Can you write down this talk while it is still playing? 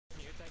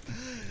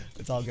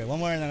It's all good. One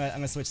more, and then I'm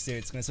gonna switch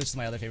suits. I'm gonna switch to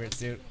my other favorite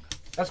suit.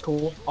 That's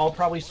cool. I'll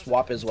probably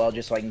swap as well,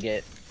 just so I can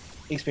get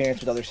experience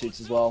with other suits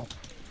as well.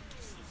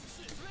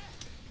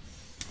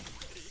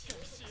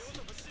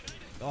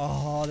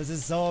 Oh, this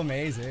is so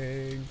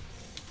amazing.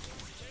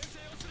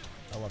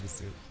 I love this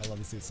suit. I love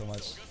this suit so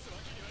much.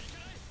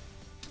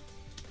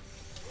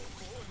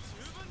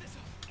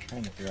 I'm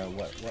trying to figure out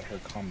what her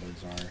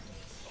combos are.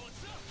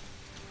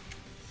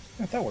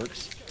 If that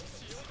works.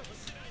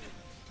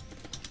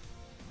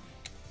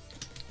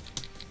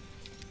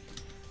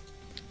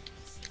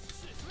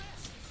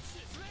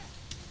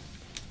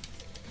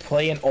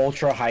 Play an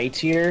ultra high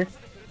tier.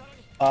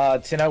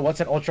 Tino,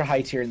 what's an ultra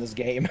high tier in this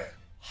game?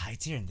 High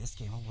tier in this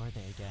game? What were they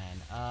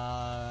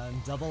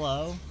again? Double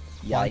O.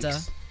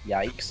 Yikes.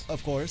 Yikes.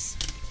 Of course.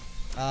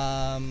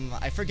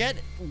 I forget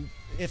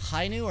if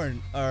Hainu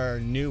or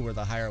Nu were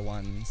the higher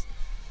ones.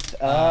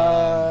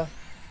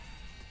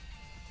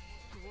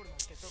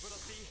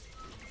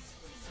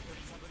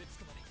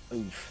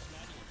 Oof.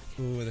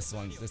 Ooh, this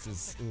one. This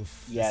is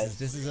oof. Yeah.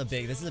 This is a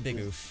big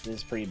oof. This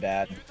is pretty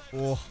bad.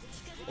 Oh.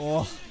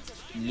 Oh.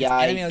 Yeah.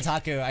 Anime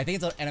otaku. I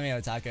think it's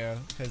anime otaku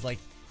because like.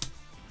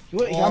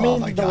 I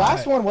mean, the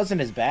last one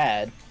wasn't as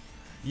bad.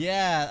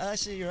 Yeah,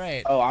 actually, you're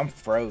right. Oh, I'm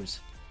froze.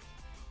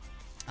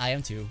 I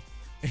am too.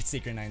 It's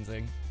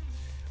synchronizing.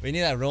 We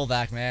need that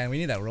rollback, man. We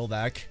need that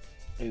rollback.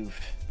 Oof.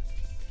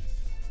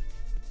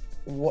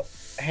 What?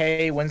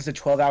 Hey, when's the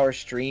 12-hour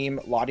stream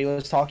Lottie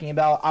was talking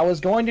about? I was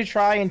going to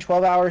try and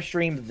 12-hour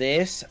stream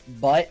this,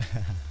 but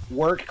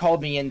work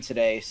called me in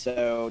today,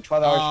 so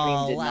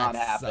 12-hour stream did not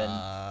happen.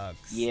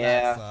 Sucks.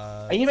 Yeah.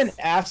 Sucks. I even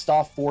asked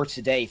off for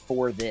today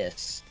for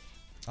this.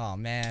 Oh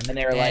man. And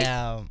they were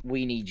like,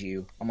 we need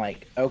you. I'm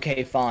like,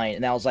 okay, fine.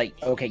 And I was like,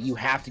 okay, you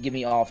have to give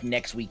me off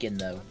next weekend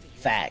though.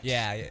 Facts.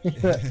 Yeah.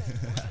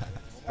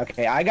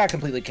 Okay, I got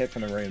completely kicked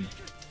from the room.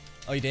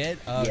 Oh, you did?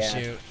 Oh yeah.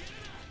 Shoot.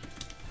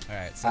 All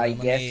right. So I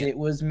guess it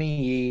was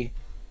me.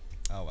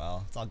 Oh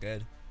well, it's all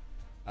good.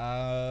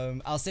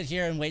 I'll sit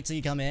here and wait till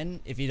you come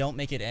in. If you don't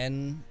make it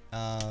in,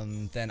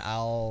 then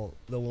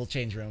we'll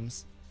change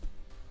rooms.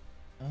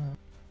 I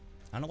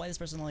don't know why this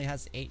person only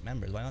has 8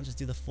 members. Why not just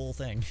do the full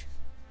thing?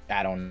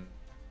 I don't.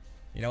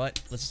 You know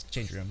what? Let's just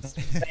change rooms.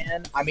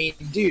 Fan. I mean,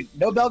 dude,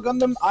 Nobel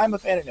Gundam. I'm a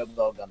fan of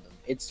Nobel Gundam.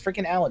 It's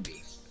freaking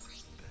Allenby.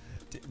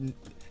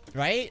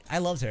 Right? I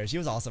loved her. She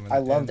was awesome. I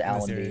loved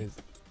Allenby.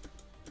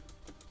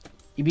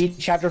 You beat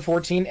chapter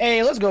 14.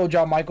 Hey, let's go,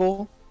 John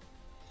Michael.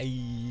 Hey,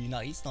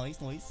 nice.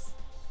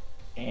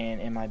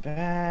 And am I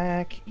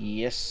back?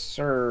 Yes,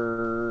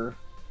 sir.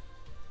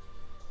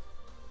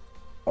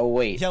 Oh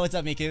wait. Yo, what's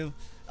up, Miku?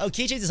 Oh,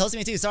 Keychains is hosting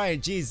me too. Sorry,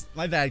 jeez,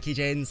 my bad,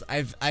 Keychains.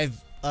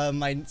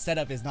 My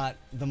setup is not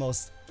the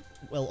most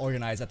well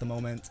organized at the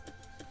moment.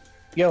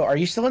 Yo, are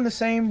you still in the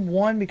same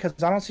one? Because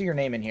I don't see your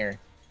name in here.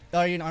 Oh,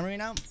 are you in armory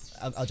now?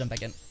 I'll jump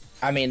back in.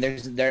 I mean, I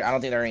don't think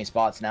there are any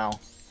spots now.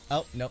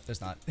 Oh, nope,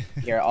 there's not.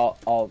 Here,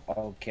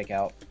 I'll kick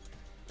out.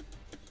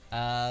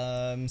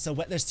 So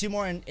there's 2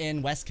 more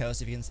in West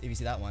Coast if you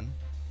see that one.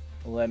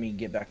 Let me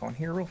get back on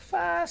here real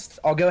fast.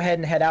 I'll go ahead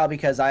and head out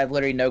because I have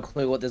literally no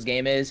clue what this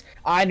game is.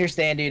 I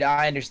understand, dude.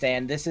 I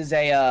understand. This is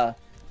a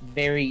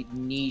very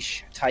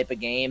niche type of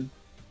game.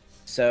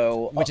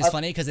 So which is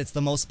funny because it's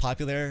the most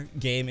popular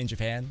game in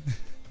Japan.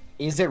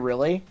 Is it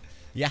really?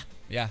 Yeah.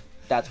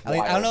 That's wild.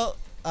 I don't know.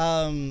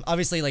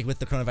 Obviously, like with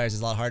the coronavirus,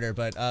 it's a lot harder.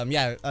 But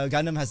yeah,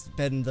 Gundam has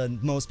been the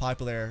most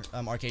popular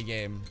arcade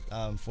game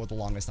for the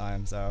longest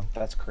time. So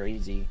that's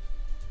crazy.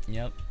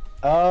 Yep.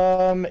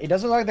 It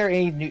doesn't look like there are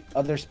any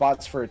other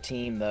spots for a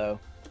team though.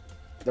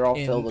 They're all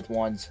filled with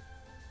ones.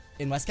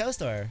 In West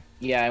Coast or?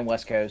 Yeah, in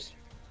West Coast.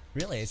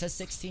 Really? It says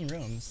 16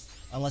 rooms.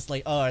 Unless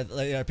like, are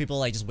people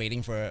like just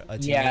waiting for a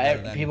team?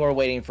 Yeah, people are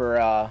waiting for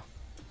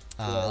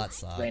that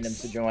sucks.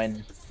 randoms to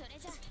join.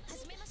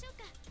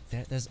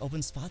 There's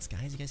open spots,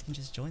 guys. You guys can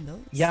just join those.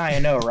 Yeah, I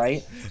know,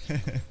 right?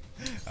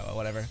 Oh, well,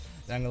 whatever.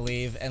 Then I'm gonna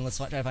leave and let's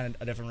try to find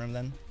a different room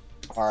then.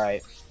 All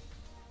right.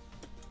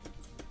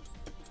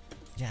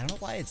 Yeah, I don't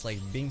know why it's like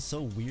being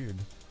so weird.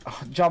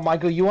 Oh, John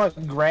Michael, you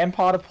want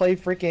Grandpa to play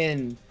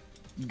freaking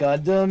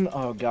Gundam?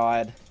 Oh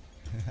God.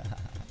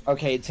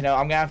 Okay, Tino,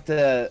 I'm gonna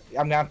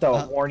have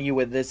to warn you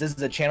with this. This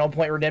is a channel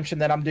point redemption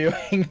that I'm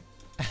doing.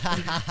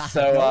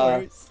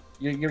 So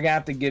you're gonna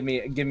have to give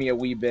me a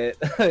wee bit.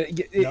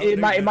 it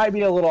might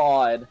be a little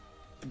odd,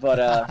 but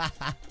all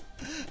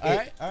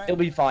right. It'll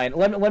be fine.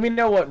 Let me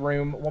know what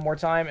room one more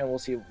time, and we'll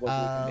see what we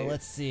can do.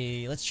 Let's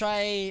see. Let's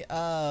try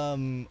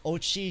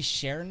Ochi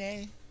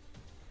Sherne.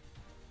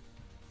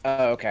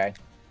 Oh, okay.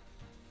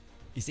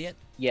 You see it?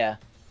 Yeah.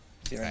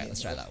 All right,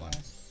 let's try that one.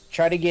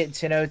 Try to get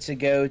Tino to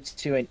go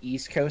to an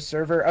East Coast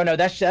server. Oh no,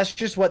 that's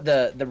just what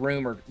the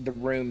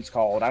room's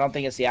called. I don't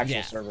think it's the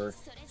actual server.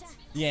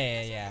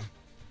 Yeah.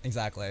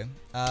 Exactly.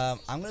 I'm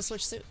gonna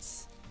switch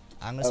suits.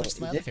 I'm gonna switch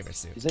to my other favorite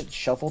suit. Is it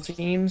shuffle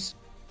teams?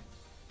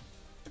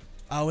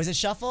 Oh, is it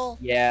shuffle?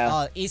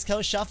 Yeah. East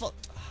Coast shuffle.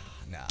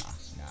 Nah.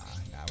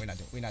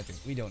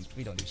 We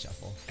don't do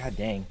shuffle. God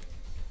dang.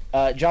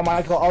 John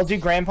Michael, I'll do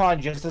Grandpa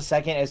in just a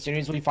second as soon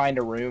as we find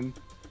a room.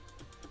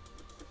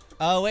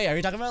 Oh wait, are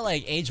we talking about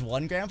like age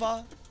 1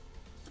 grandpa?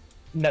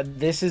 No,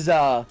 this is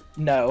no.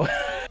 No.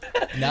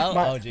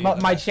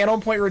 My channel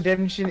point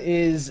redemption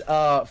is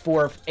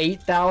for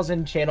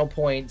 8,000 channel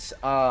points.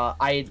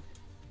 I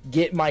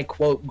get my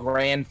quote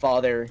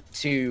grandfather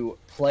to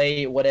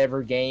play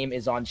whatever game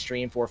is on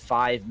stream for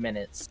 5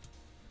 minutes.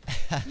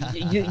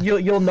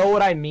 You'll know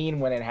what I mean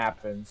when it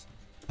happens.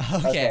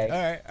 Okay. All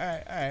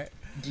right.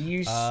 Do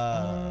you?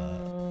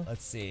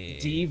 Let's see.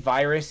 D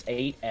virus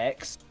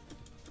 8X.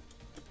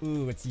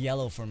 Ooh, it's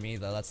yellow for me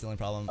though. That's the only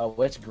problem. Oh,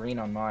 it's green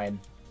on mine.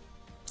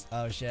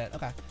 Oh shit.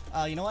 Okay.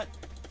 You know what?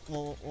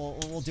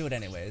 We'll do it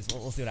anyways.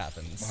 We'll see what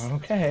happens.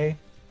 Okay.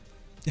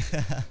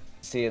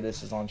 See,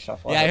 this is on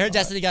shuffle. Yeah, I heard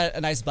Destiny got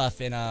a nice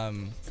buff in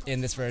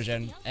this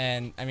version,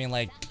 and I mean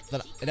like,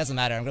 but it doesn't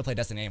matter. I'm gonna play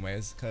Destiny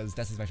anyways because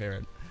Destiny's my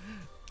favorite.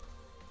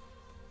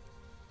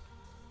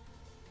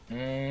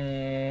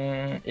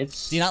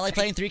 It's. Do you not like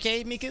playing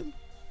 3K, Miku?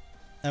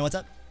 And what's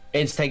up?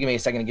 It's taking me a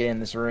second to get in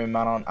this room.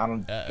 I don't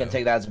gonna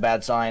take that as a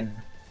bad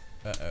sign.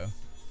 Uh-oh.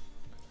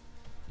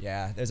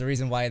 Yeah, there's a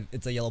reason why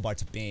it's a yellow bar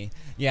to me.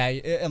 Yeah,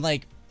 I'm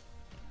like,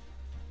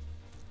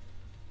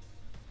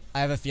 I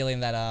have a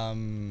feeling that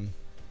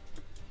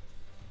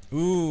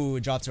ooh,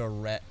 it dropped to a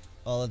red.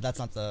 Well, that's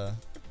not the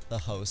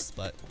host,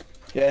 but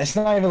yeah, it's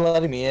not even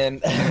letting me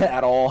in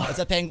at all. What's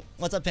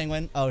up,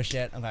 Penguin? Oh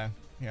shit. Okay,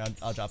 here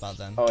I'll drop out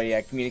then. Oh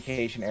yeah,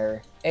 communication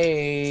error.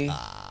 Hey.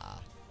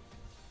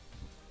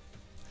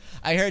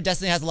 I heard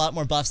Destiny has a lot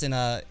more buffs in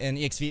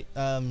EXV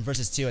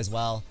versus 2 as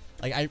well.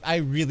 Like I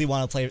really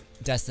want to play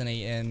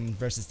Destiny in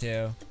versus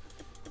 2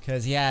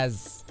 because he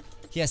has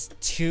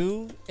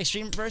 2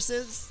 extreme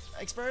bursts,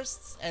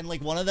 and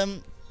like one of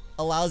them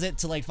allows it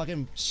to like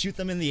fucking shoot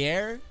them in the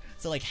air,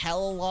 so like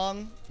hell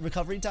long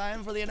recovery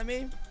time for the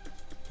enemy.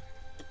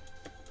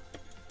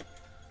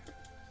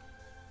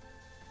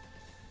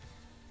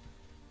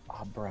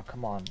 Oh, bro,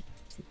 come on,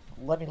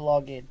 let me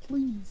log in,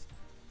 please.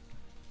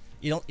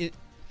 You don't.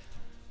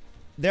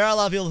 There are a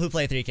lot of people who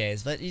play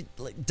 3Ks, but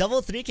like,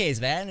 double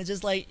 3Ks, man. It's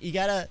just like you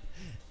gotta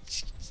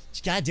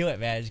do it,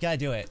 man. You gotta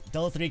do it.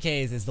 Double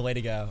 3Ks is the way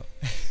to go.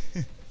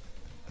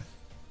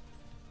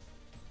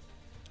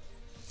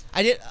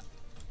 I did.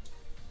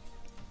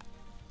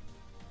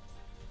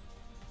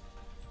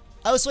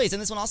 Oh, sweet. It's in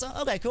this one also?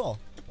 Okay, cool.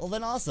 Well,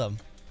 then awesome.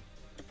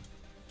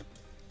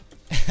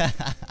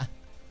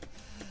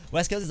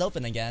 West Coast is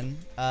open again.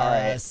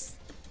 Alright.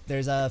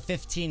 There's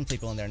 15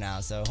 people in there now,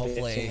 so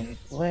hopefully... 15.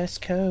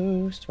 West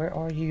Coast, where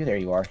are you? There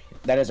you are.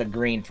 That is a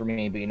green for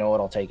me, but you know what?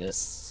 I'll take it.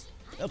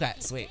 Okay,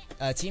 sweet.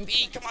 Team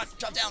B, come on,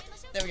 drop down.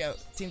 There we go.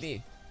 Team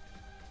B.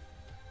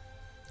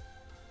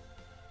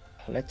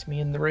 Let me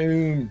in the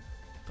room.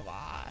 Come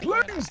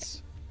on.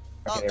 Please.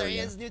 Oh, Okay, there he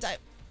is. New type.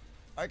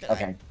 Arcanine.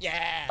 Okay.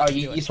 Yeah. Oh,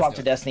 you swapped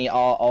to Destiny.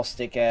 I'll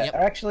stick at. Yep.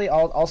 Actually,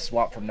 I'll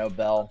swap from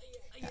Nobel.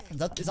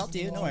 It's up to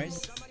you. No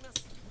worries.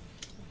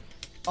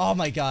 Oh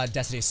my god,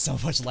 Destiny is so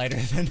much lighter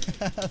than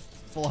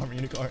Full Armor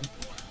Unicorn.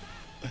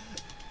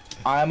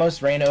 I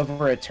almost ran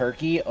over a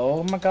turkey.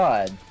 Oh my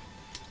god.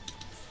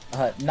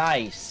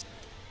 Nice.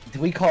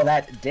 Do we call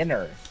that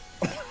dinner?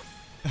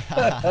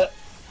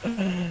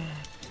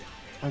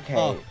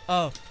 Okay.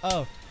 Oh.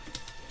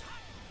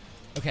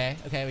 Okay,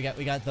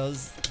 we got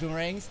those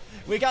boomerangs.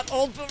 We got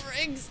old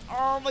boomerangs.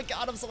 Oh my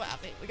god, I'm so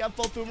happy. We got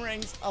both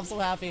boomerangs. I'm so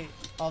happy.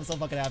 Oh, I'm so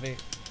fucking happy.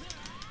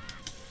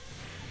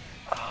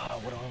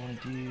 What do I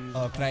want to do?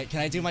 Oh, can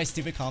I do my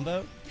stupid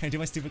combo? Can I do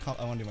my stupid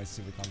combo? I want to do my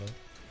stupid combo.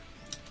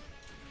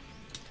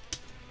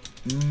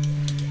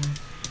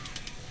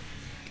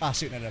 Ah,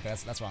 shoot, no,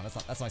 that's wrong.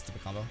 That's my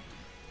stupid combo.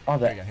 Oh,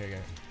 here you go.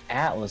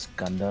 Atlas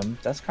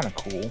Gundam. That's kind of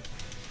cool.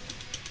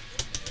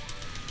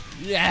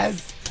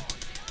 Yes!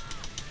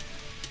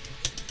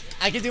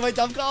 I can do my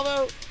dumb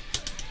combo!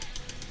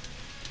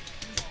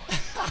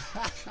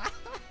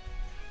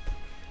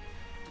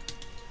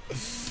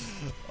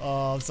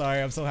 Oh, I'm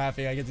sorry. I'm so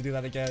happy I get to do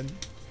that again.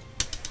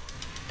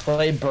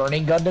 Play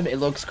Burning Gundam. It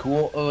looks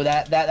cool. Oh,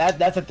 that's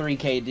a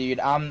 3K, dude.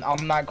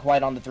 I'm not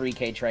quite on the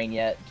 3K train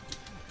yet.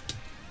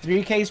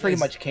 3K is pretty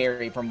much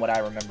carry from what I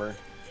remember.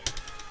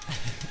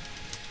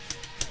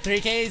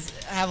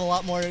 3Ks have a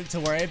lot more to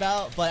worry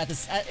about, but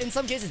in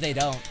some cases they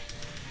don't.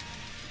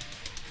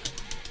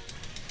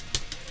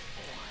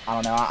 I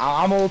don't know.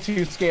 I'm a little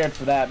too scared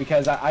for that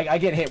because I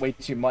get hit way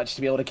too much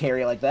to be able to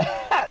carry like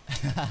that.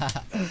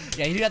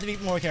 Yeah, you do have to be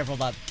more careful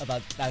about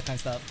that kind of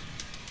stuff.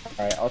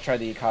 Alright, I'll try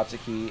the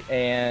Akatsuki,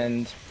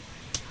 and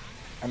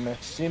I'm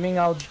assuming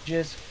I'll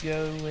just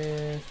go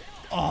with...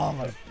 Oh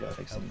my god.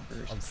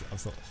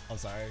 I'm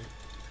sorry.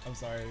 I'm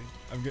sorry.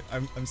 I'm good.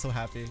 I'm so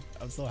happy.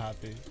 I'm so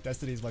happy.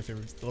 Destiny is my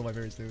favorite, one of my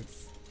favorite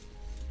suits.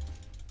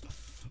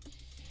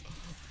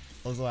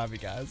 I'm so happy,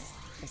 guys.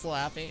 I'm so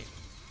happy.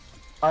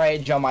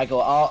 Alright, John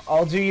Michael,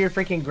 I'll do your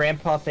freaking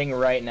grandpa thing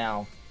right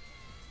now.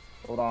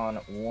 Hold on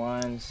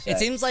one sec. It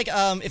seems like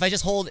if I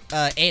just hold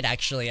 8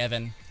 actually,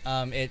 Evan,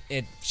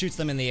 it shoots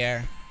them in the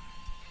air.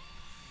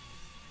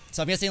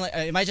 So I'm guessing like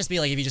it might just be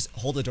like if you just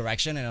hold the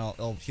direction and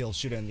he'll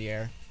shoot it in the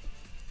air.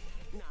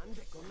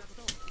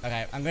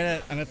 Okay, I'm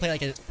gonna play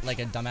like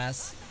a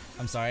dumbass.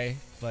 I'm sorry.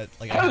 but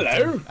like.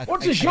 Hello.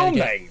 What is your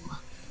name?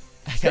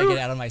 I gotta get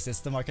out of my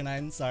system,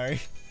 Arcanine.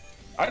 Sorry.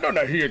 I don't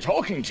know who you're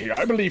talking to.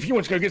 I believe you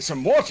want to go get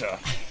some water.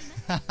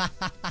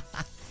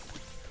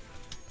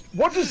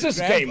 What is this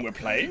game we're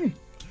playing?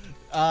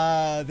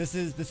 This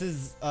is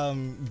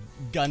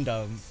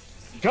Gundam.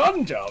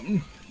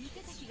 Gundam?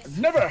 I've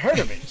never heard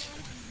of it.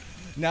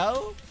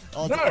 No?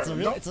 Oh, not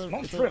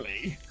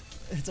really.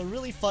 It's a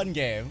really fun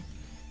game.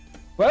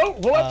 Well,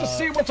 we'll have to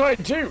see what I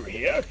do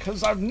here,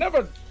 because I've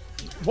never...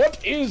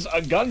 What is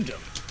a Gundam?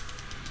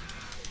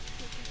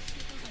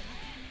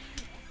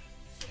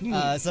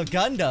 So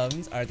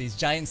Gundams are these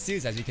giant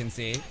suits, as you can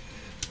see,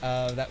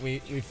 that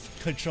we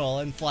control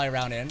and fly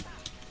around in.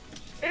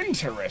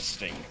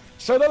 Interesting.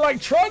 So they're like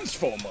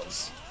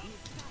Transformers.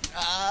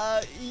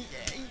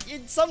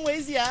 In some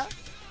ways, yeah.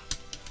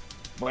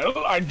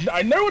 Well,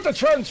 I know what a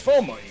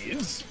Transformer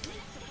is,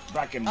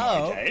 back in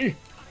my day,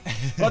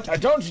 but I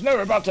don't know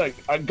about a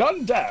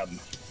Gundam.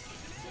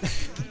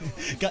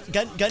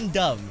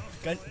 Gundam,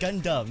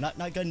 not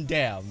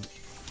Gundam.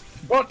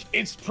 But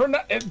it's spelled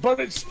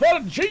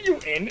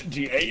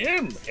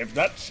Gundam.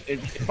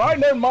 If I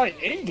know my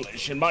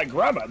English and my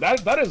grammar,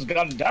 that is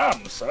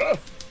Gundam, sir.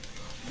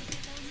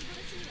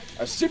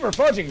 A super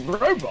fighting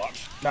robot.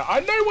 Now I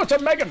know what a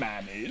Mega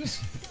Man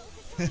is,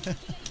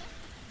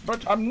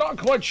 but I'm not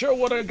quite sure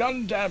what a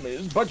Gundam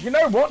is. But you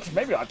know what?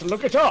 Maybe I have to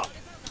look it up.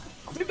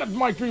 I think that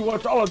might be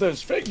what all of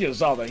those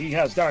figures are that he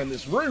has down in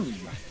this room.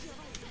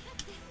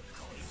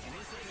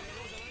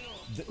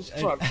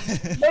 So,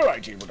 no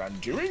idea what I'm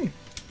doing.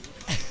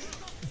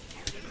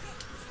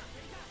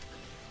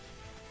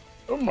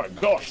 Oh my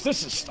gosh,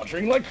 this is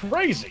stuttering like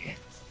crazy.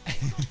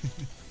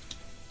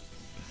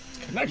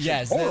 Connection.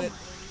 Yes,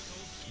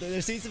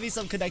 there seems to be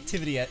some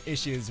connectivity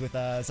issues with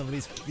some of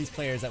these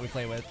players that we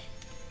play with.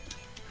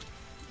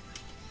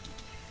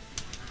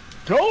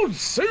 Gold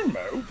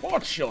Sumo?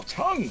 Watch your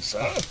tongue,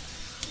 sir.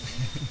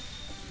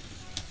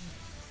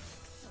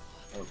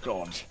 Oh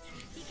god.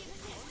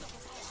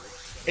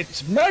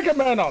 It's Mega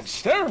Man on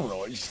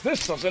steroids.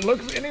 This doesn't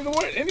look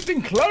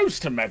anything close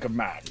to Mega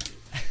Man.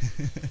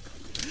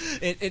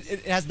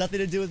 It has nothing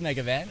to do with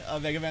Mega Man.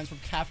 Mega Man's from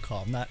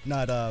Capcom,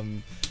 not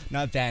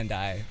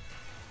Bandai.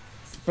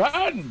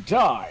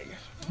 Bandai.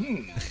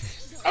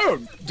 Oh,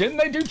 didn't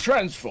they do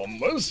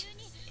Transformers?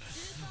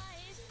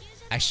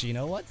 Actually, you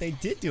know what? They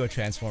did do a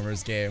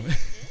Transformers game.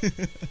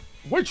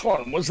 Which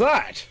one was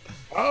that?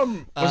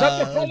 Was that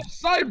the from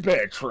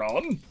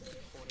Cybertron?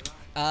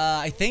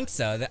 I think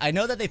so. I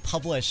know that they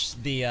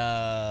published the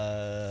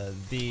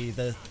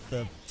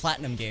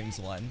Platinum Games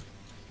one.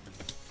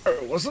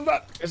 Oh,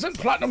 isn't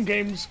Platinum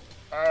Games,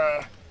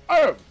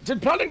 oh,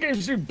 did Platinum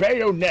Games do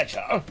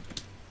Bayonetta?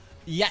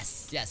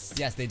 Yes,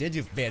 they did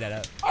do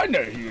Bayonetta. I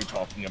know who you're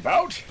talking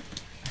about.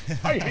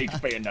 I hate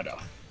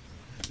Bayonetta.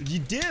 You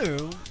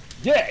do?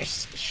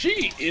 Yes,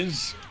 she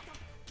is...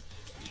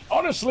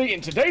 Honestly,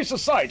 in today's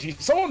society,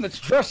 someone that's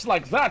dressed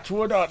like that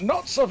would,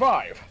 not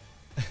survive.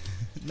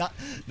 Not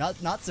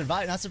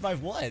survive? Not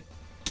survive what?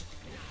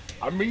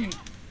 I mean...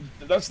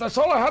 That's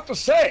all I have to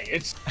say.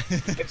 It's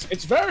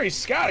very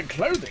scattered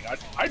clothing.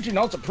 I do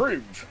not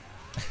approve.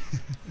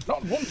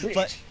 Not one bit.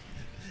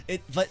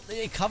 But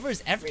it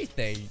covers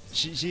everything.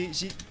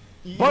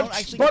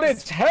 But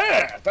it's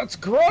hair. That's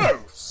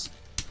gross.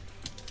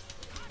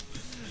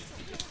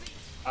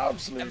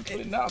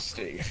 Absolutely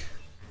nasty.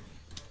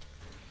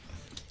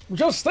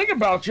 Just think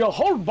about your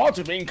whole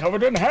body being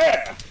covered in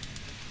hair.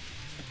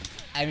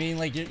 I mean,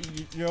 like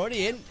you're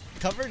already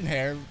covered in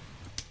hair.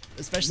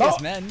 Especially as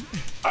men.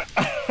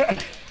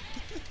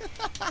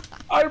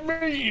 I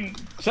mean,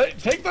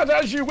 take that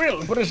as you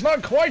will, but it's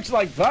not quite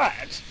like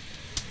that.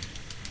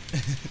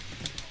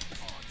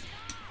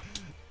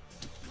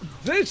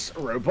 This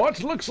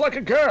robot looks like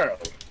a girl.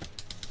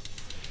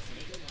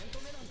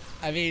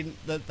 I mean,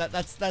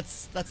 that's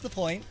the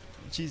point.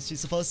 She's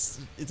supposed.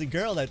 It's a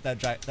girl that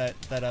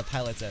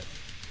pilots it.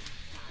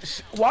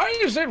 Why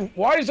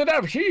does it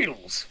have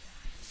heels?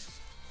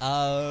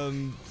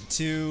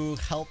 To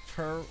help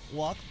her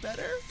walk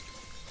better?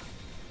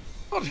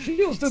 But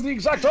heels do the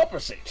exact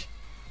opposite.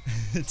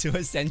 To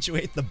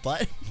accentuate the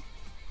butt?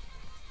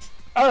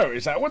 Oh,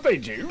 is that what they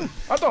do?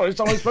 I thought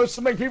it's only supposed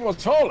to make people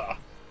taller.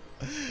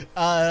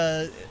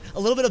 A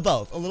little bit of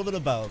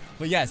both.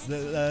 But yes,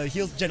 the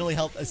heels generally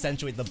help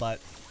accentuate the butt.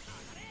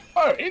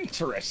 Oh,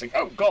 interesting.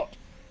 Oh, God.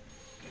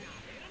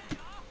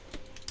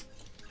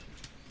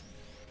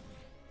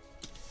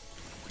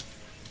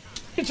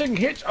 Getting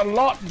hit a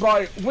lot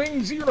by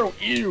Wing Zero.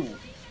 Ew.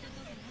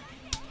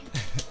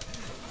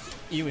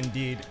 Ew,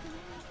 indeed.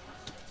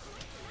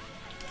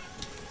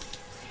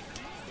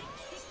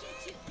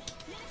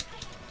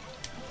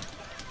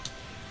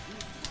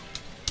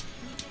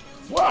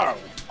 Wow.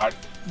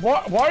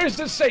 Why does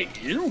this say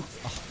ew?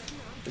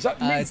 Is that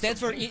it stands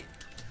for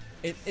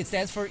It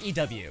stands for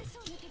EW.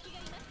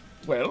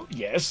 Well,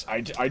 yes,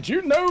 I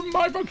do know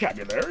my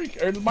vocabulary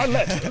and my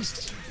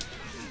letters.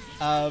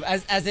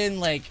 As in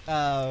like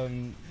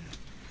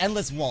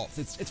Endless Waltz.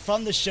 It's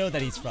from the show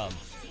that he's from.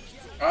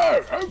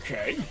 Oh,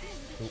 okay.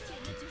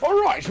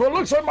 Alright, well,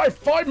 looks like my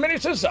 5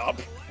 minutes is up.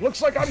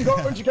 Looks like I'm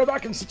going to go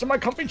back and sit in my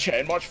comfy chair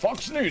and watch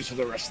Fox News for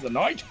the rest of the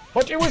night.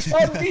 But it was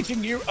fun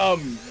meeting you.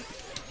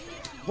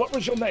 What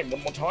was your name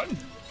one more time?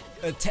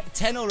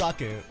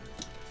 Tenoraku.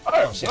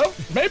 Oh, well,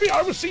 maybe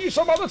I will see you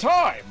some other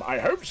time. I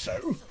hope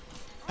so.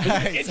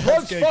 It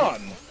was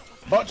fun.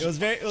 But it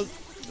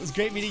was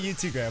great meeting you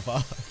too,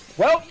 Grandpa.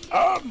 Well,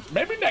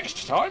 maybe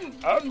next time.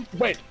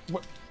 Wait,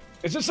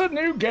 is this a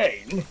new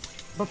game?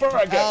 Before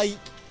I go.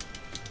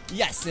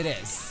 Yes, it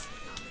is.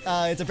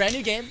 It's a brand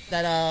new game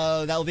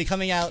that will be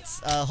coming out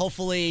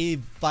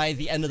hopefully by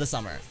the end of the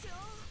summer.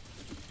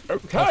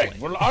 Okay, hopefully.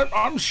 well,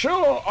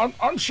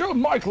 I'm sure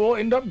Michael will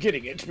end up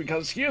getting it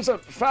because he is a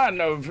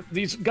fan of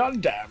these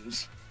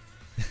Gundams.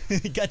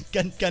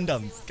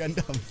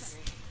 Gundams.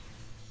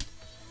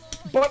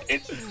 But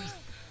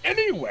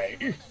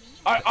anyway,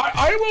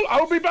 I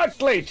will be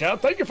back later.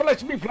 Thank you for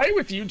letting me play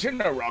with you,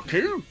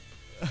 Tenoraku.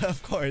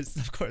 Of course,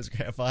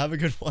 Grandpa. Have a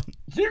good one.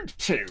 You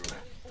too.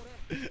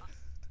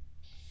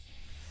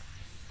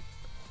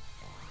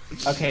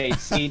 Okay,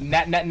 see,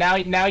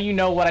 now you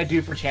know what I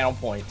do for channel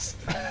points.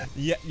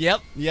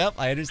 Yep.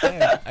 I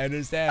understand.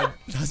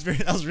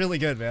 That was really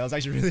good, man. That was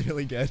actually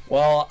really good.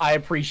 Well, I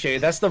appreciate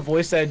it. That's the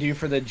voice that I do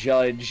for the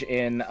judge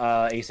in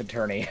Ace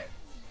Attorney.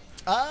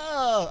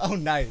 Oh,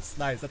 nice.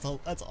 That's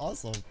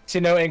awesome.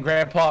 Tino and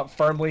Grandpa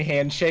firmly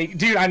handshake.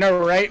 Dude, I know,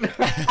 right?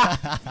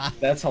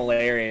 That's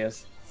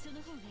hilarious.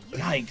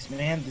 Yikes,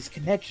 man, this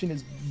connection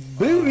is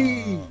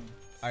booming.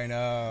 I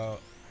know.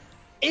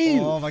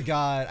 Ew. Oh my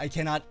god, I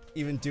cannot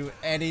even do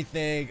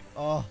anything.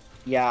 Oh.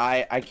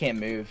 Yeah, I can't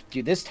move.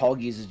 Dude, this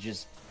Tallgeese is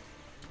just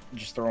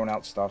throwing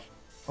out stuff.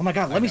 Oh my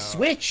god, let me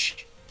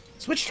switch.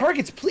 Switch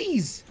targets,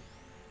 please.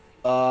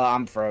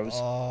 I'm froze.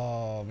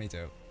 Oh, me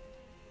too.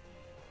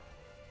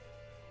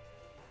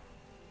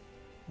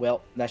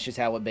 Well, that's just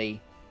how it be.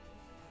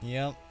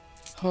 Yep.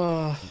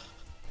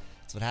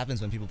 That's what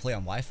happens when people play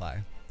on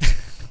Wi-Fi.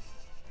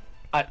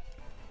 I'm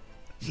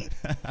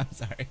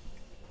sorry.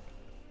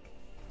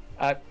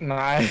 No,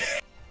 I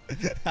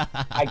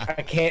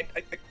can't.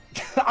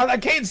 I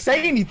can't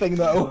say anything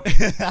though.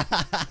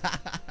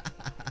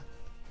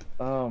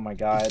 Oh my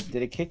god!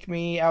 Did it kick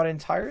me out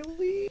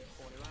entirely?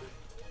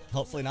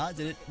 Hopefully not.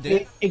 Did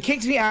it? It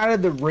kicked me out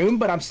of the room,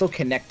 but I'm still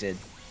connected.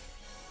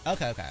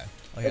 Okay. Okay,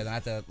 then I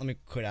have to. Let me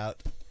quit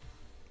out.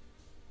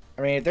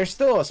 I mean, if there's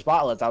still a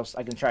spotlight,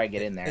 I can try to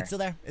get in there. It's still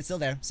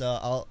there.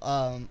 So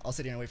I'll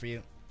sit here and wait for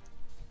you.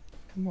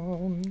 Come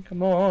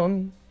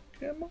on.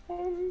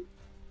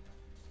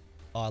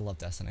 Oh, I love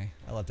Destiny.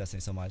 I love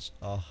Destiny so much.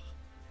 Oh.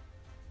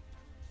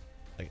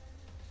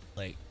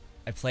 Like,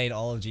 I played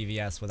all of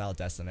GVS without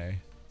Destiny,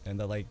 and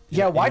they're like.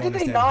 Yeah, why did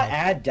they not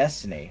add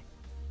Destiny?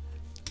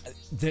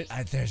 There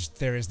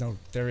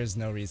is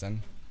no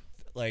reason.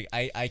 Like,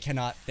 I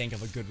cannot think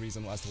of a good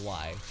reason as to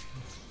why.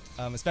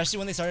 Especially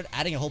when they started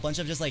adding a whole bunch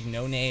of just like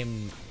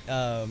no-name,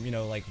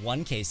 like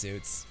 1K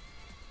suits.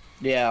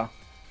 Yeah.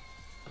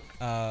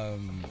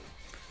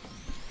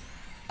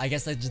 I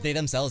guess they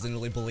themselves didn't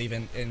really believe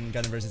in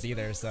Gundam Versus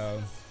either,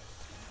 so.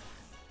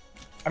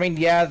 I mean,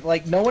 yeah,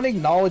 like no one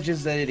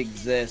acknowledges that it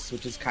exists,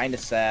 which is kind of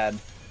sad.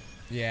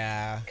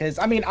 Yeah. Because,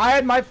 I mean, I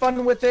had my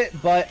fun with it,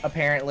 but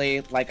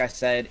apparently, like I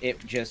said,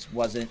 it just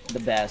wasn't the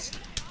best.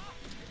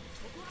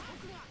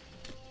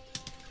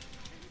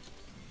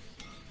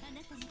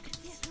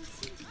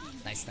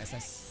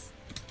 Nice.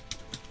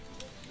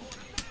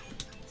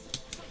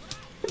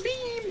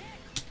 Beam!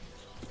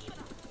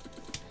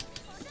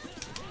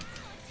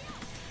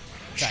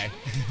 Sorry.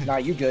 Nah,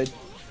 you good.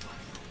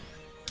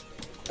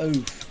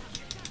 Oof.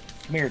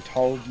 Come here,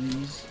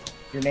 Tallgeese.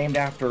 You're named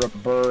after a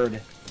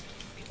bird.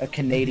 A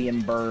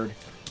Canadian bird.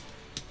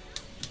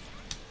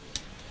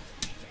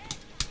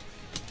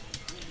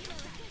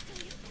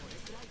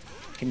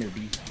 Come here,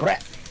 bee.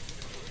 Brett!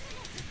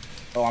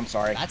 Oh, I'm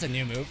sorry. That's a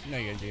new move. No,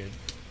 you're good, dude.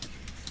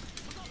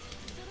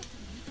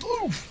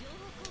 Oof!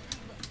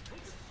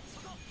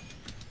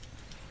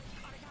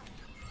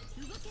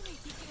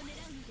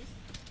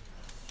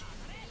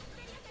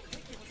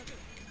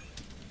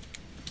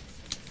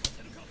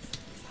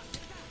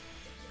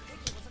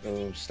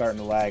 Oh, starting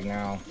to lag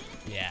now.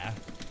 Yeah.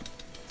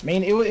 I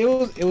mean, it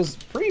was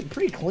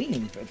pretty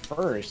clean at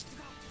first.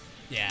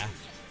 Yeah.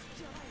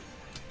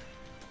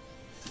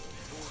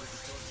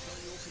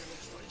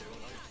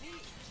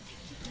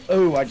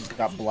 Oh, I just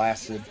got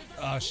blasted.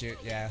 Oh shoot,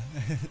 yeah.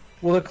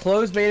 Will the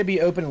closed beta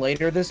be open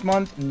later this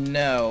month?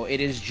 No, it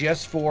is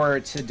just for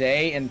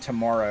today and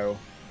tomorrow.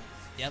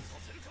 Yep.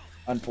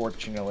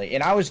 Unfortunately.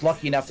 And I was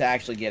lucky enough to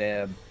actually get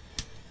in.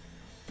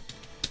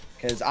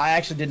 Because I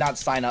actually did not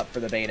sign up for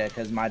the beta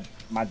because my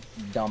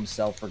dumb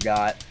self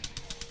forgot.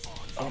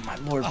 Oh my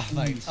lord,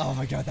 please. Oh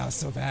my god, that was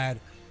so bad.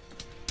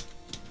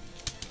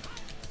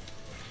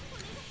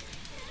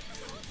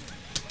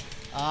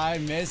 I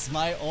miss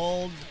my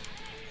old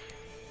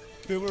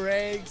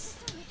boomerangs.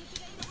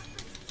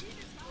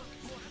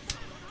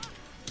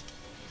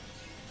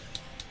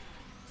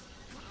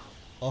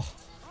 Oh,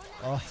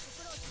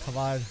 come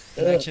on,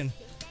 connection.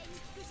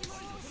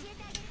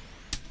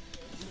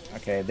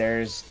 Okay,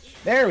 there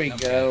we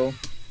go.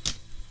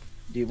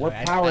 Dude, we're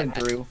powering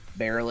through,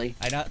 barely.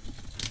 I know.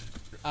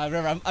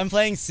 Remember, I'm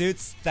playing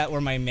suits that were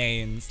my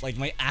mains, like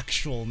my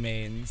actual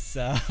mains.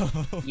 So.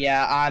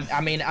 Yeah, I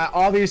mean,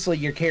 obviously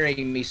you're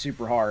carrying me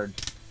super hard.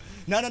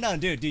 No,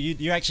 dude,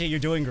 you're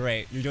doing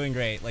great. You're doing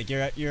great. Like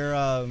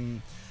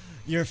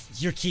you're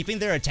keeping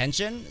their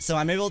attention. So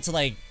I'm able to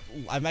like,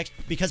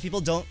 because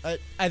people don't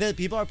either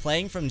people are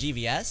playing from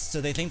GVS,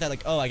 so they think that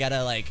like, oh, I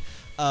gotta like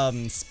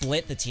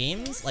split the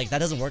teams. Like that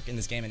doesn't work in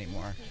this game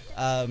anymore.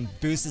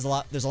 Boost is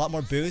there's a lot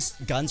more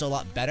boost, guns are a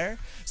lot better,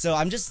 so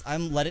I'm just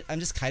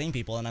kiting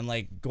people, and I'm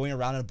like going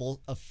around in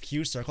a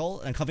huge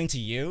circle and coming to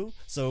you,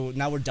 so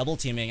now we're double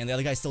teaming and the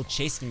other guy's still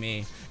chasing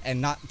me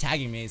and not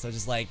tagging me, so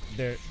just like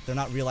they're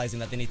not realizing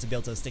that they need to be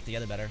able to stick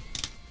together better.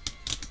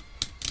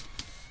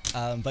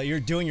 But you're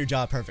doing your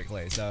job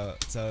perfectly, so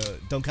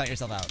don't count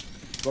yourself out.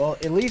 Well,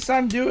 at least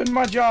I'm doing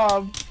my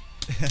job.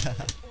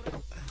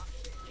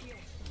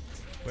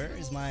 Where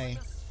is my...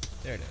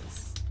 There it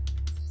is.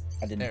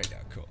 I didn't. There we go,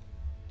 cool.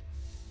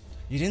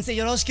 You didn't say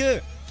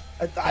yoroshiku!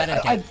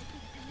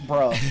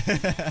 Bro.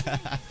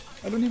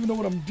 I don't even know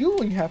what I'm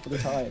doing half of the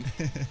time.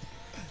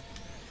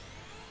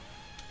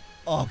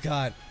 Oh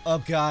god. Oh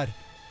god.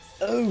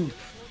 Oh.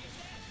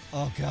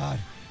 Oh god.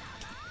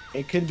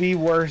 It could be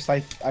worse, I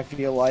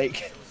feel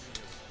like.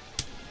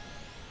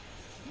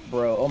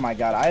 Bro, oh my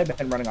god, I have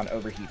been running on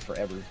overheat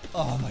forever.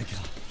 Oh my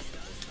god.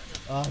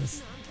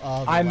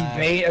 Oh, I'm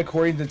bait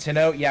according to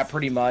Tenno? Yeah,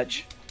 pretty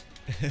much.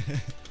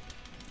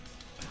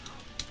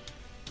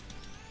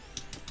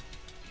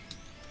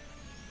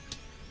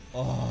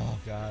 Oh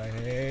god, I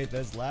hate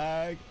this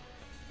lag.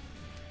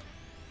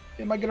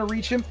 Am I gonna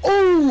reach him?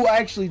 Oh, I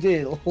actually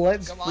did.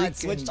 Let's Come on,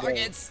 switch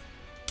targets.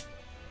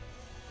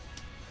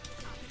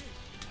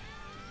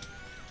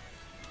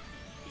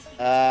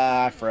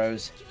 I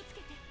froze.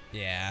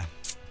 Yeah.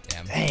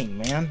 Damn. Dang,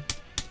 man.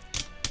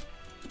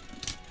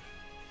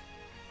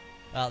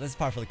 Well, this is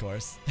par for the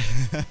course.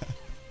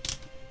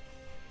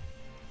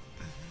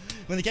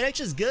 When the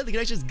connection is good, the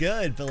connection is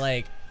good, but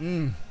like,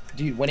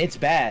 Dude, when it's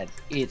bad,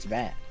 it's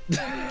bad.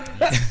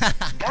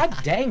 God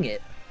dang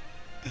it.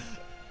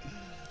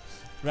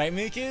 Right,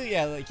 Miku?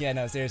 Yeah, like, yeah,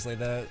 no, seriously,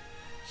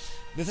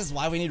 this is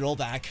why we need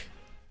rollback.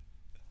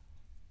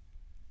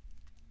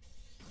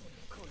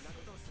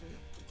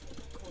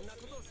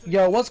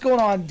 Yo, what's going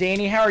on,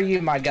 Danny? How are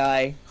you, my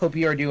guy? Hope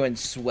you are doing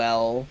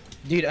swell.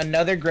 Dude,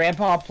 another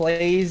Grandpa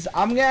Plays.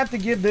 I'm gonna have to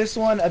give this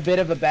one a bit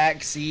of a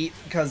back seat,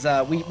 because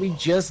we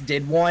just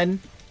did one.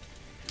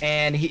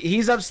 And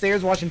he's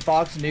upstairs watching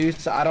Fox News,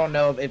 so I don't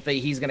know if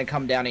he's gonna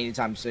come down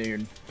anytime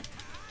soon.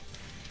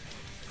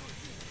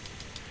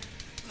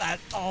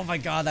 Oh my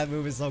god, that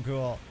move is so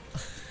cool.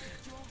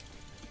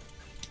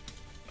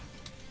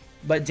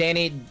 But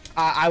Danny,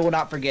 I will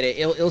not forget it.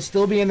 It'll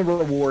still be in the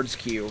rewards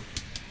queue.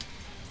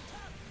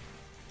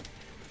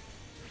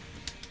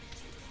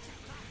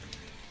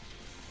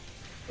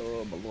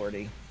 Oh, my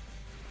lordy.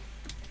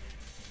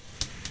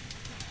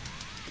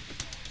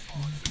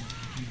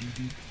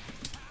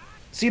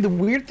 See, the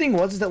weird thing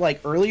was that, like,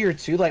 earlier,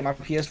 too, like, my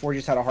PS4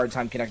 just had a hard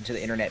time connecting to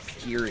the internet,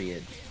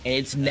 period. And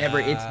it's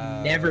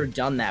never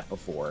done that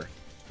before.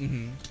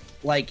 Mm-hmm.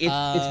 Like,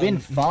 it's been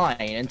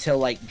fine until,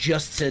 like,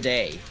 just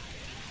today.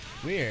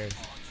 Weird.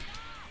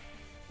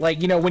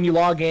 Like, you know, when you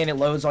log in, it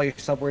loads all your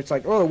stuff where it's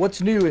like, oh,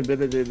 what's new, and blah,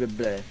 blah, blah, blah,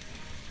 blah.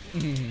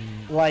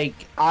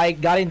 Like, I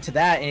got into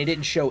that, and it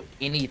didn't show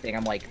anything.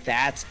 I'm like,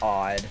 that's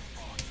odd.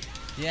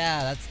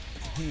 Yeah, that's...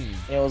 And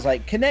it was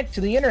like, connect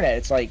to the internet.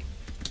 It's like,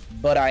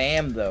 but I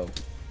am, though.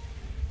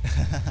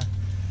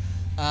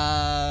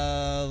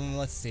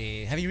 Let's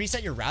see. Have you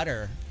reset your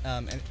router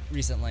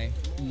recently?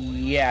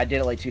 Yeah, I did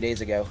it like 2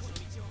 days ago.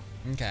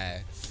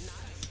 Okay.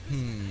 Do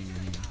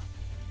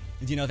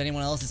you know if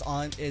anyone else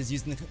is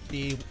using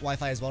the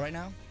Wi-Fi as well right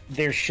now?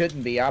 There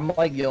shouldn't be. I'm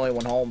like the only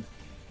one home.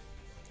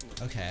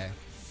 Okay.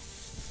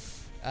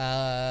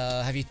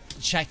 Have you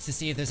checked to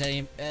see if there's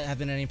have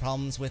been any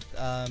problems with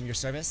your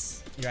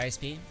service, your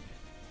ISP?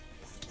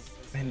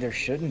 Man, there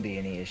shouldn't be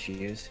any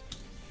issues.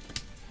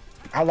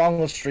 How long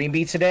will stream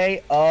be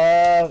today?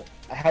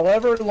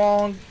 However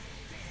long.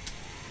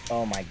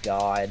 Oh my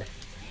god.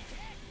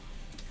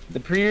 The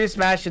previous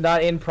match did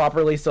not end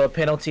properly, so a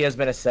penalty has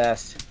been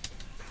assessed.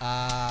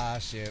 Ah,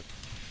 shoot.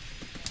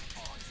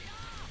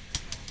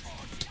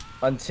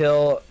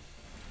 Until...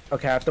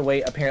 Okay, I have to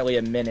wait apparently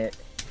a minute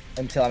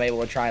until I'm able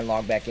to try and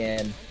log back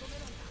in.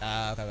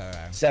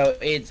 Okay. So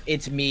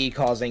it's me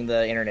causing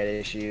the internet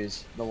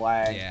issues, the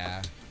lag.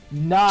 Yeah.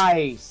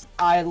 Nice!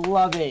 I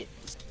love it!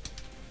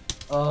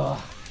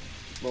 Ugh.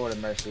 Lord of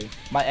mercy.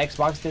 My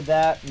Xbox did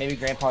that. Maybe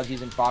Grandpa's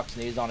using Fox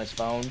News on his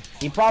phone.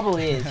 He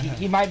probably is.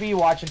 He might be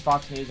watching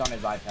Fox News on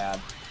his iPad.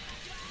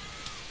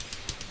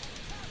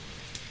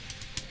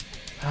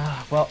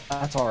 Well,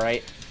 that's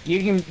alright.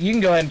 You can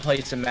go ahead and play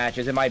some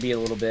matches. It might be a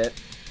little bit.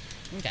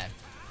 Okay.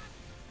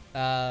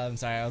 I'm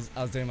sorry,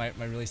 I was doing my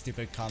really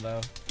stupid combo.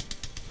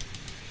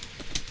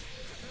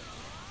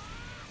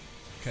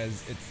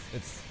 Cause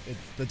it's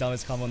the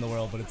dumbest combo in the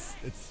world, but it's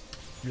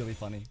really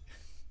funny.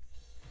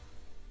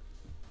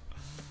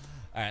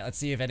 All right, let's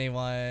see if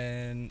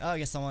anyone. Oh, I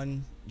guess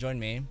someone joined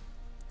me.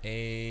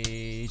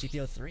 A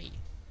GPO 3.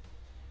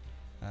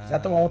 Is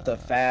that the one with the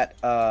fat?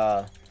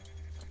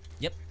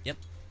 Yep.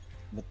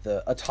 With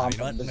the atomic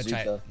bazooka. I'm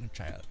gonna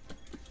try out.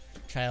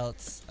 Try out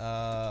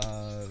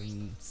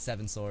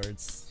 7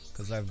 swords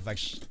because I've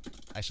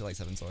actually like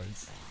 7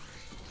 swords.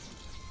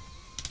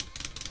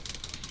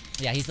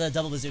 Yeah, he's the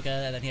double bazooka,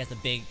 and then he has the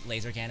big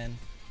laser cannon.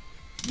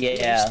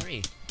 Yeah.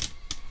 3.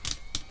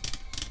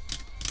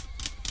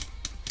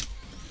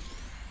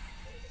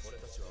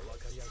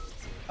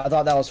 I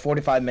thought that was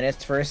 45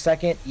 minutes for a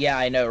second. Yeah,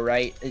 I know,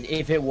 right?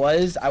 If it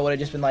was, I would have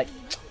just been like,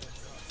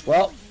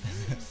 well,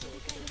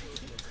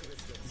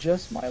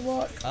 just my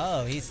luck.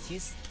 Oh,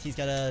 he's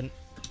got a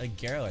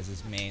Garo as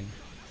his main.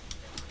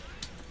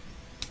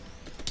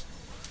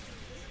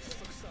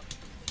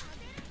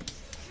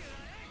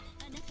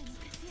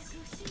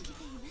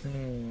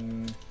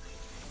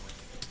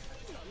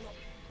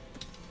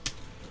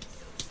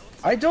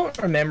 I don't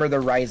remember the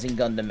Rising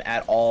Gundam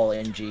at all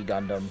in G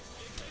Gundam.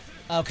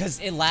 Oh, cause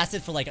it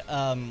lasted for like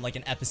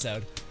an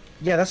episode.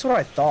 Yeah, that's what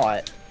I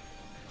thought.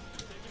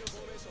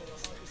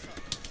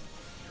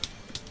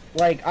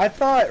 Like, I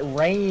thought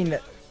Rain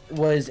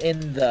was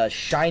in the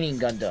Shining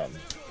Gundam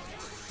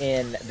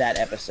in that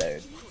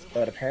episode,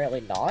 but apparently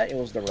not. It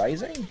was the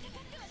Rising?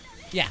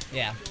 Yeah.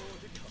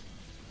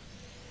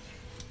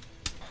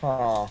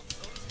 Huh.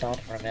 Don't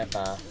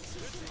remember.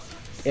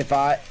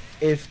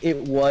 If it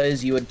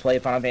was, you would play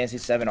Final Fantasy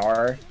VII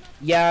R.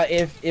 Yeah,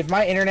 if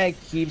my internet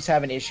keeps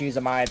having issues, I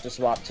might have to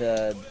swap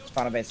to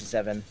Final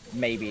Fantasy VII.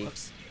 Maybe.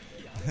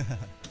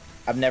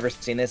 I've never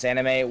seen this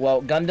anime.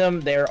 Well,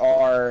 Gundam, there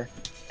are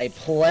a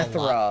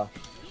plethora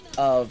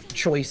of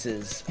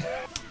choices.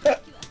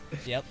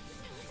 Yep.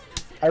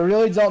 I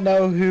really don't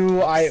know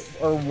who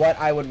or what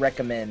I would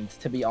recommend,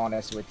 to be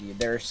honest with you.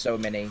 There are so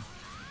many.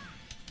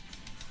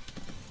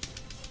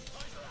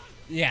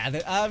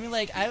 Yeah, I mean,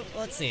 like,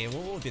 let's see,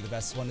 what would be the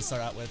best one to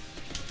start out with?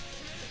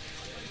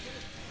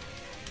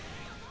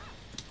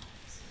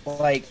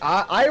 Like,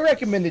 I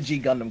recommend the G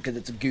Gundam because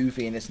it's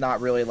goofy and it's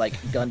not really like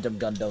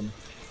Gundam.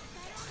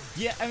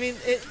 Yeah, I mean,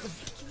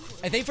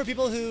 I think for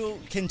people who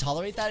can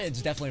tolerate that,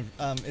 it's definitely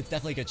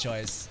a good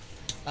choice.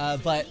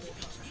 But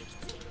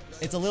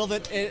it's a little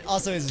bit. It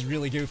also is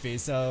really goofy,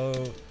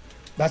 so.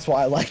 That's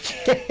why I like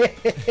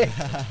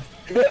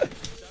it.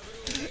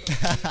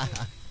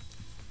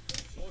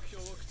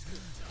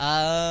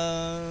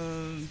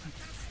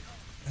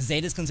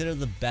 Zeta's considered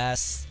the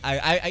best.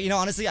 You know,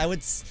 honestly, I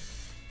would.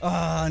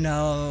 Oh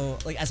no!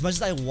 Like, as much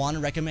as I want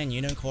to recommend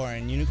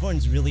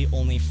Unicorn's really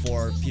only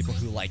for people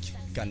who like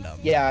Gundam.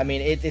 Yeah, I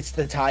mean, it's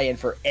the tie-in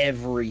for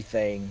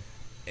everything.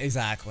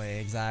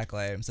 Exactly.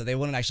 So they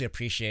wouldn't actually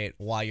appreciate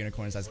why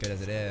Unicorn is as good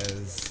as it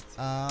is.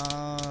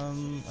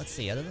 Let's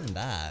see. Other than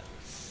that,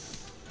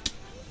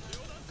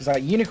 because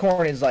like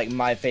Unicorn is like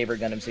my favorite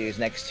Gundam series,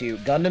 next to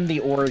Gundam: The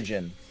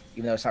Origin.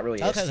 Even though it's not really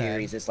a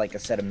series, it's like a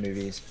set of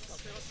movies.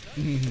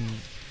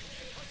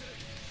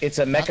 It's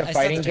a mecha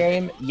fighting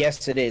game.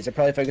 Yes, it is. It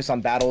probably focuses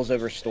on battles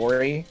over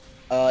story.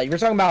 You were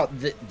talking about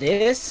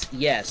this?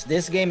 Yes,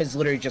 this game is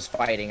literally just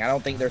fighting. I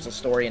don't think there's a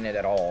story in it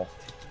at all.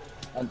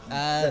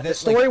 The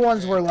story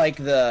ones were like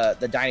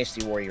the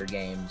Dynasty Warrior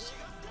games.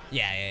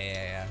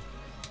 Yeah.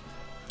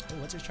 Oh,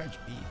 what's your charge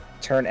B?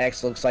 Turn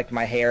X looks like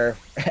my hair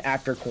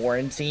after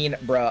quarantine.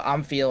 Bro,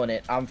 I'm feeling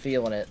it.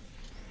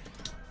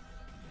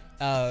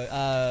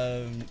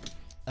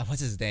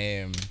 What's his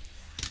name?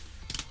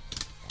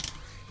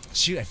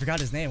 Shoot, I forgot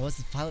his name. What's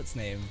the pilot's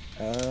name?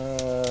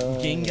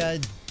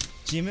 Ginga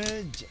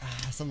Jima?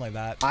 Something like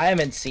that. I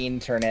haven't seen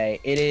Turn A.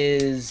 It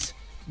is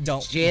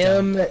Don't.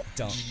 Jingham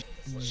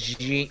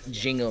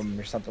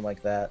or something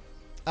like that.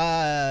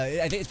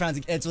 I think it's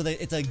pronounced.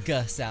 It's a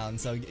G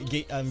sound. So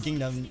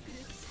Gingham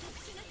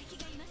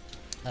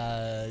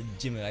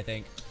Jimu, I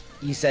think.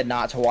 You said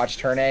not to watch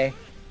Turn A?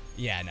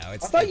 Yeah, no. I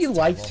thought you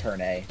liked Turn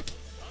A.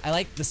 I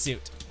like the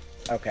suit.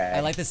 Okay. I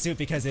like the suit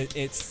because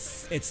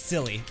it's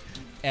silly,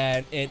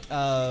 and it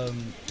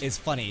is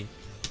funny.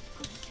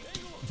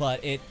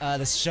 But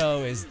the show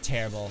is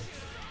terrible.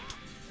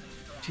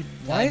 Dude,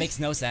 it makes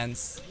no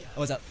sense.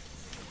 What's up?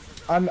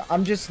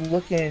 I'm just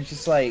looking. It's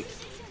just like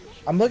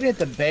I'm looking at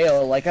the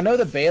Bale. Like I know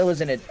the Bale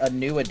isn't a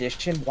new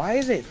edition. Why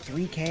is it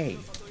 3K?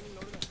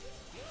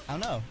 I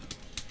don't know.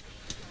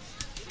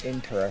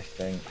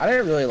 Interesting. I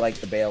didn't really like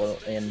the Bale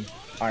in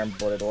Iron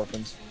Blooded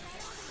Orphans.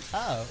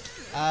 Oh.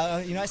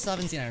 You know, I still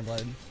haven't seen Iron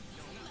Blood.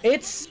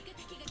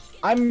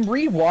 I'm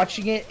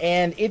rewatching it,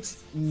 and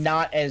it's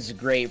not as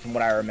great from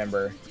what I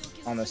remember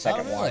on the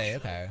second watch. Really?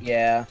 Okay.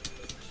 Yeah.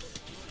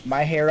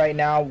 My hair right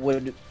now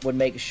would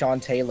make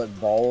Shantae look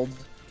bald.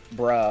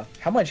 Bruh.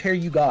 How much hair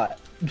you got?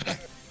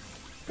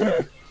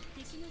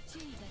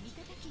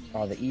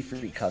 Oh, the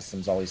E3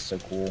 custom's always so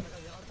cool.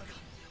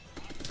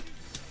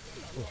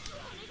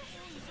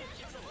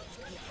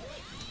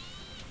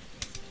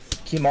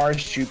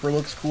 Kimara's Trooper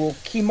looks cool.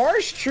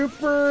 Kimara's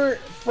Trooper,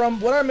 from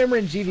what I remember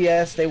in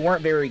GVS, they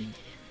weren't very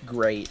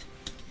great.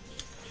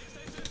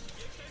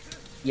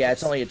 Yeah,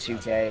 it's only a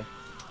 2K.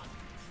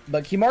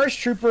 But Kimara's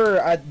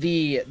Trooper,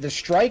 the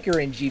striker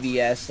in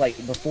GVS, like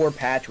before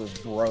patch, was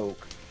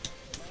broke.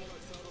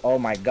 Oh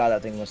my god,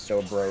 that thing was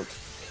so broke.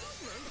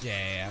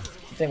 Yeah.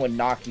 The thing would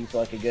knock you for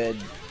like a good,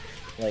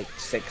 like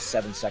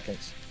 6-7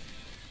 seconds.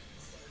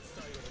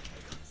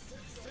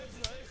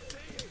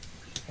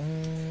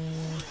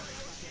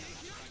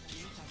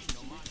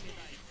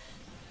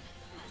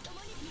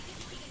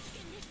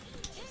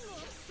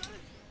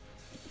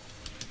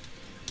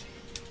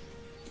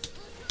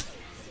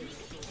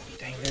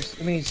 Dang, there's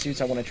so many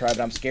suits I want to try, but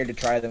I'm scared to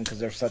try them because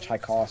they're such high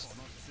cost.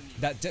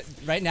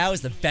 Right now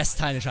is the best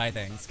time to try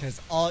things because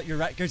all your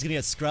records gonna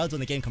get scrubbed when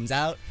the game comes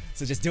out.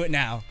 So just do it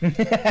now.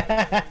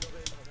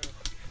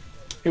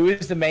 Who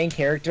is the main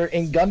character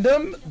in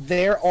Gundam?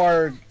 There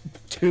are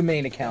 2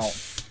 main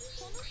accounts.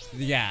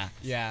 Yeah.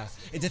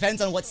 It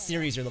depends on what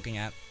series you're looking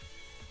at.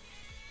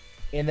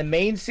 In the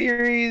main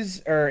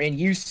series, or in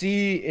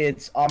UC,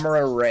 it's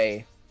Amuro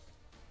Ray.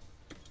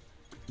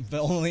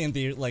 But only in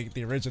the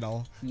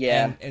original.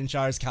 Yeah. And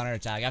Char's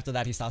counterattack. After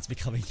that, he stops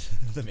becoming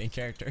the main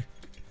character.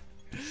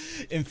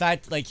 In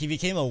fact, like he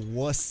became a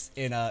wuss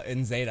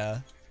in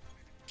Zeta.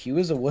 He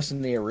was a wuss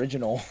in the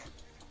original.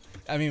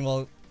 I mean,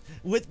 well,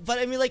 but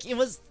I mean, like it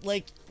was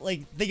like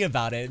think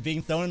about it,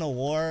 being thrown in a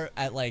war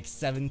at like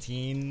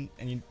 17,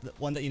 and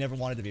one that you never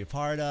wanted to be a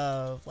part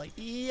of. Like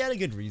he had a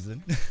good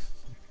reason.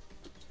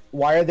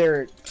 Why are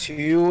there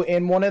 2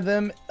 in one of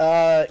them?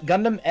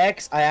 Gundam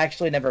X, I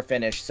actually never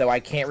finished, so I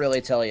can't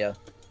really tell you.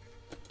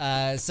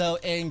 So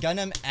in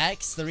Gundam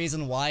X, the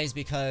reason why is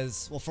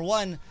because, well, for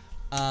one,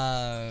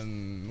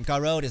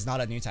 Garrod is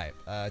not a new type.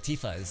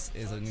 Tifa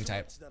is a new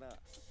type.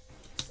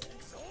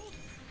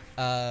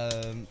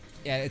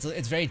 Yeah,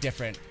 it's very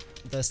different.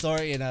 The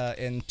story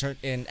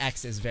in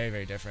X is very,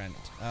 very different.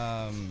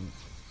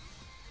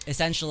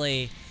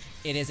 Essentially,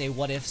 it is a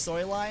what if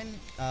storyline.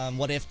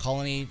 What if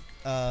colony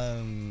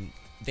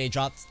they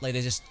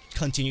just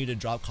continue to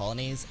drop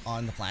colonies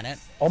on the planet.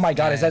 Oh my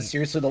god, is that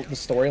seriously the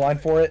storyline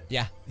for it?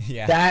 Yeah.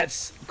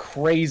 That's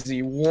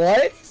crazy.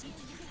 What?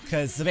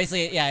 Because so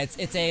basically, yeah,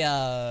 it's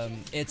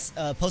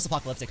a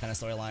post-apocalyptic kind of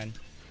storyline.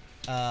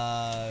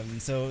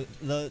 So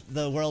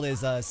the world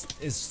is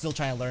still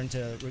trying to learn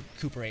to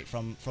recuperate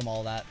from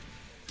all that.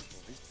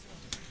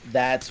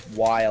 That's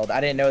wild.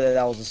 I didn't know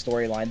that was a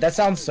storyline. That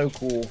sounds so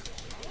cool.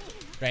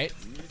 Right?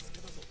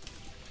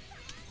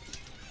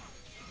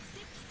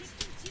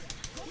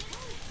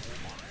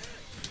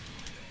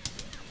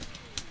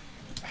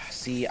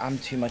 See, I'm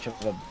too much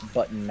of a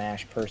button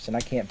mash person. I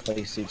can't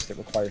play suits that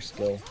require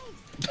skill.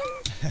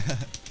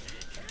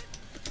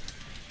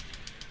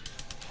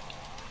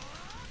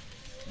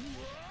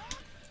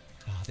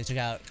 Oh, they took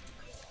out.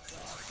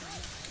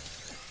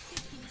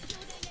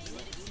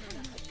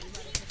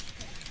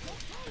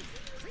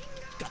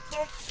 Got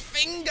the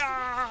finger.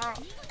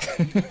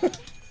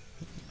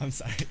 I'm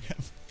sorry.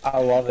 I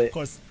love it.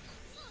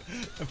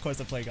 Of course,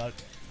 I play God.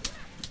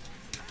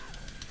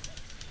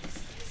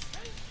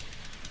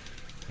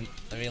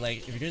 I mean, like,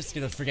 if you're just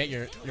gonna forget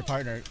your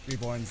partner,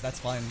 Reborns, that's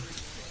fine.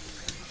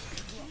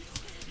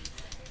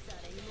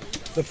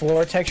 The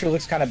floor texture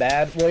looks kind of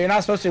bad. Well, you're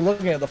not supposed to be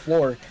looking at the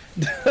floor.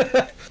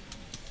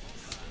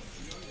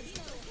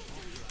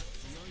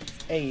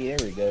 Hey, there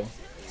we go.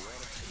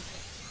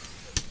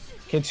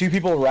 Can 2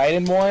 people ride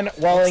in one?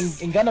 Well,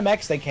 in Gundam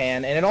X they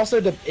can, and it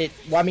also well,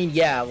 I mean,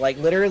 yeah, like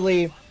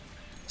literally,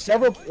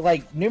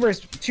 numerous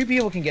 2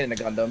 people can get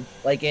into Gundam.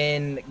 Like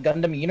in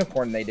Gundam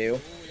Unicorn, they do.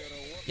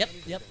 Yep.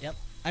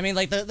 I mean,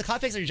 like the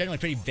cockpits are generally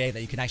pretty big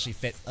that you can actually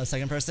fit a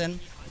second person.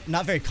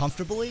 Not very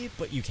comfortably,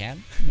 but you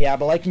can. Yeah,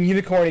 but like in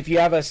Unicorn, if you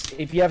have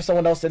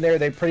someone else in there,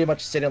 they pretty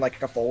much sit in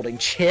like a folding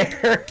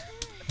chair.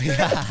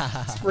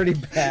 It's pretty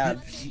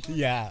bad.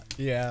 Yeah.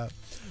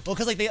 Well,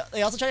 because like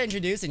they also try to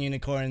introduce in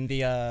Unicorn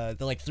the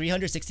like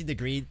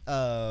 360-degree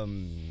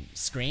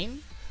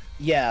screen.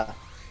 Yeah.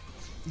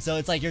 So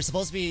it's like you're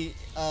supposed to be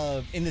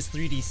in this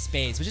 3D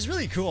space, which is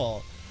really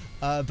cool.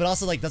 But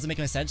also like doesn't make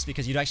any sense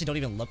because you actually don't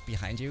even look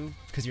behind you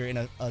because you're in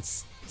a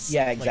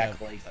yeah,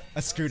 exactly, like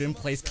a screwed in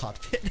place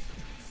cockpit.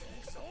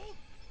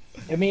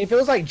 I mean, if it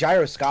was like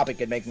gyroscopic,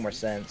 it'd make more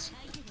sense.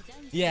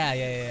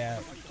 Yeah.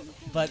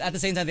 But at the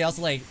same time, they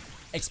also like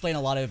explain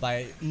a lot of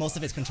it most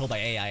of it's controlled by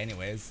AI,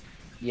 anyways.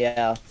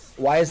 Yeah.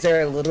 Why is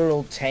there a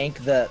literal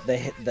tank? The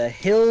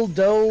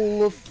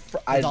Hildolfer.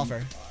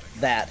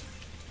 That.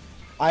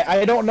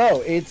 I don't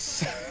know.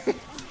 It's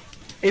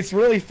it's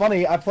really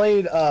funny. I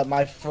played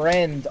my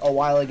friend a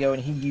while ago,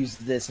 and he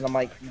used this, and I'm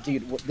like,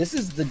 dude, this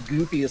is the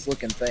goofiest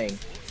looking thing.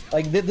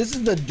 Like this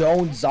is the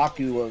Don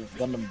Zaku of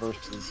Gundam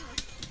Versus.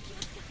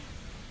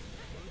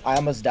 I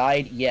almost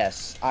died.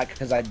 Yes,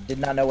 because I did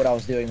not know what I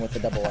was doing with the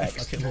double X. I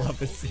fucking love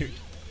this suit.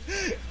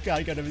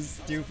 God Gundam is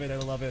stupid. I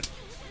love it.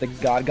 The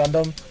God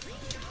Gundam.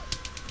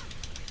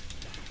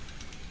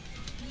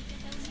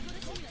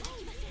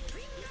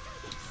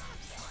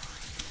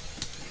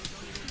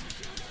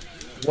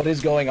 What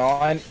is going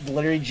on?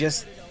 Literally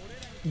just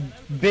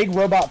big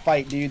robot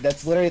fight, dude.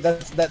 That's literally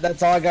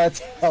that's all I gotta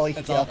tell you.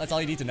 That's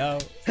all you need to know.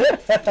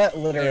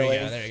 Literally.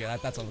 There we go.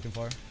 That's what I'm looking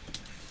for.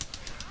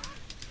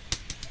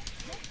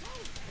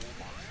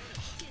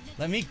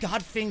 Let me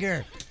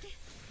Godfinger.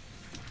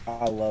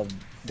 I love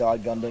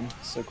God Gundam.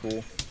 So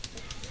cool.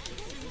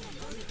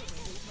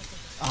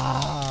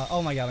 Ah,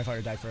 oh my god, my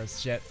partner died first.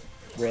 Shit.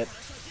 Rip.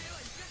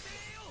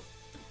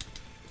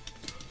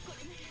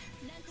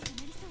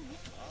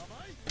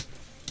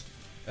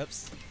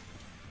 Oops.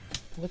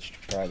 Let's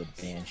try the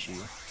Banshee.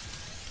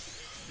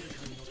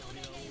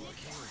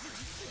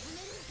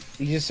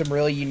 These are some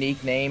really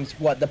unique names.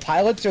 What, the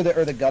pilots or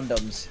the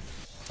Gundams?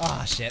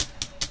 Ah, shit.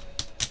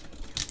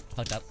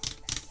 Fucked up.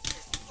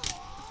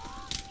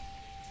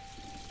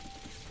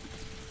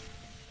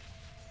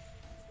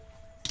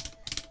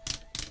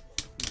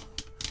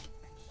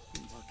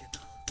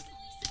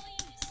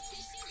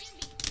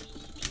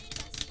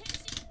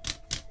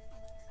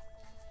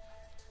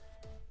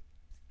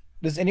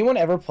 Does anyone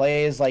ever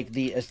play as like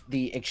the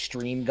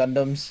extreme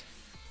Gundams?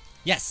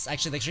 Yes,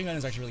 actually, the Extreme Gun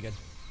is actually really good.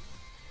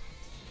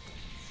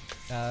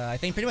 I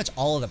think pretty much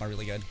all of them are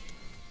really good.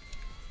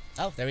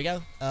 Oh, there we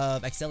go.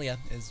 Excelia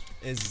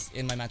is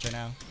in my match right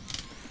now.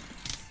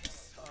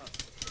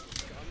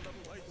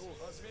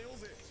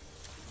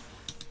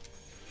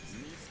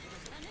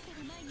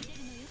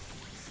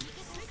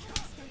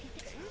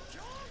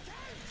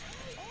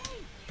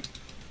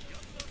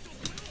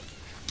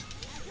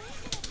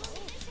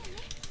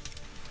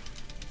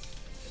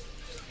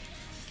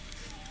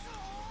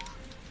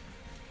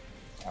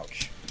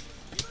 Ouch.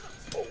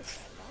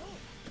 Oof.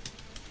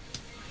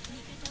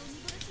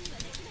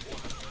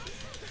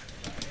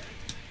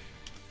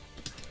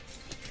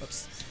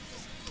 Oops.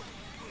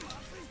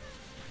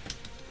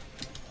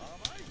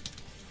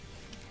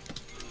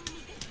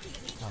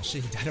 Oh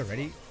shit, he died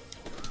already?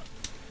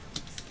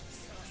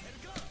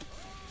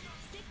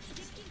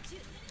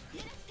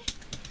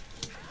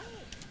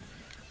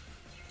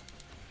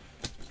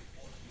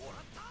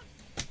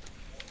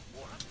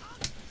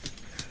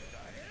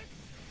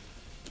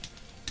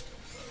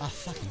 Ah,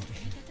 fucking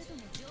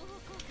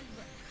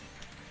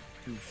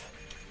Oof.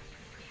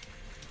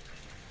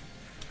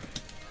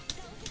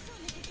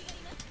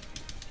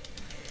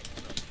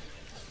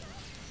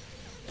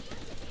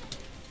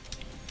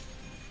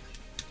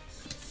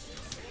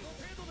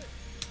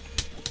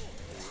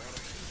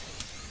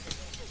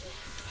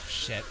 Oh,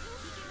 shit.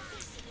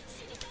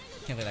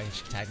 Can't believe that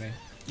she tagged me.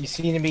 You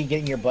seem to be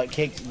getting your butt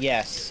kicked?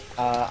 Yes,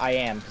 I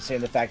am,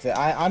 considering the fact that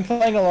I'm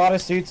playing a lot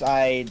of suits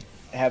I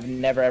have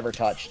never ever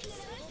touched.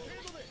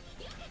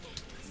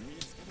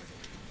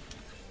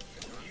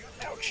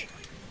 Ouch.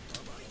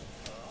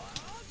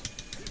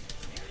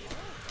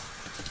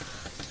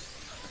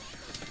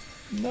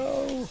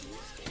 No.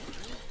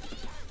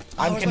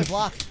 Oh, where's my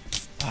block?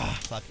 Ah,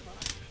 fuck.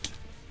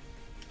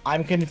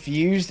 I'm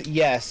confused.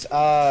 Yes,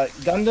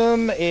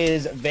 Gundam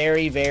is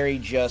very, very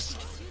just...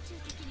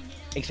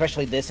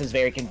 Especially this is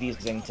very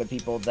confusing to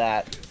people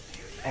that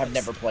have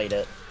never played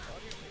it.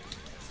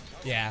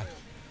 Yeah.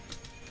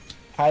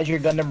 How does your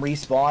Gundam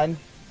respawn?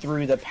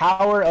 Through the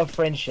power of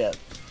friendship.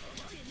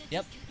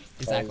 Yep.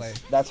 Exactly.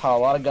 That's how a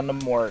lot of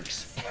Gundam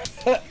works.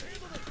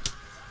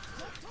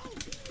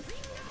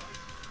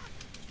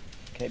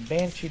 Okay,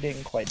 Banshee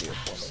didn't quite do it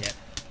for me. Shit.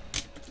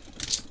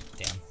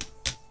 Damn.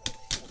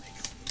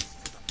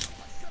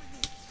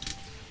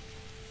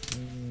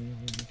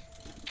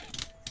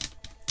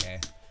 Okay.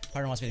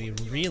 Partner wants me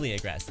to be really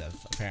aggressive,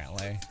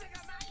 apparently.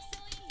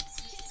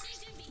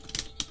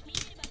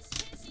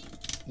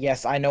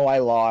 Yes, I know I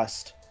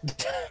lost.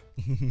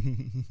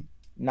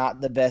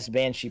 Not the best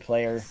Banshee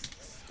player.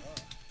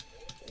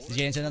 Did you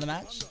get into another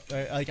match?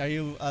 Or, like, are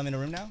you in a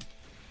room now?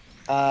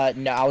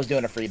 No, I was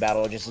doing a free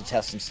battle just to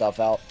test some stuff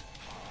out.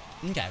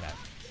 Okay, man.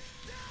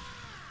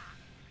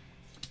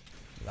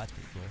 That's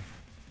pretty cool.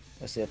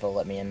 Let's see if they'll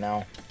let me in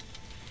now.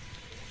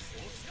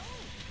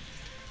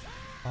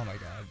 Oh my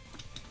god.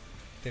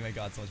 They made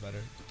God so much better.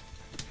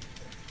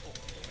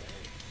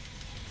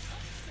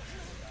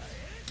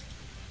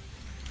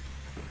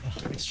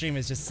 Oh, Extreme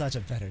is just such a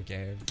better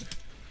game.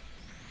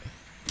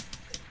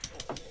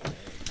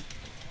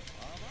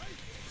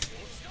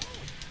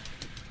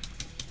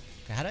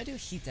 Okay, how do I do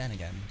Heat Den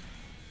again?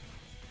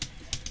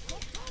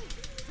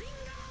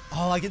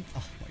 Oh, I can.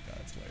 Oh my god,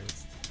 that's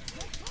hilarious.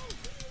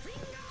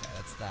 Okay,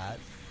 that's that.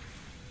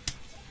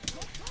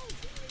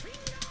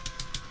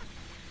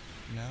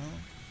 No?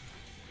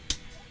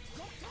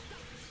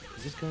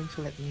 Is this going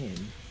to let me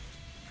in?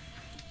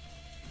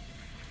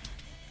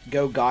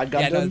 Go God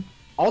Gundam? Yeah, no.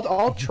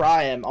 I'll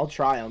try him. I'll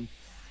try him.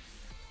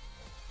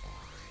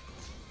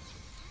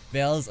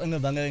 Vale's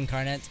Ungabunga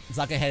incarnate.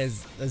 Zaka head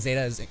is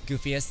Zeta is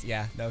goofiest.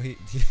 Yeah, no, he.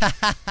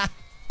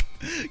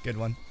 Good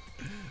one.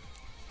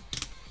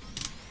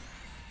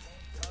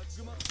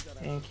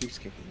 And keeps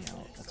kicking me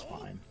out. That's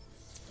fine.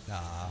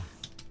 Nah.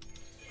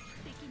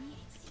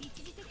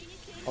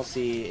 I'll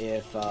see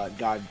if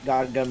God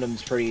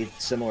Gundam's pretty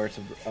similar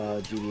to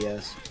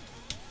GDS.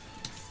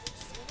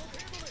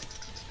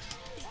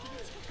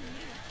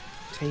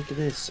 Take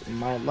this,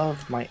 my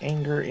love, my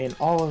anger, and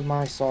all of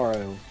my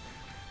sorrow.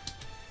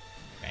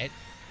 Right?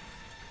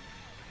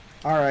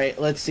 Alright,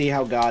 let's see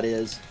how God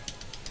is.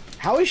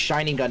 How is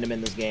Shining Gundam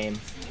in this game?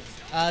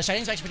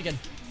 Shining's actually pretty good.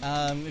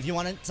 If you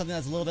wanted something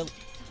that's a little bit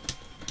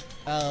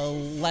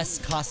less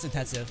cost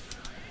intensive.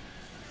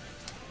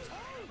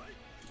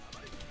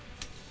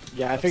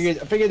 Yeah, I figured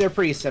they're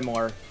pretty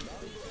similar.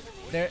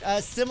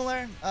 They're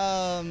similar,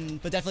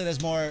 but definitely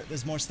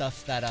there's more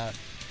stuff that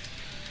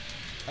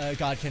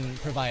God can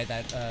provide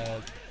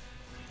that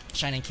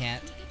Shining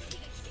can't.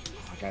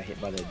 I got hit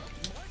by the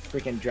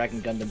freaking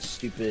Dragon Gundam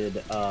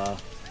stupid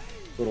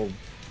little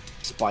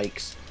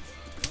spikes.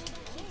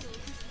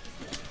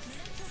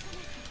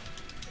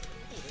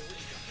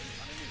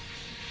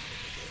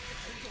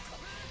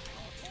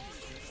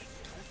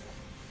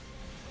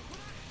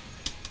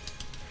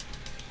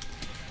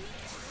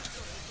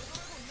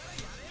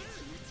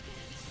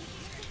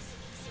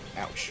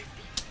 Ouch.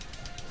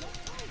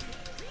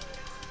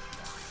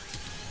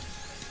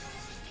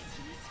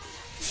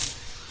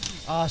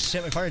 Oh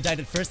shit, my partner died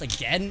at first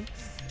again?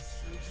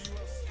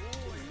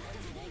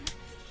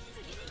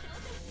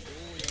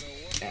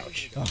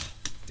 Ouch. Oh,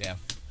 damn.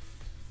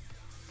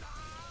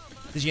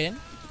 Did you get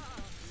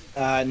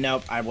in?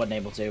 Nope, I wasn't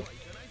able to.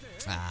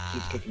 Ah.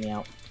 Keeps kicking me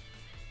out.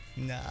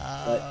 No.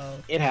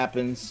 But it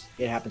happens.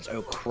 It happens.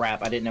 Oh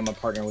crap, I didn't know my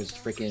partner was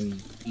freaking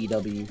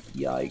EW.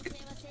 Yike.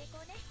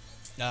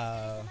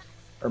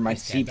 Or my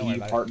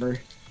CPU partner.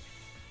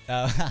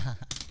 Oh.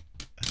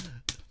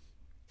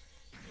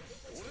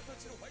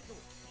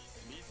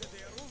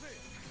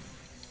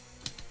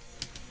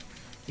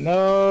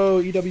 No,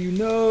 EW,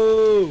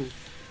 no!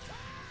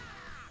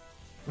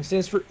 It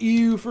stands for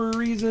EU for a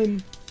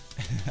reason.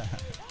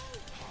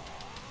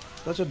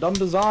 Such a dumb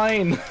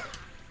design.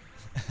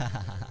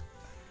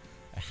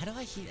 How do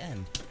I heat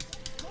end?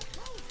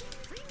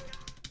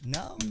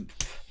 No? Did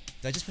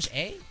I just push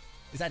A?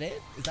 Is that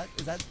it? Is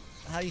that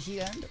how you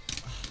heat end?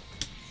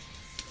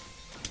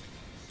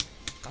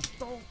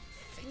 Gato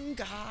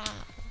finger.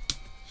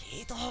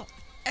 Heat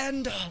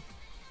end.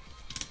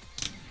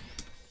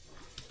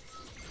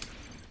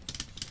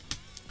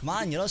 Come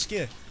on,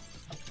 yoroshiku.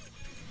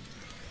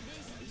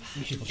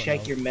 You should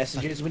check your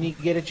messages when you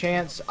get a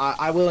chance.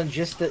 I will in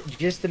just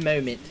a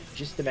moment.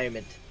 Just a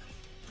moment.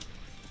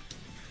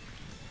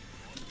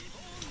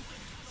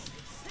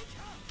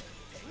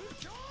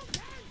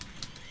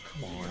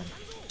 Come on.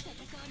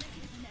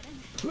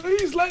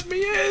 Please let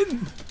me in!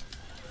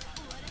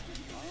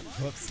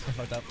 Whoops, I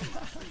fucked up.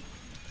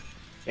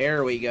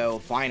 There we go,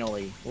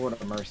 finally. Lord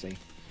of mercy.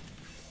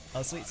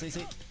 Oh, sweet, sweet,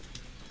 sweet.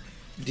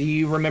 Do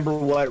you remember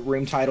what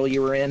room title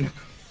you were in?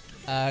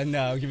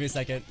 No, give me a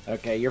second.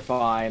 Okay, you're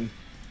fine.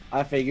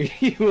 I figured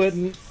you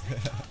wouldn't.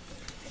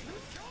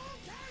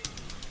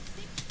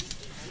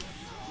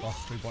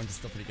 Oh, Reborn is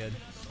still pretty good.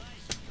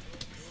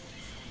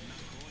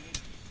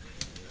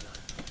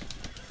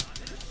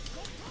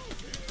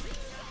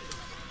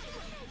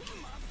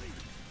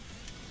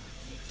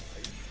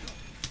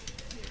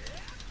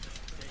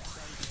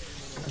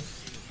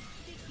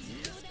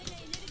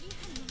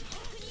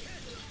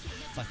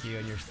 Fuck you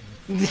and your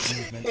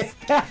movements.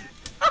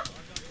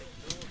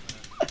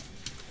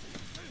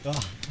 Oh,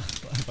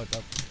 I fucked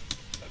up.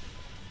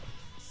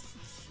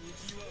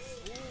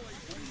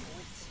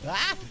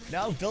 Ah!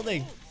 No,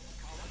 building!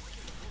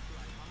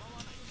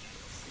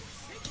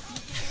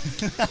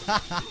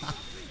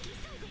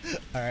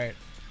 Alright.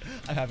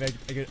 I'm happy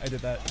I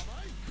did that.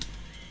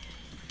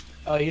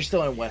 Oh, you're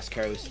still in West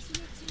Coast.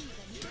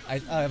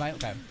 Oh, am I?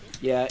 Okay.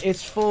 Yeah,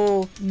 it's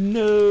full.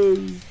 No.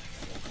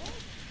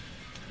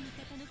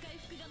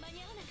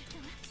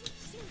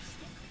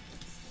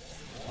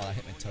 Oh, I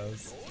hit my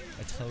toes.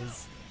 My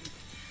toes.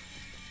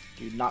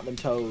 Dude, not them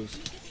toes.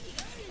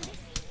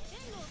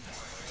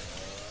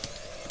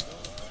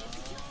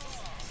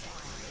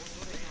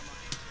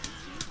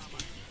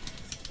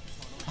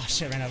 Oh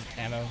shit, ran out of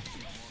ammo.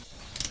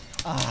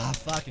 Ah,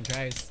 fucking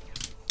Christ.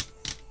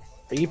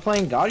 Are you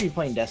playing God or are you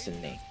playing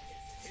Destiny?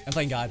 I'm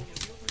playing God.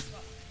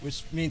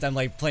 Which means I'm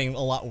like playing a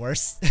lot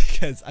worse,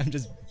 because I'm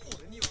just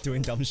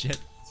doing dumb shit.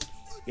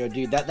 Yo,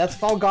 dude,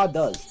 that's all God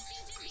does.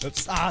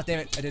 Oops. Ah, damn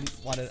it. I didn't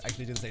want to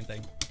actually do the same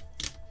thing.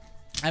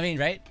 I mean,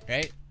 right?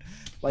 Right?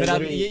 Like,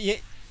 But you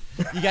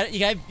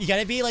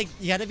gotta be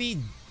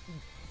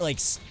like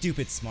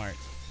stupid smart.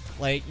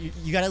 Like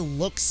you gotta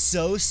look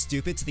so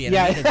stupid to the enemy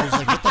Yeah. that they're just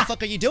like, what the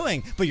fuck are you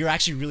doing? But you're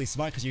actually really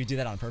smart because you do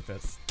that on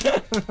purpose.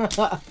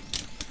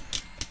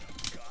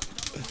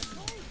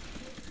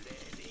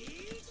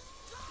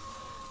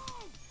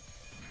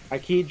 I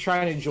keep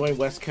trying to join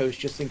West Coast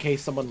just in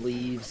case someone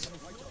leaves.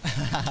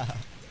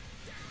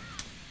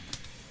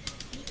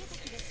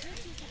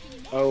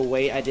 Oh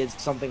wait, I did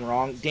something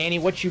wrong. Danny,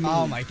 what you mean?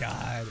 Oh my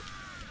god.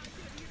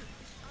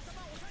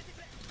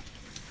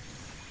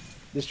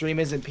 The stream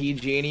isn't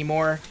PG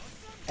anymore?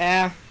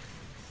 I'll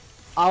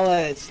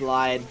let it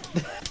slide.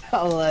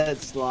 I'll let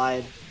it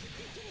slide.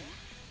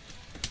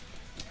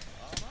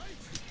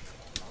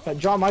 But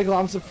John Michael,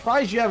 I'm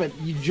surprised you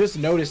just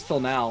noticed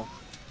till now.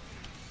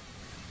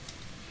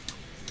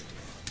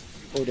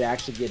 Oh, to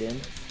actually get in?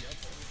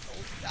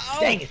 Oh,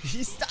 dang it!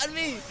 He stunned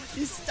me!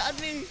 He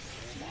stunned me!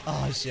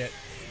 Oh shit.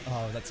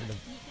 Oh, that's in the...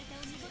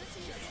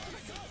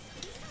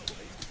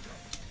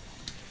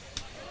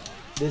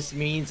 This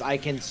means I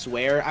can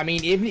swear. I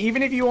mean,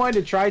 even if you wanted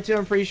to try to,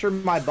 I'm pretty sure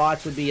my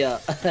bots would be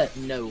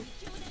no.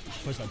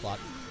 Where's my block?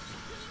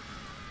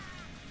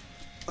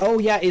 Oh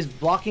yeah, is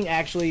blocking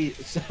actually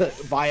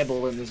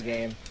viable in this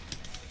game?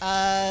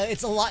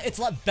 It's a lot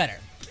better.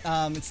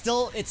 It's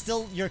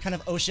still your kind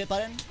of oh shit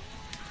button,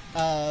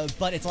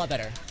 but it's a lot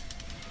better.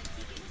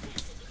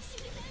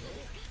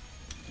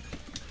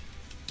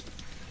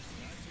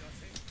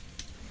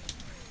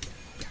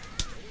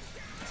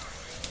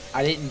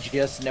 I didn't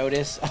just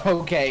notice.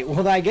 Okay,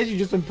 well I guess you've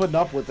just been putting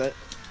up with it.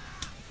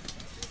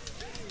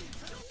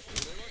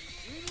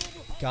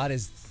 God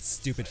is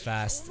stupid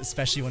fast,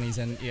 especially when he's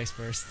in EX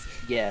Burst.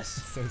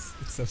 Yes.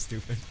 It's so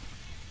stupid.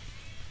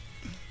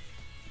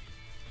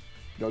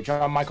 Yo,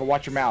 John Michael,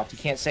 watch your mouth. You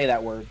can't say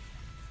that word.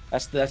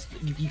 That's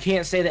you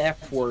can't say the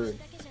F word.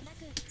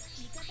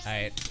 All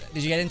right,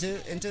 did you get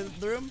into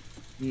the room?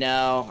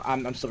 No,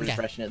 I'm still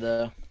refreshing it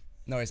though.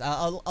 No worries,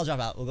 I'll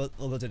drop out. We'll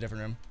go to a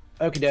different room.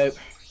 Okie doke.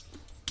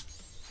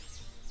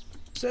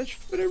 Search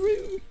for the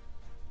room.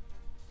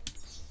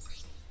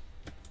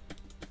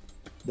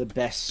 The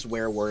best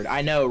swear word.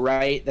 I know,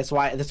 right? That's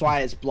why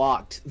it's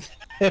blocked.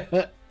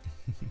 Crap.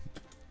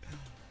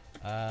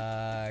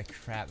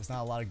 There's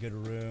not a lot of good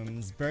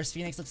rooms. Burst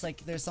Phoenix looks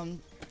like there's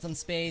some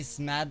space.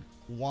 Mad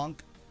Wonk.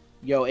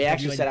 Yo, it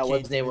actually said I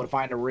wasn't able to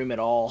find a room at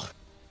all.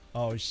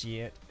 Oh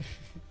shit.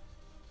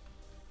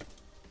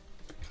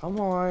 Come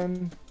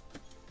on.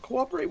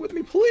 Cooperate with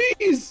me,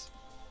 please.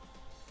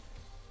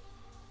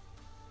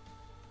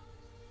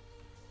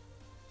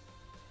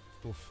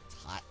 Oof,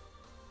 it's hot.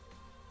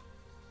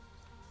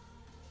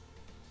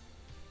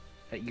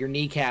 Your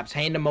kneecaps,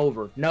 hand them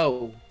over.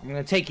 No, I'm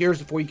gonna take yours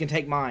before you can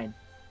take mine.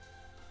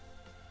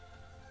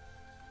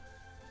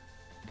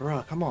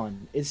 Bruh, come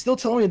on. It's still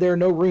telling me there are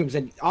no rooms,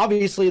 and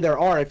obviously there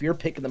are if you're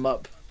picking them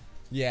up.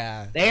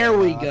 Yeah. There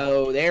we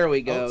go. There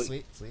we go. Oh,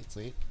 sweet.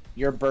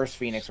 You're Burst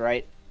Phoenix,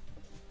 right?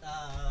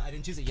 I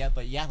didn't choose it yet,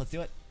 but yeah, let's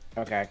do it.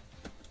 Okay.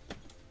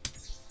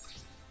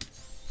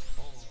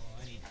 Oh,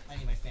 I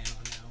need my fan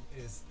on now.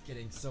 It is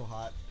getting so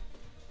hot.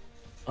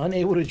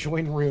 Unable to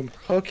join room.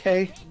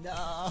 Okay.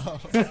 No.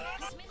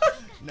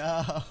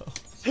 No.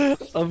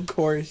 Of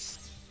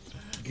course.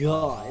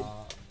 God.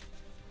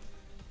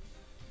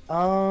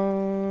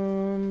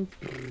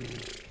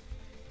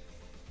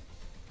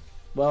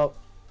 Well.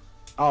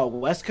 Oh,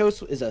 West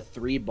Coast is a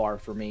 3-bar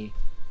for me.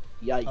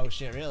 Yikes. Oh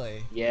shit,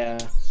 really? Yeah.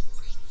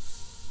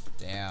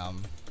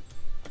 Damn.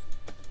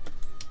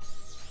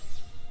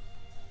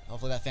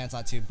 Hopefully that fan's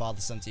not too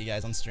bothersome to you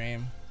guys on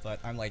stream, but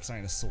I'm like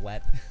starting to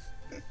sweat.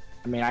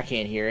 I mean, I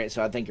can't hear it,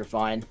 so I think you're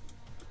fine.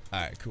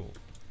 Alright, cool.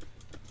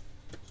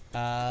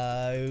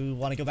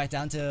 Want to go back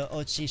down to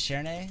Ochi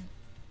Sherne?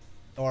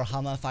 Or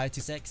Hama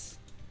 526?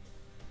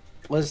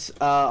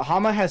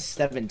 Hama has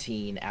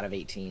 17 out of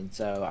 18,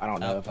 so I don't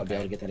know if I'll be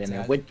able to get that in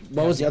there. What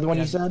was the other one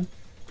you said?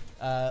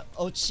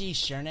 Ochi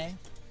Sherne.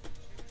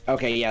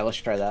 Okay, yeah, let's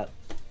try that.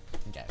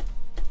 Okay.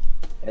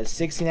 It's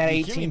 16 out of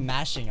 18. You hear me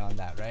mashing on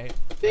that, right?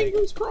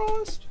 Fingers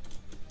crossed.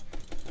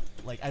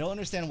 Like, I don't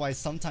understand why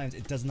sometimes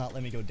it does not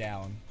let me go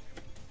down.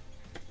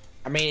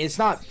 I mean, it's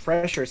not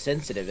pressure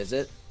sensitive, is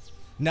it?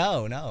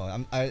 No.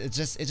 It's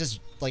just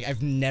like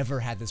I've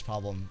never had this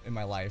problem in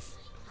my life.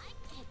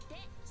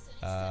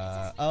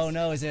 Oh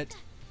no, is it?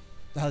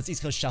 Oh, it's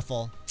East Coast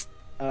Shuffle.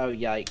 Oh,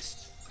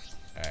 yikes.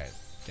 Alright,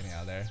 get me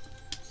out of there.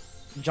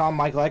 John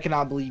Michael, I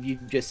cannot believe you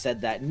just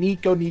said that.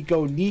 Nico,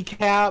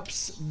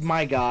 kneecaps.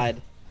 My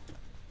god.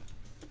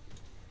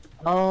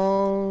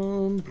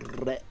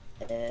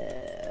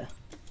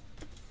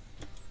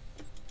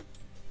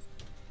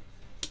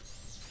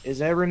 Is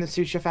there a room that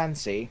suits your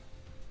fancy?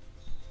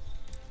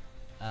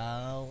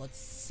 Let's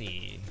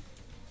see.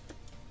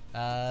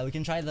 We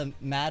can try the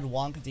Mad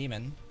Wonk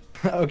Demon.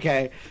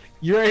 Okay.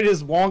 You rate it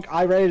as Wonk,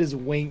 I rate it as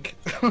Wink.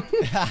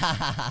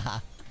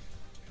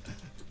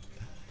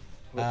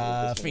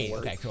 Free.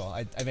 Okay, cool.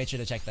 I made sure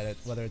to check that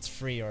whether it's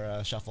free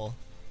or shuffle.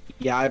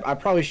 Yeah, I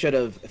probably should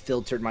have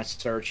filtered my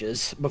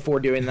searches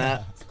before doing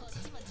that.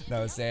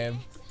 No, same.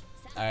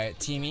 Alright,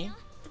 Team E.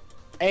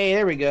 Hey,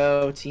 there we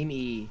go. Team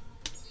E.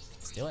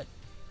 Let's do it.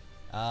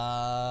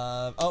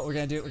 Oh, we're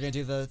gonna do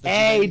the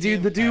hey,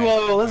 dude, the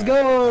duo. Let's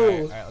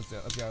go. All right, let's do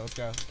it.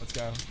 Let's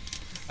go.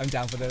 I'm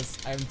down for this.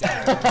 I'm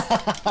down for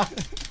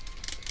this.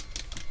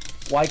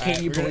 Why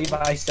can't you believe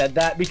I said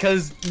that?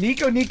 Because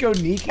Nico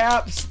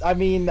kneecaps. I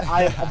mean,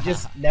 I've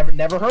just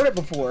never heard it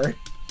before.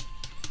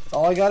 That's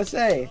all I gotta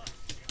say.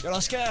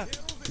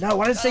 Yoroshiku. No,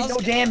 why does it say no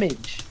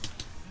damage?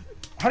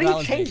 How do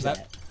you change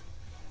that?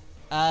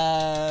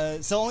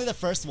 So only the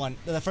first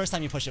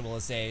time you push it will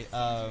say,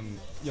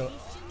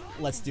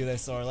 let's do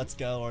this, or let's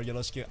go, or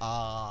yoroshiku.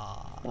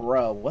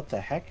 Bro, what the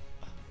heck?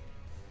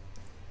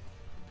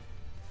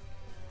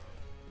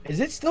 Is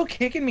it still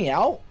kicking me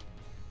out?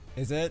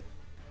 Is it?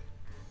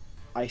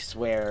 I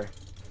swear.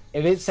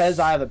 If it says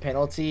I have a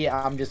penalty,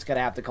 I'm just gonna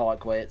have to call it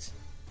quits.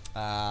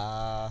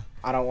 I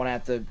don't want to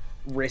have to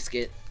risk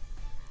it.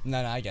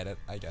 No, I get it.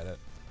 I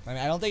mean,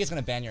 I don't think it's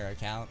gonna ban your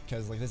account,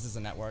 because like this is a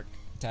network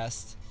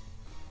test.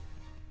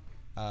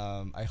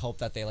 I hope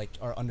that they like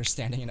are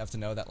understanding enough to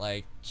know that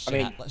like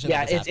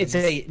yeah, it's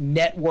a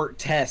network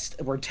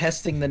test. We're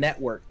testing the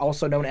network,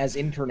 also known as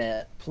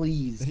internet.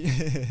 Please.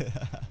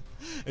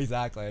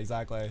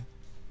 Exactly.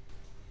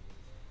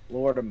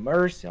 Lord of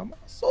mercy on my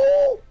soul.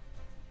 All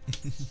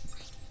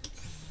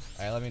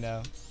right, let me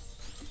know.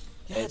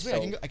 Yeah, it's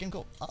weird. I can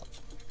go up.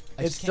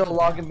 It's still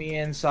logging me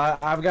in, so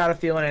I've got a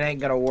feeling it ain't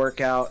gonna work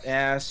out.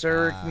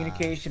 Sir,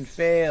 communication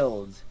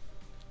failed.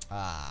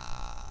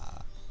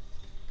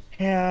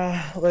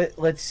 Yeah,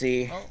 let's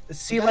see. Well,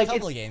 see, like, a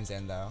couple of games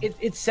in though.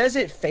 It says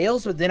it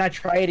fails, but then I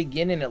try it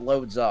again and it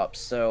loads up.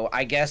 So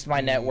I guess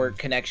my network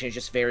connection is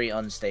just very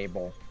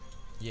unstable.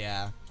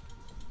 Yeah.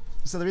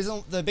 So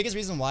the biggest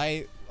reason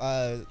why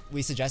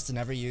we suggest to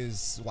never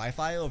use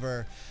Wi-Fi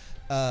over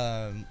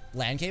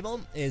LAN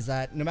cable is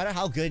that no matter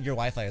how good your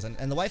Wi-Fi is, and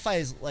the Wi-Fi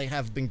is like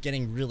have been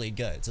getting really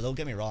good. So don't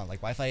get me wrong,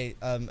 like Wi-Fi,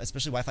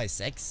 especially Wi-Fi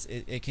 6,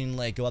 it can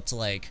like go up to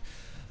like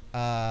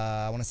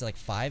I want to say like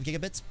 5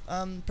 gigabits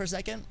per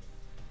second.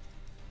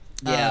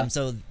 Yeah.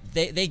 So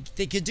they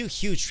could do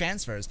huge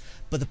transfers,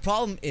 but the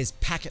problem is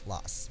packet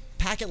loss.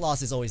 Packet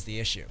loss is always the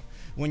issue.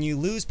 When you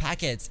lose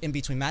packets in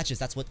between matches,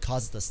 that's what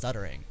causes the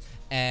stuttering.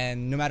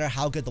 And no matter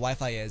how good the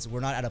Wi-Fi is,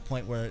 we're not at a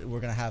point where we're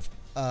gonna have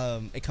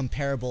a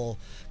comparable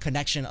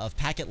connection of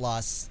packet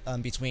loss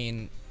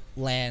between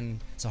LAN,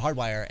 so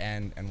hardwire,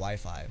 and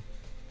Wi-Fi.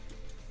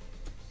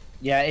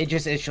 Yeah, it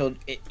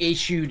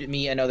issued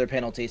me another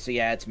penalty, so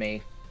yeah, it's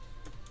me.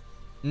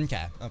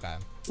 Okay.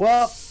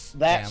 Well,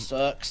 that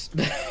sucks.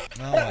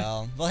 Oh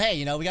well. Well, hey,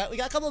 you know, we got a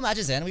couple of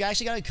matches in. We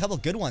actually got a couple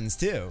good ones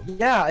too.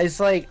 Yeah, it's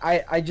like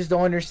I just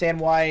don't understand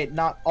why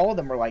not all of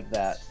them are like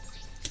that.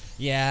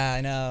 Yeah,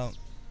 I know.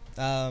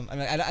 I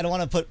mean, I don't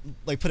want to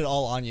put it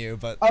all on you,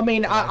 but I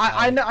mean,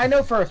 I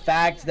know for a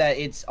fact that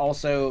it's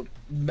also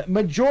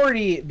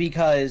majority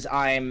because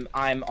I'm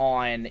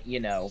on, you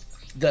know,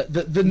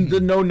 the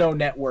no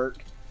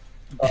network.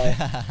 But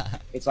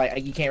it's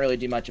like you can't really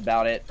do much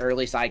about it, or at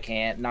least I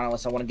can't. Not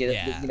unless I want to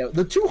get you know,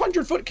 the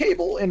 200-foot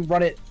cable and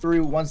run it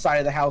through one side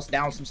of the house,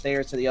 down some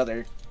stairs to the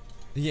other.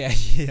 Yeah,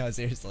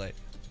 seriously.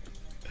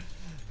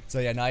 So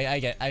yeah, no,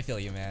 I feel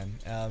you, man.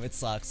 It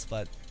sucks,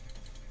 but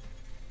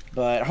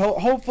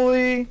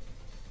hopefully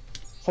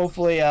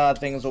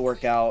things will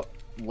work out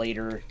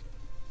later.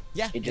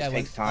 Yeah, it just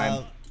takes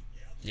time.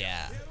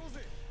 Yeah.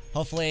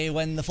 Hopefully,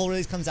 when the full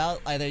release comes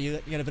out, either you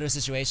get a better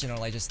situation, or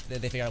like just they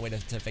figure out a way to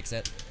fix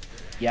it.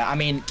 Yeah, I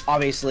mean,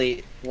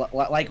 obviously,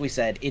 like we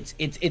said,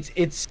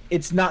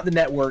 it's not the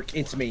network,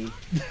 it's me.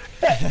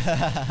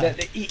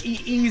 The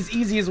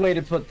easiest way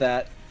to put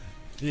that.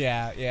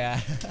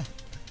 Yeah.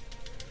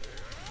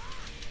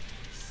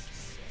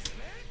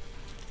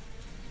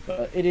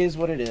 But it is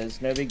what it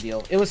is. No big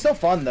deal. It was so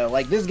fun though.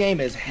 Like, this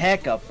game is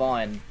hecka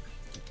fun.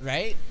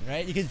 Right.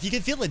 You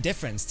can feel the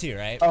difference too,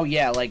 right? Oh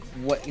yeah, like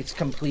it's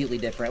completely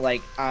different.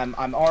 Like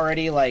I'm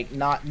already like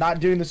not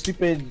doing the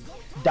stupid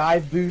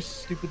dive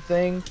boost stupid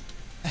thing.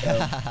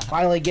 So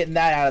finally getting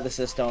that out of the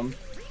system.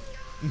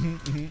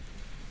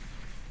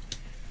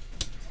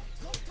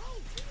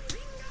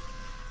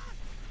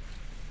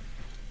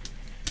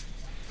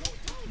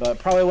 But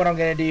probably what I'm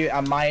gonna do,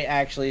 I might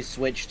actually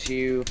switch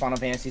to Final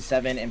Fantasy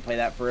VII and play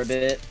that for a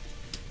bit.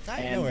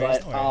 No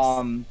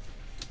worries.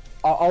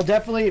 I'll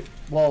definitely.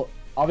 Well,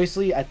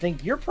 obviously, I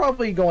think you're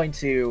probably going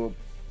to.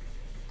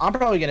 I'm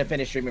probably gonna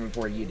finish streaming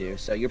before you do,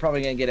 so you're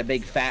probably gonna get a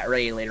big fat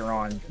Ray later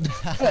on.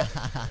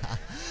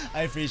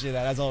 I appreciate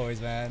that as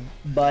always, man.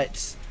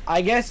 But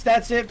I guess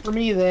that's it for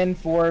me then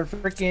for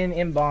freaking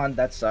Inbound.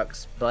 That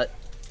sucks, but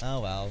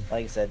oh well.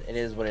 Like I said, it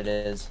is what it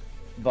is.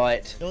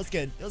 But it was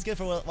good. It was good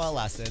for while it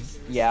lasted.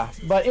 Yeah,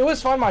 but it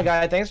was fun, my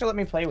guy. Thanks for letting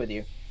me play with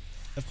you.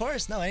 Of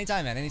course, no,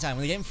 anytime, man, anytime.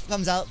 When the game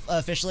comes out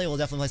officially, we'll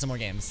definitely play some more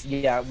games.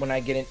 Yeah, when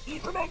I get an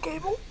Ethernet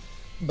cable.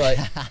 But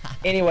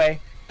anyway,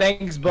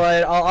 thanks,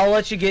 bud. I'll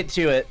let you get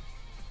to it.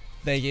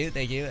 Thank you,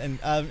 and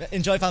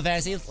enjoy Final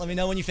Fantasy. Let me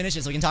know when you finish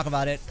it so we can talk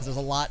about it, because there's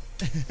a lot.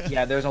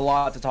 Yeah, there's a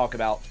lot to talk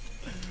about.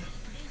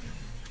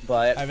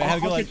 But right, man,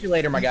 I'll catch you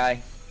later, my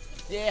guy.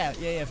 Yeah,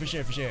 for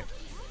sure.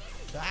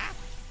 Ah.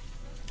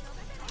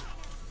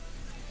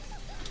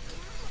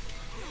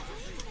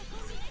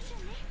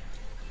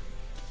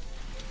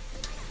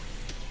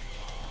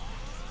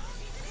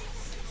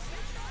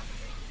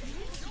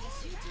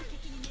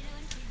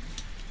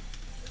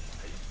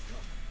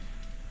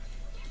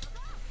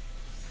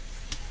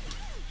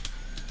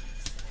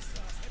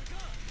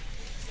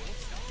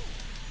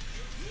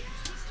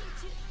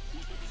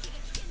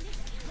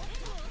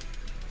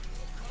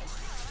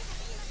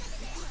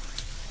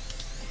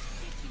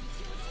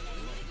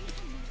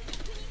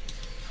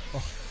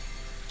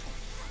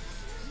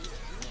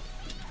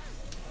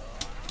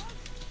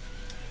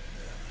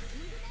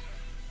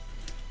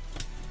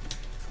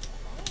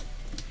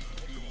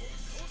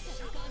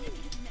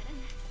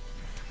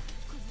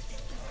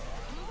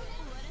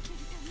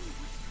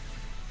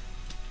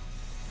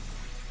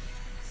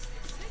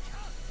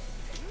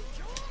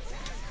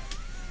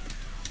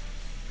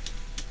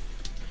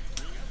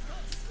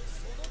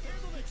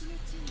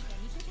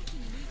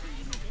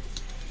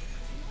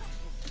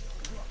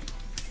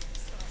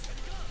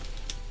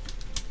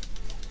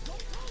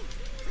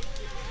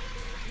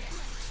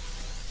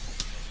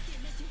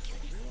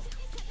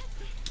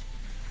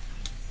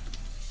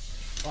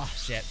 Oh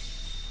shit.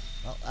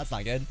 Well, that's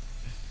not good.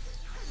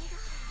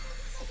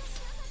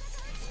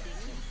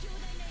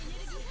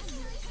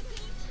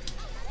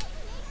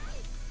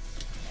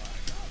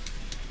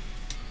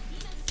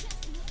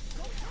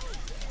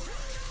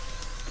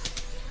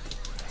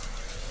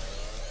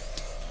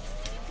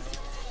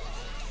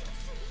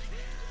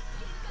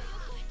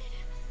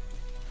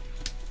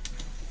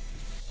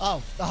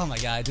 Oh my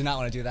god, I do not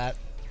want to do that.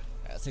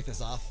 Alright, let's take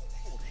this off.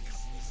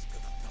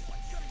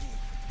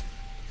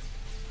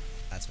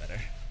 That's better.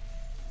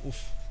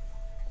 Oof.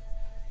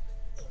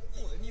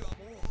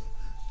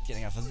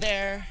 Getting off of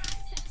there.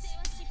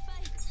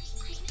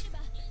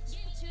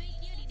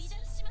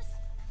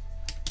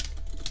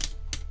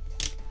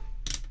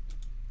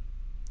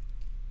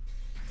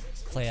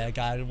 Play a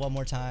guide one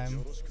more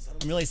time.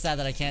 I'm really sad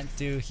that I can't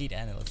do Heat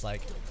N, it looks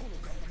like.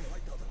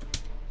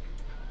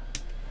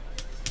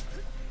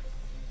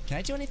 Can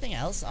I do anything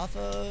else off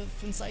of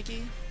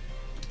Funsaiki?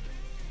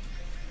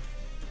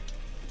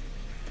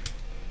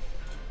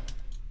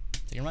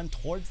 I can run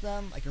towards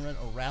them, I can run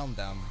around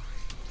them.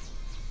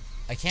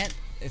 I can't,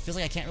 it feels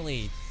like I can't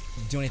really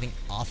do anything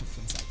off of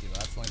Funsaiki though,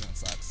 that's the only thing that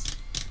sucks.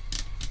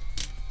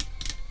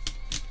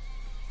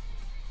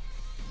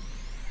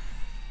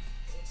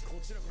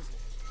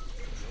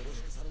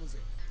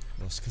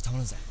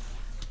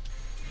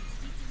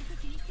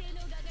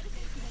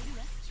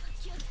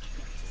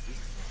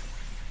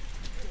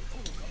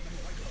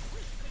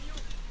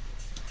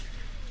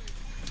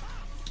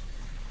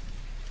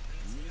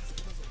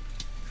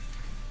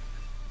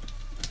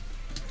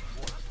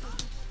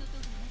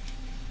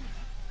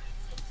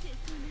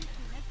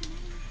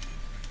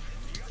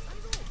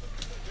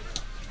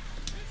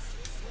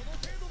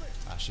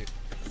 Ah, shoot.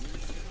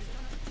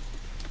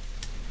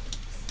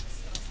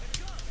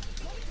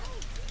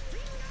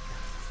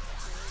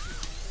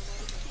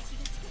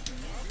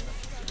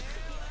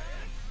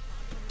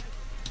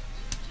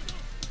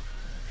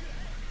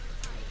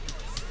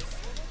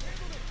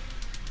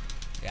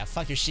 Yeah,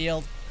 fuck your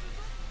shield.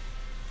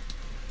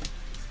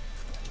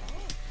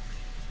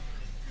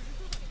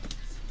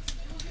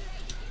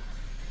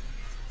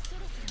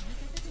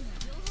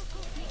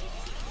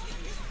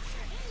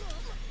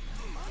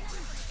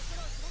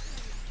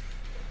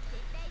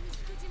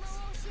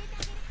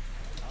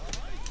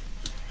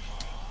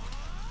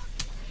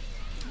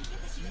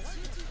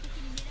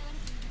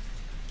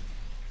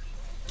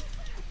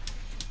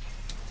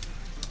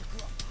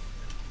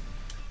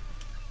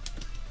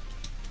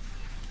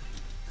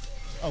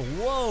 Oh,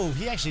 whoa!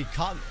 He actually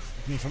caught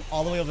me from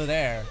all the way over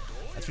there.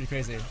 That's pretty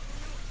crazy.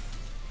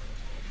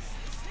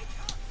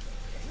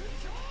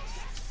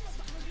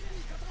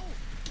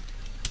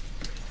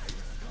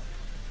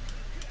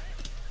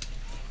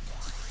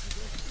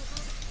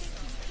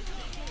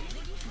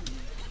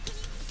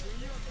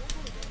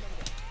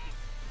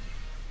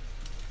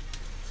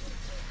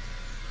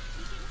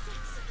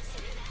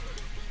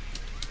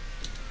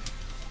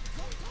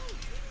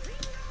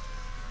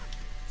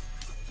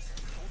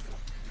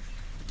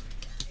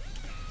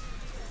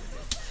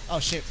 Oh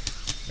shoot,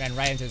 ran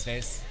right into his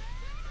face.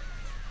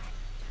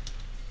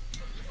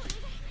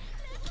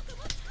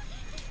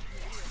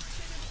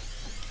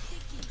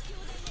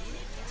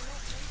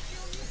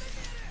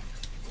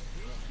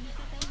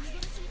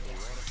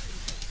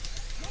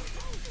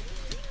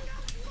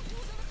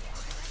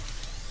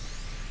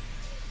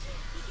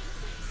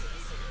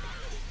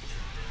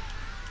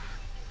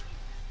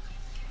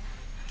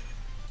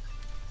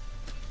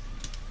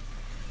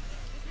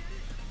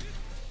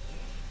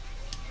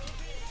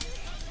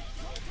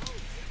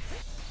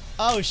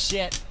 Oh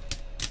shit.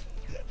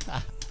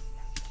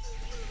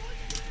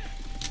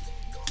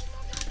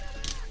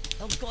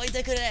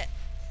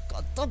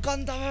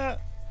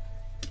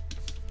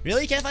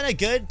 Really? You can't find a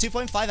good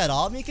 2.5 at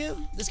all, Miku?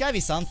 There's gotta be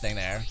something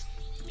there.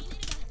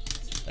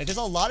 Like, there's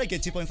a lot of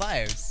good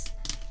 2.5s.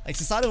 Like,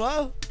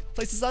 Susanoo?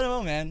 Play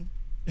Susanoo, man.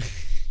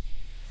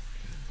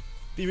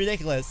 Be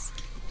ridiculous.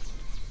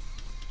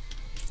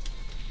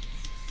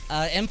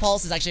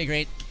 Impulse is actually a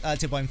great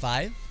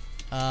 2.5.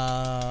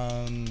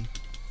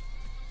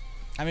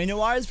 I mean,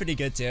 Noir is pretty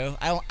good too.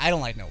 I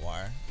don't like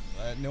Noir,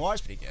 but Noir is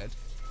pretty good.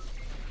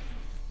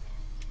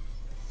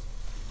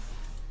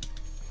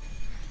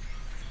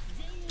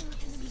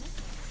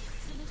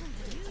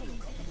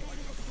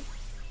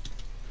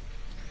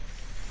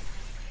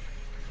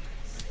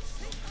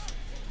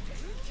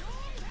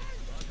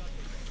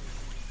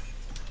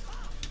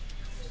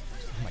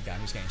 Oh my god,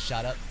 I'm just getting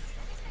shot up.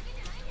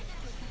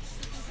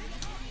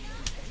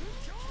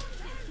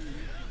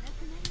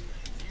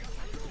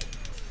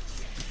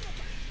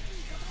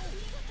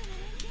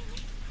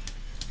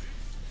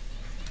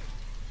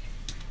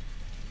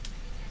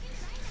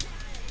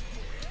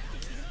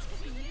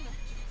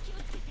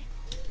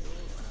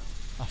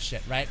 Oh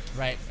shit, right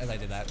as I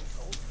did that.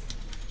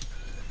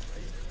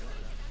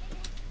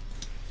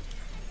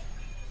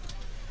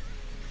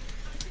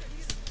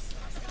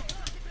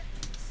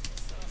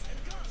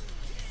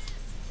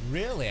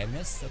 Really? I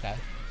missed? Okay.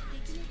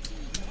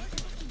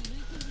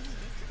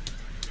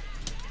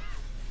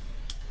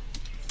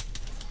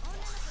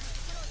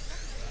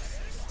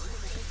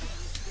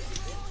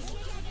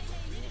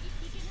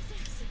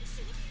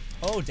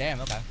 Oh,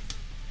 damn, okay.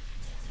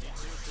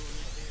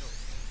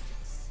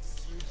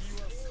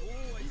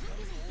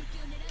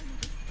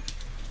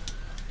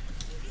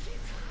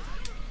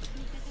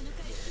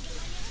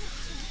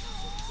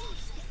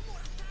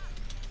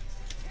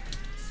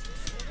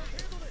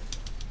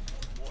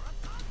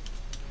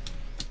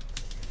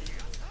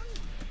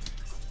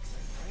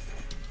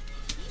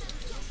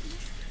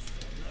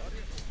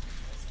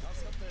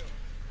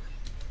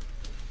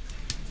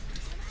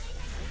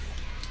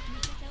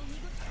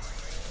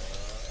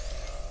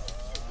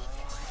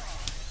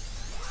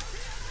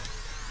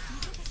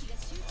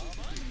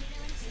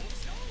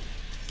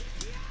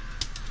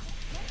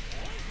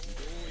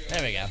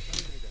 There we go.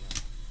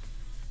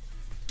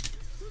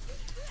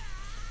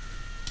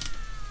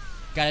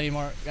 Gotta be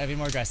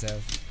more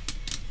aggressive.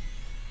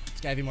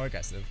 Just gotta be more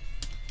aggressive.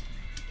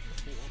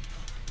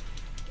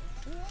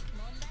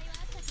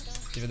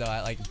 Even though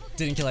I like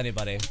didn't kill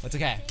anybody. It's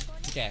okay.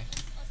 It's okay.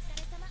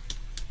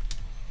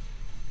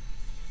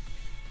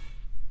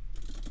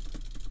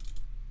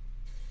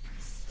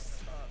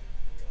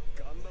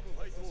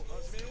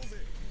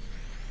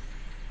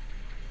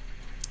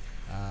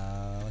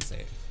 Let's see.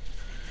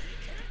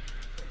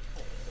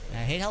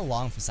 I hate how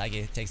long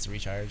Fusagi takes to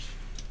recharge,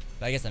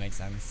 but I guess that makes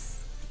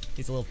sense.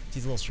 He's a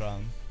little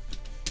strong.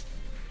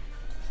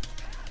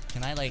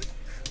 Can I like?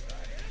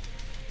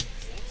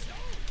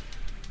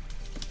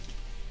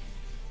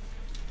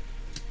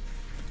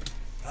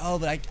 Oh,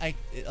 but I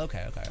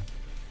okay.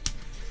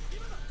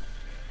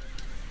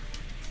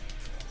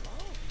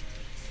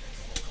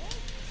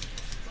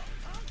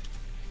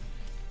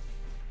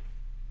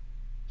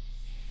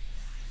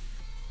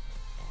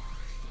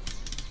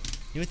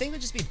 You would think it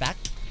would just be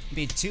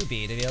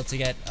 2B to be able to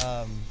get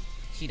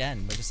heat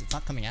end, but just it's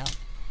not coming out.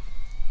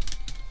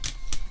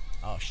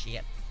 Oh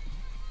shit.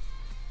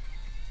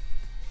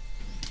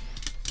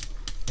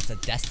 It's a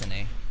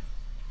destiny.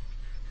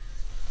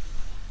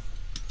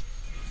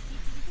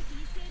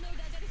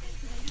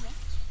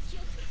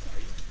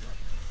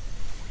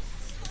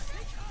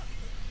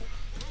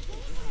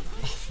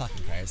 Oh,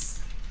 fucking Christ.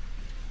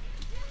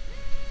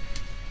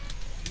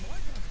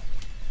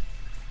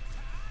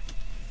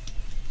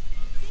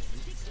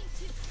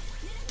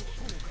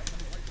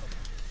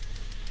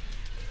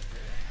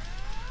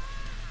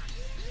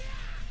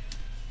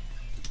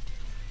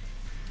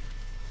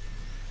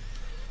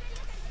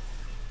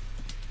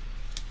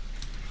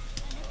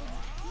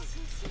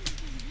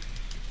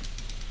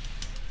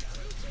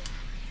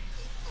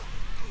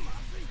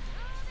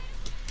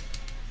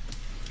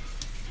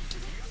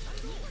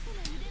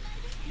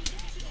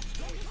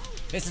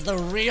 This is the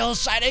real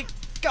Shining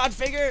God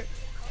figure.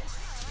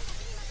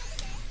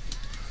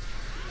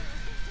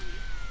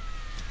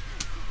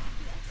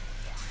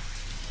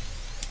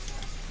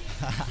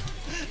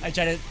 I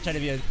try to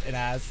be an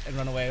ass and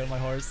run away with my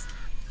horse.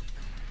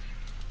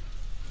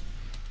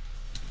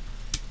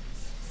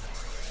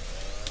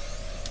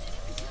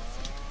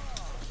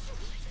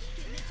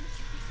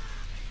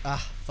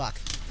 Ah, fuck.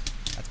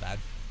 That's bad.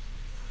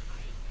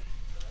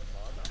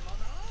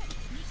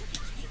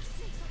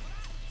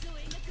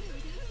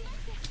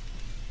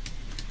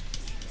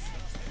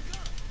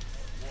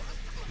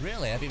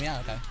 Really? That beat me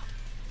out? Okay.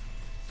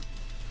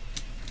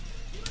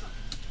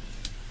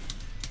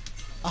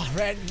 Oh,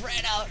 ran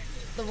out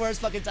the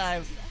worst fucking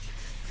time.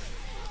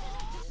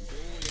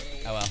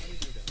 Oh well.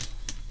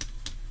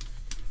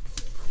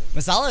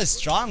 Masala is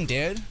strong,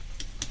 dude.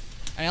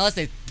 I mean, unless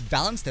they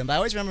balanced him, but I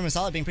always remember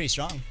Masala being pretty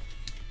strong.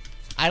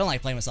 I don't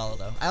like playing Masala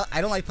though. I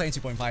don't like playing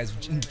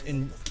 2.5s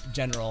in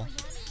general.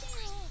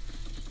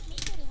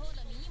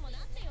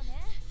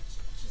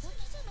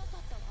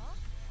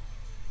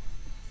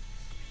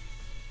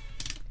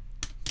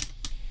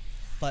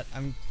 But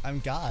I'm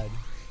God.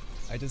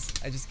 I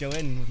just go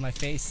in with my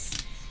face.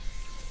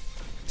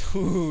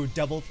 Ooh,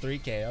 double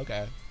 3K,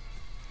 okay.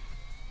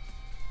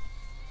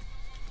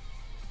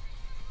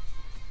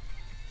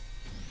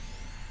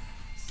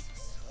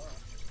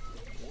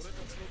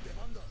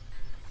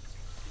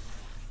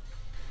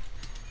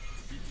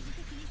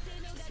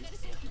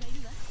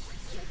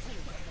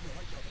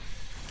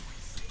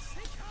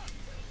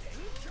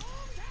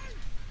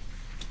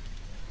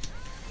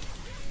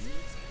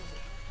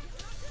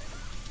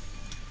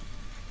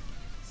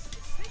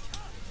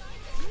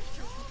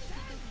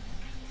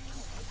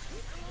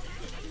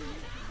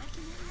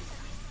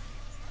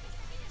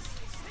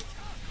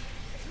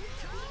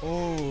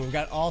 Oh,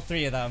 got all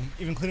three of them,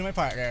 even including my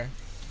partner.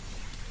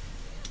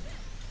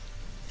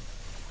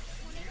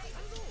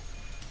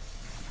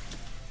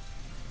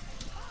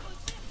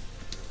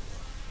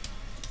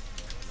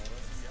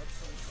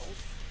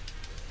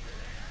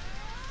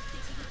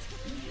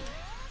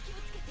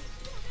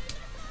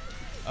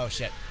 Oh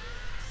shit.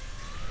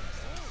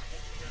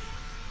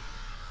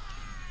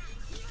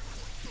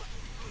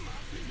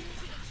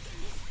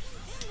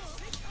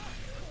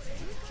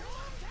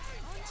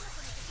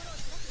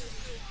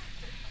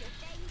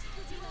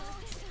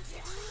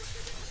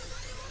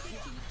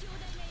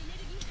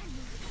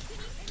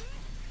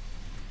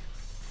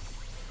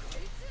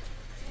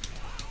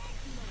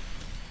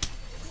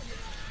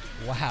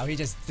 Wow, he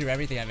just threw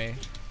everything at me.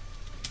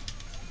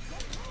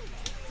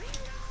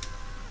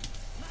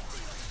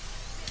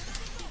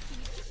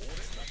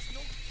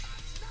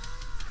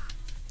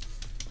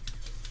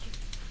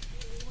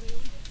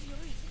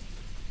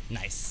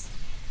 Nice.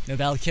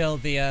 Nobel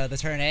killed the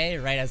turn A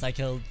right as I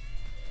killed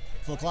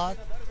Full Cloth.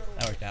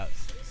 That worked out.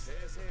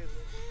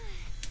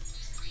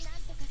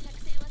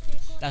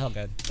 That felt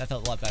good. That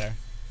felt a lot better.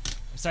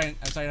 I'm starting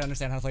to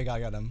understand how to play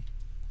God Gundam,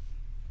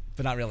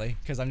 but not really,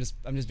 because I'm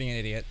just being an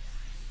idiot,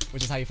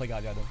 which is how you play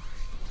God Gundam.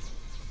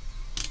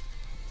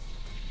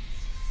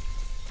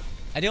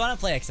 I do want to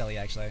play XLE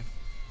actually.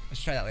 I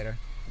should try that later.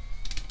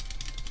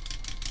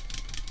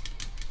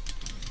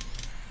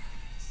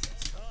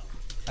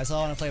 I still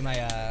want to play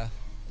my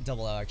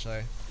double O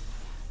actually,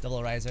 double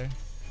O riser.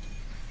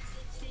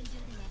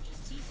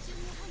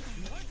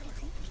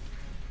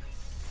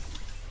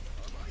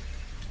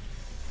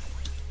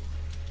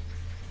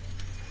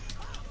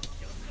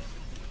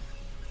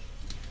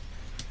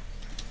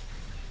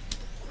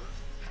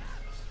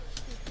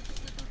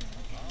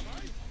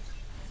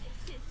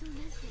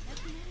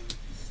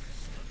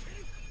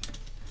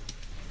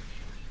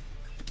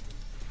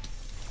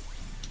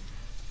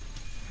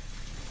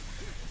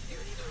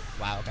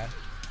 Wow, okay.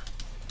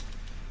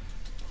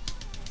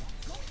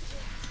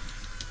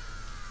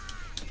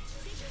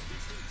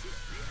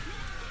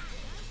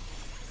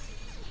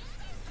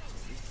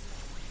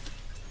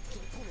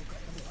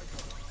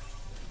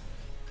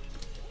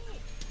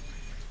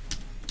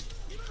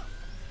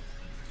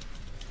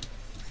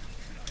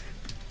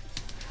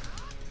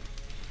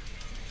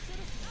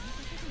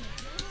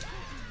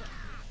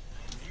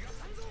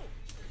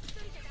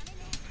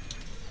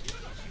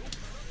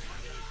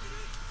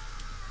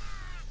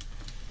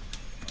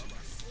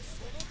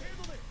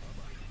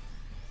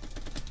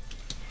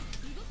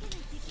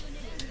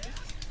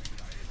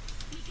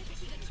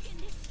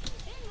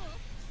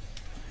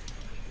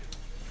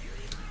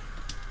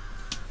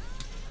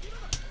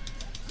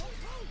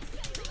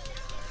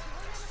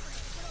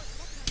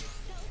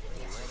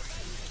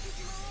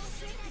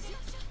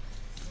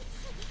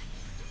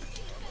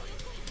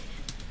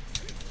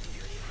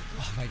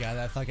 Oh my god,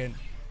 that fucking...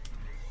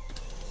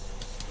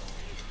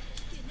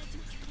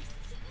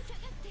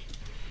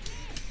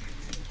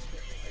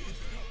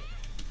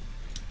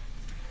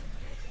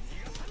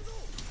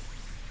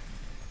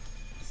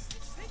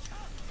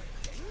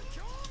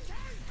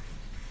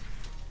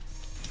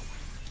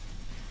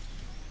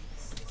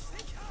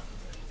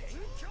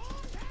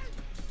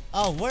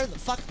 Oh, where the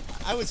fuck?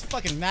 I was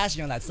fucking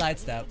mashing on that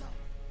sidestep.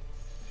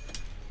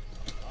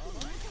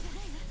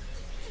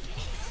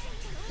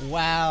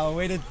 Wow,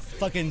 way to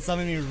fucking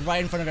summon me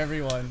right in front of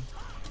everyone.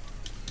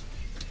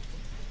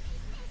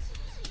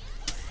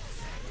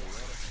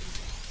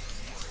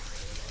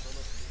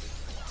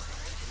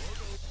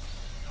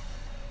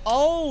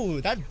 Oh,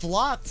 that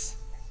blocked.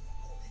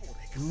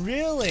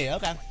 Really?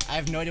 Okay. I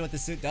have no idea what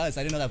this suit does.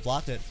 I didn't know that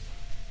blocked it.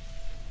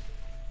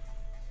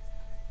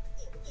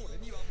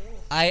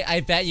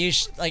 I bet you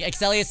like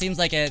Excelia seems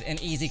like an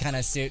easy kind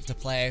of suit to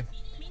play.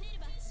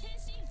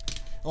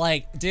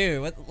 Like,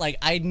 dude, like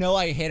I know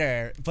I hit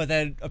her, but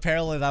then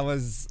apparently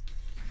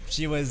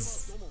she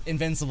was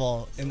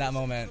invincible in that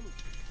moment.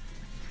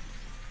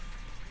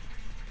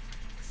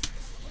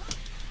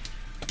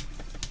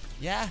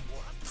 Yeah,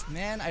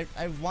 man,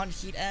 I want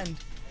heat end.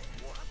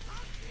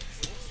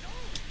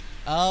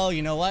 Oh,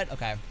 you know what?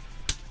 Okay.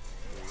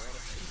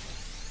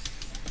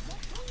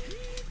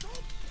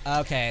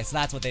 Okay, so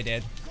that's what they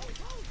did.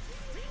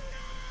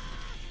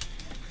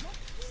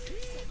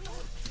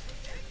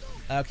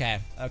 Okay,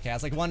 okay. I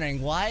was like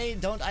wondering, why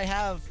don't I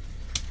have...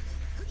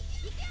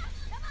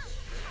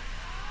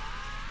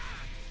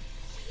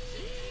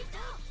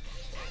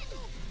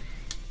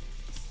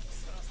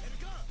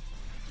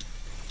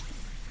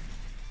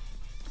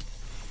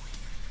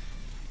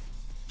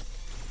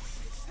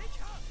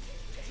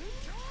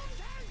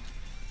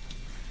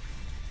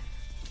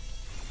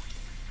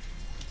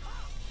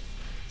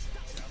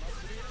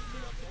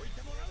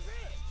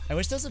 I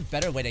wish there was a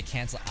better way to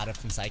cancel out of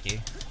from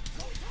Psyche.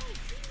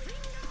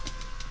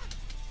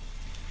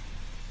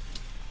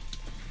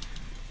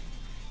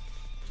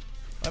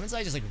 What happens if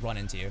I just like run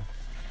into you?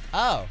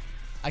 Oh,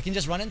 I can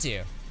just run into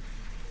you.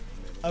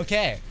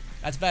 Okay,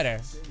 that's better.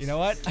 You know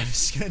what? I'm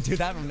just gonna do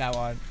that from now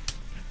on.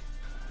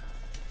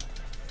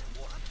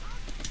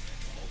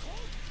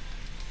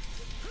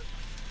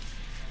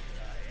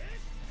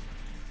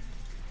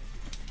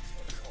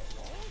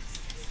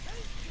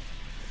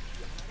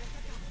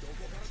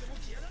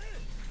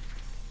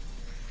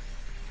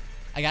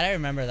 I gotta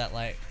remember that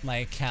like my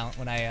account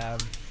when I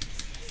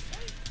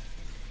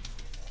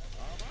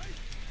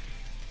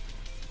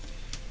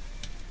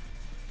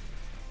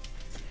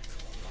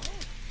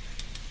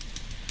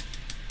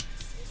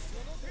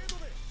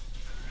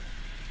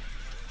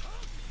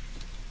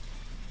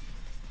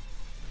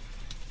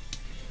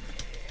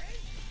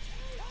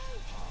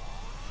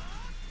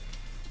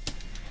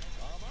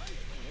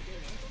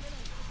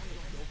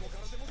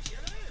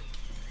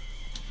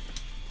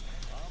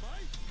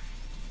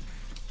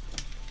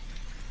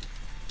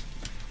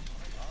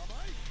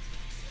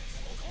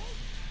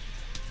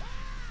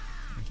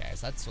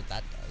so that's what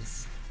that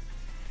does.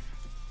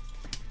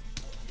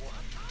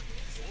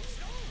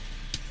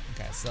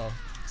 Okay, still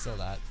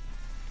that.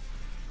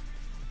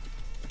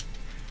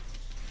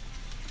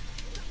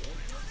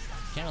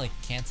 Can't really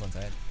cancel into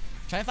it.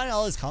 Try and find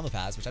all his combo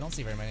paths, which I don't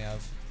see very many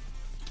of.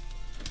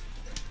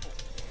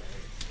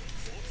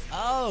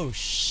 Oh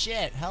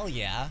shit! Hell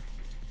yeah!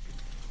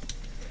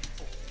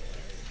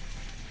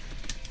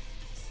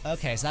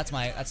 Okay, so that's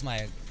my.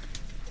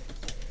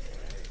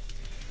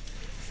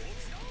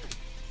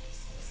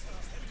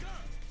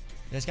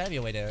 There's gotta be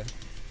a way to.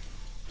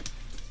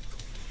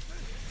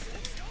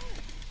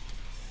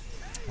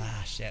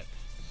 Ah shit!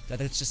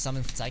 Did it just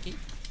summon Psyche? You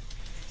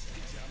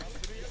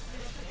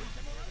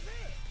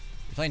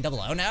playing double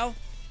O now?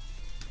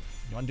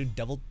 You want to do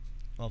double?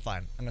 Well,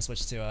 fine. I'm gonna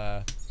switch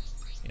to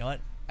you know what?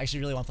 I actually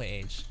really want to play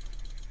Age.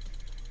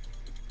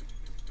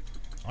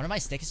 I wonder if my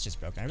stick is just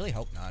broken. I really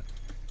hope not.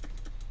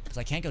 Because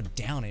I can't go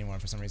down anymore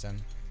for some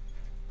reason.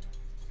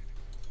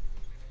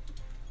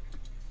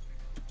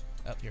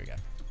 Oh, here we go.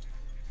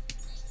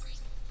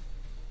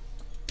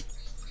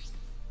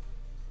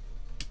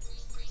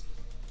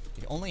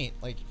 The only,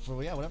 like, for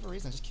whatever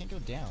reason, I just can't go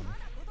down.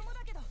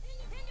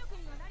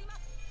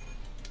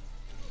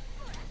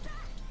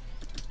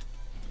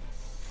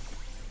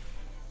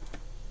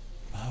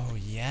 Oh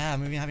yeah,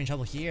 I'm even having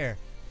trouble here.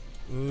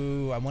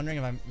 Ooh, I'm wondering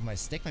if my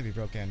stick might be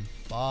broken.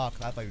 Fuck,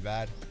 that might be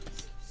bad.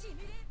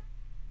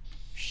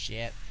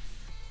 Shit.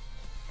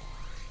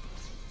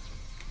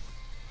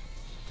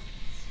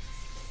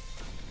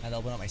 I had to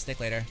open up my stick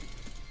later.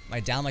 My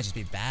down might just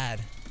be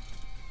bad.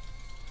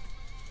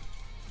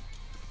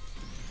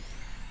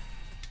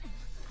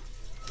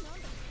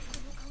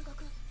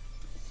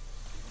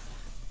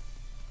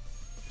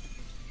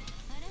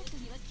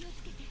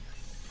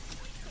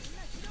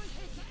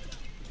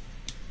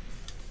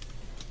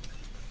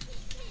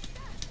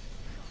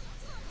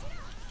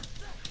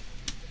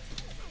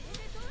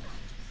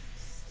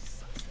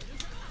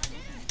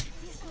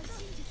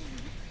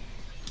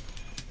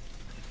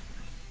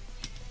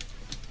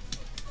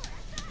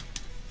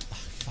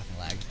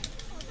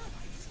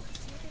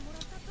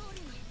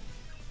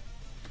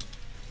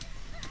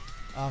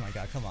 Oh my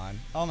god, come on.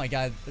 Oh my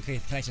god, okay,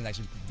 the connection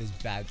actually is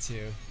bad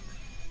too.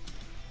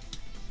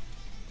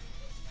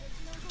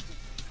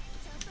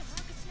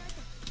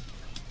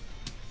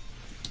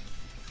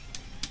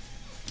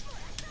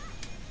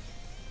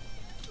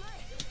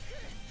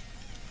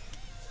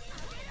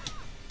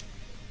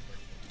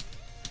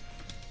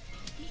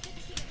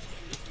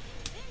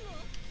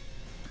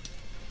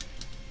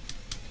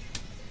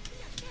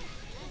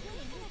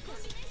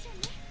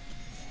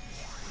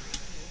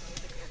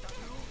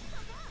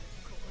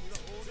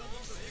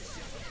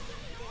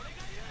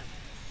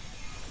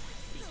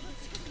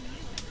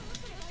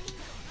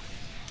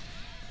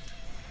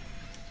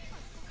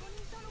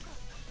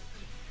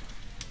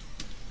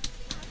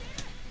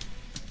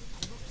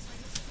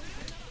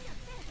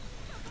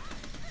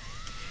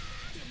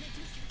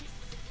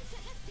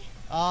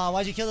 Oh,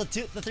 why'd you kill the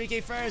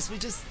 3K first? We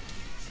just...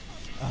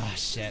 Oh,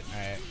 shit.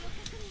 Alright.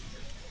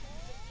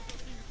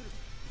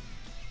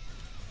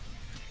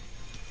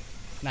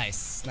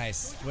 Nice,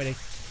 nice. Way to...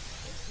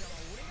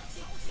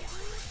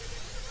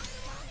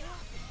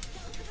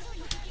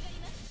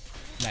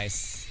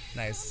 Nice,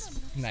 nice,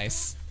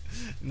 nice,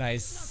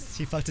 nice.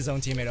 He fucked his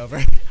own teammate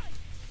over.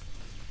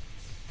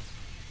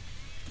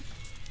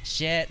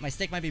 Shit, my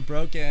stick might be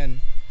broken.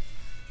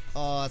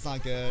 Oh, that's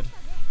not good.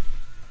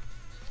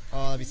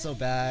 Oh, that'd be so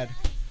bad.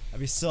 I'd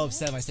be so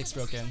upset if my stick's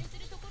broken.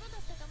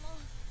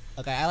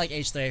 Okay, I like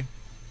H3.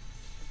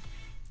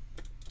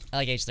 I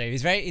like H3.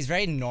 He's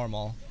very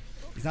normal.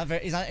 He's not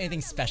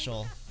anything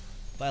special,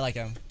 but I like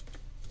him.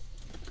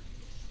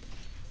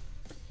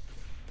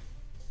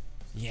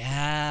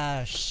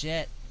 Yeah,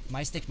 shit.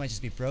 My stick might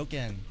just be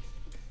broken.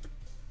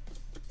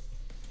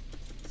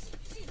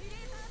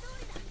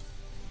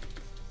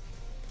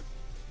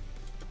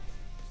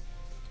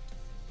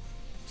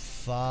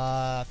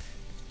 Fuck.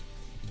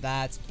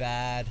 That's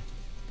bad.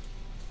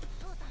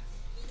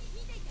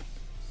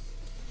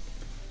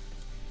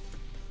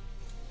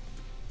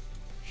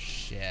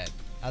 Shit.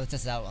 I'll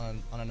test it out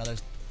on another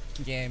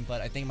game,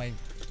 but I think my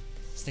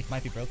stick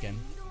might be broken.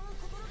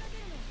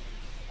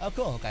 Oh,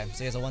 cool. Okay, so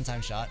he has a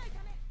one-time shot.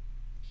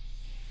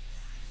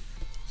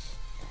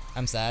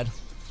 I'm sad.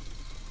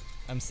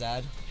 I'm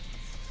sad.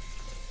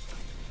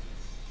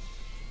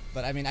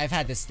 But I mean, I've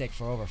had this stick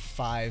for over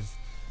 5+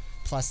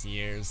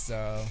 years,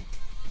 so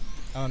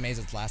I'm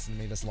amazed it's lasted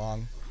me this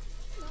long.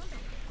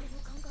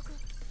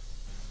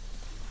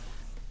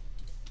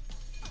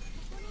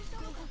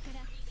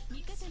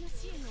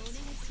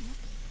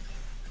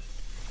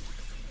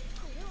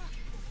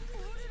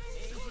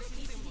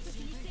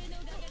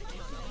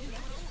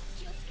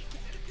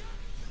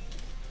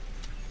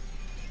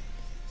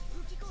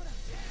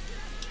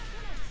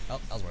 Oh,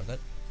 that was worth it.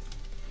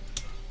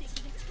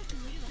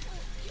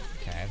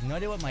 Okay, I have no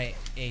idea what my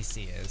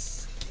AC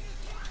is.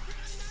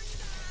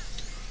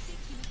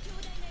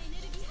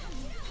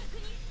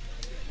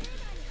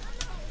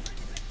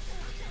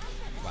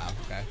 Wow,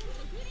 okay.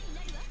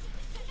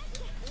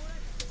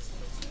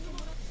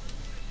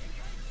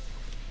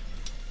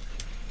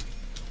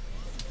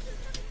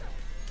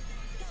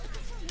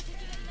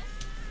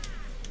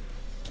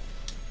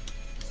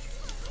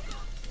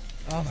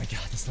 Oh my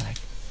god, this lag.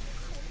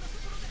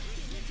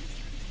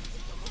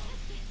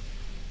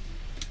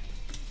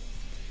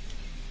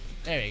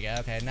 There you go.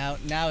 Okay,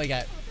 now we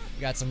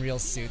got some real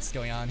suits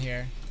going on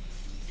here.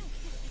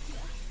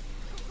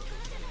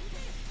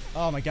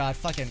 Oh my god,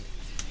 fucking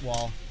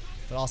wall,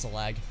 but also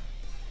lag.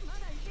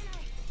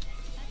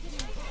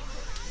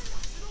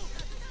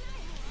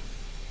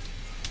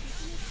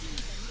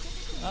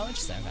 Oh,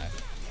 interesting. Okay.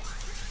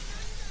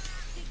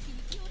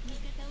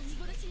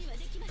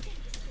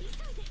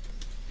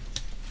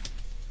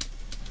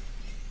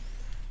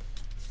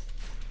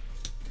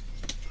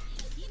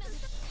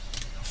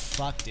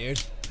 Fuck, dude.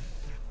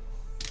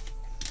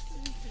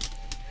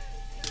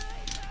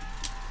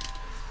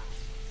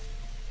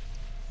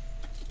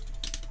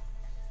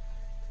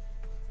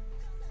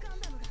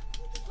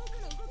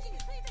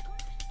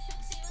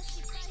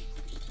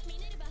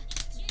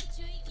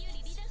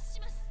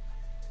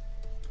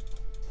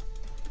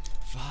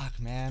 Fuck,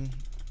 man.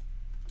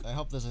 I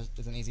hope there's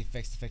an easy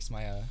fix to fix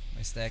my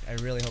my stick. I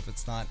really hope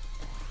it's not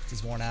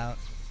just worn out.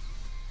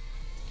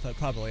 But it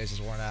probably is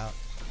just worn out.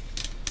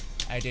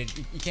 Dude,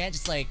 you can't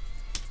just like...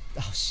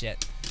 Oh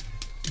shit.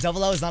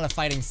 00 is not a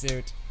fighting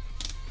suit.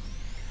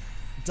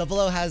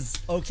 00 has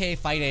okay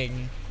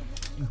fighting,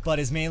 but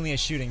is mainly a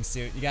shooting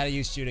suit. You gotta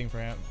use shooting for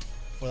him,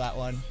 for that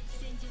one.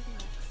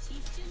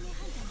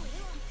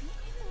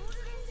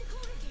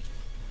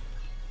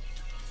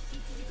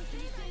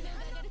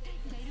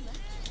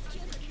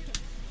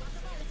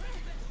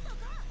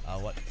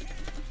 What?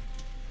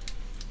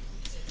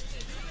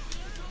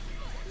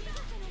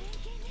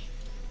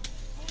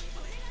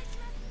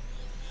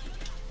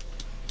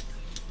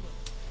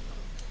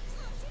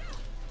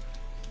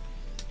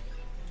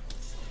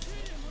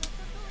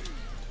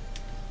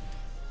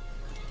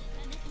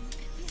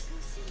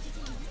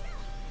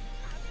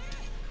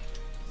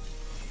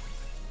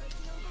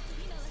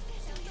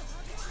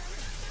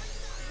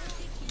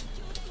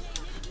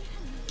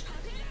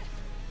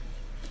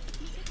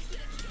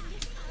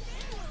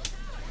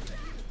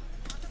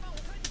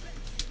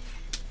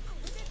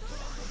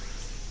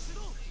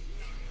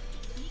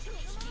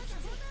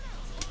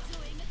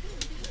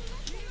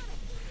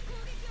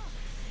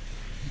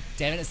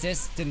 Damn it,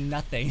 assist did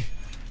nothing.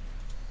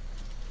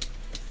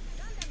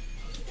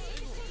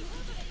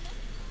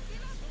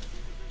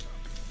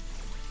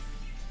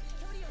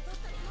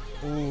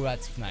 Ooh,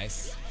 that's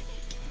nice.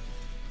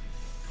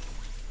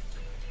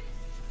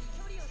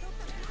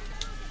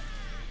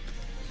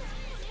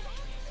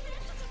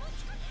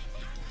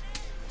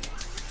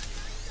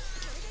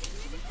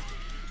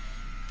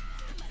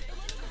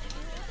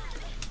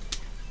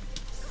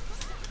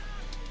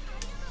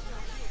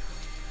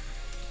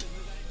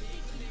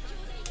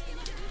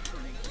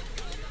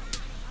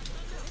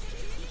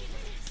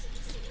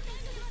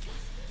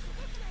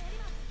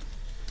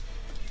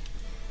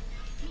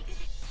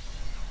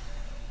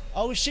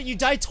 Oh shit, you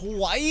died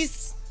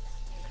twice?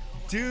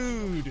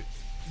 Dude.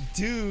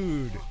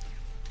 Dude.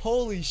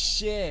 Holy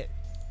shit.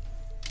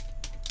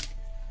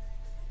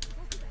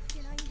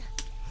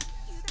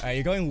 Alright,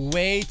 you're going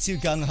way too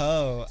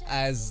gung-ho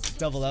as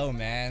 00,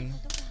 man.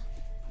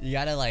 You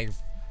gotta, like,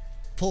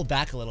 pull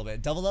back a little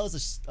bit. 00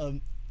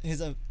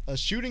 is a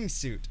shooting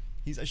suit.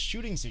 He's a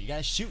shooting suit. You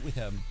gotta shoot with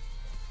him.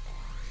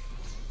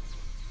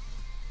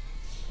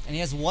 And he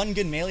has one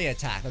good melee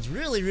attack. That's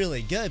really,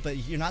 really good, but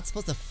you're not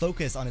supposed to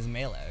focus on his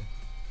melee.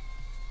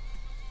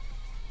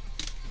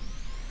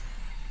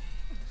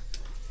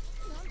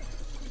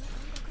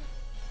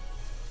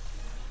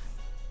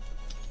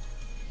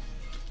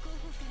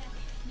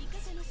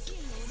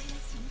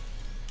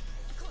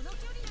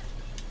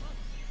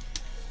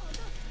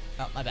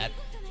 Oh, my bad.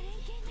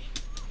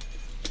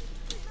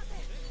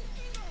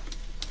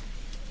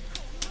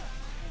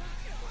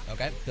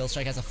 Okay, Bill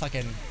Strike has a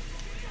fucking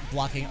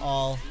blocking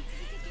all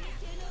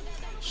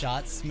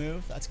shots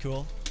move. That's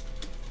cool.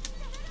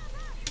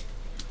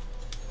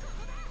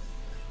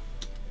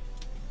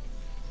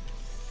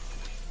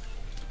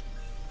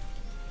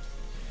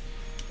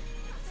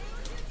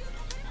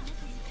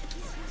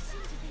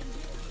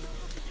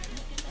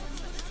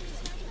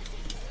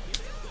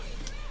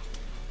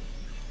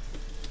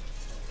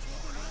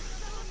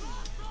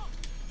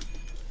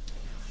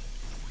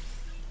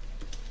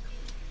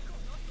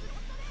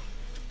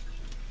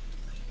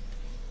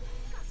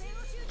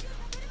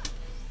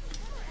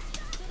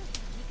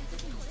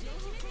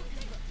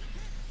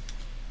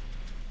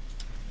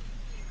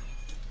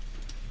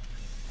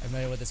 I have no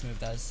idea what this move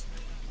does.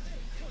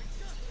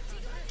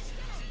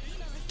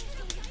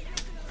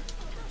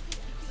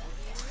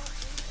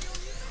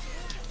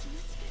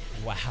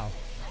 Wow.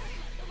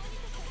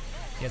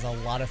 He has a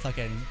lot of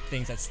fucking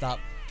things that stop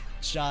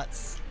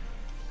shots.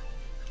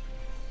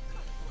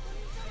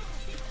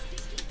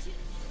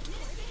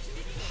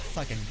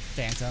 Fucking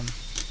Phantom.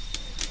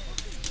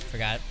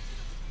 Forgot.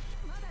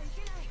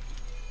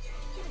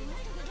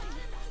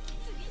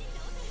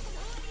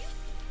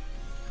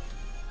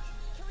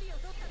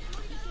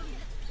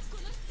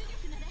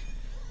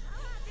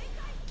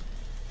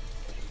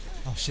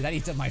 Oh shit, that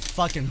eats up my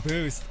fucking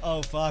boost.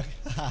 Oh fuck.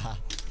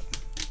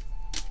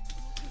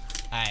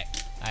 Alright.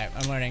 Alright,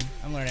 I'm learning.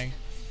 I'm learning.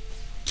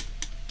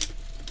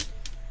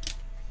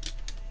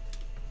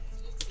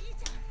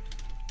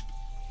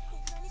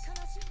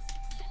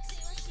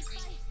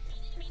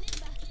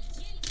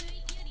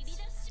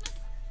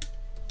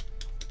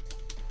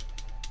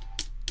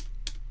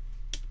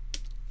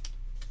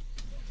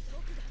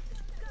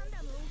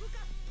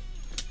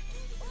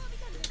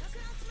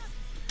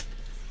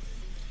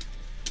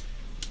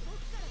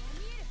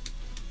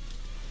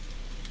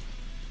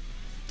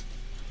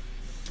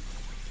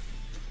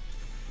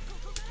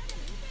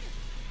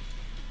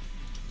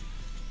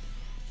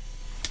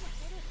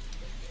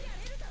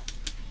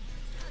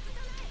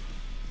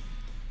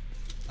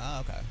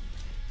 Oh, okay.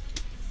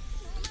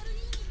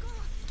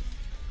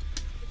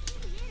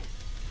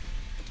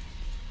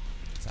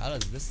 So how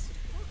does this...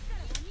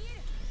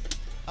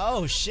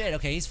 Oh shit,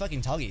 okay, he's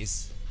fucking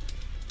Tuggies.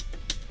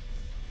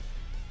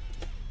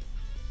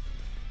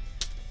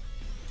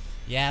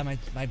 Yeah, my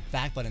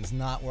back button's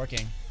not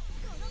working.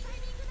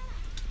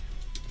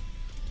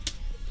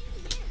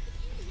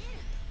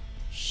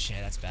 Shit,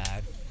 that's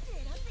bad.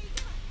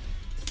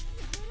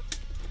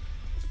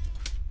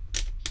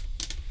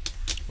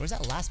 Where's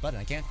that last button?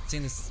 I can't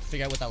seem to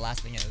figure out what that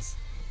last thing is.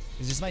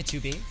 Is this my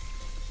 2B?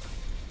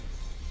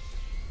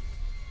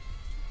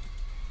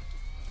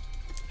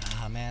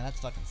 Ah, man, that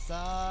fucking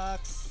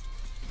sucks.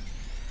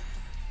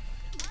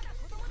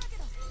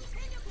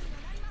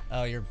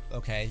 Oh, you're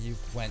okay. You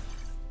went.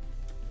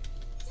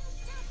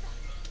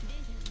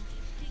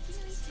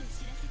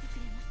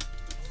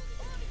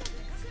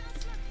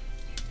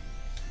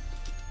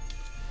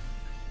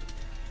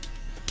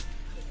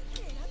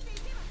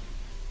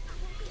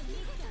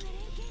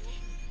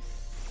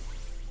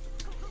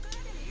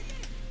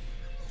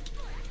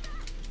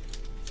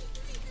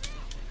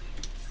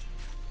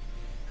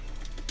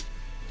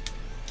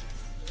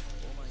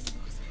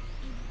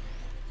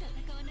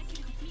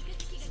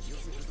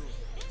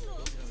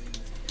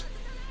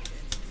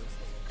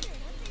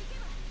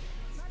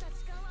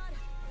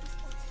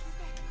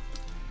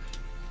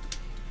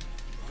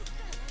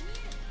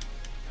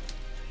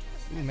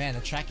 Ooh, man,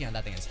 the tracking on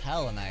that thing is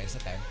hella nice.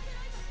 Okay.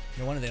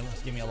 No wonder they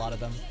give me a lot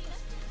of them.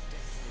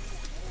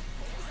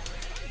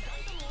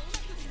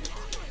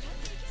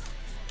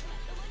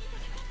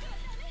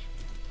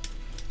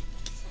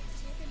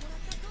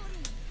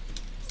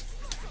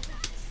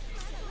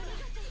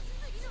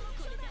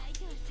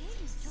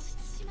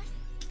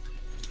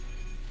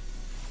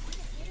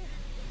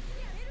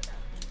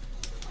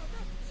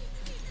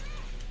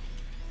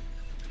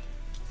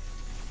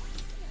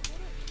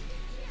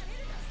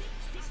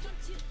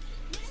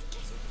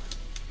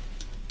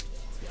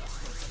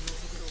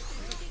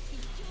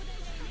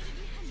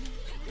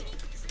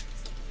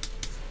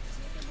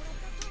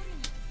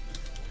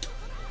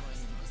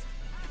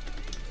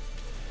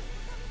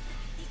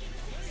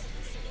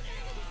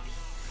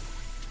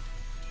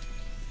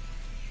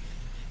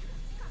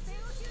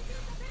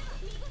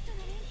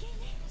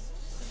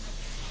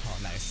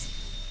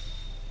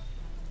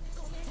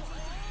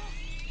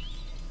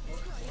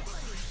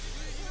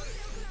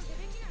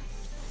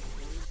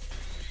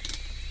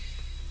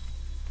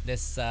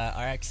 This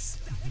RX.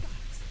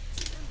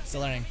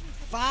 Still learning.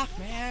 Fuck,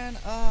 man.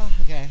 Oh,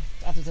 okay.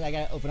 After today, I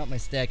gotta open up my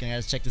stick and I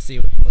gotta check to see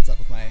what's up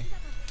with my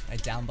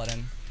down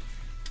button.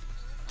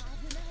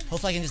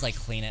 Hopefully, I can just like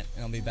clean it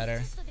and it'll be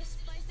better.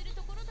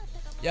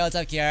 Yo, what's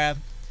up, Kiara?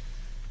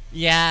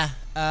 Yeah.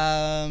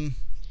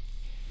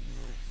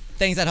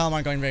 Things at home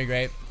aren't going very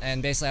great,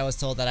 and basically, I was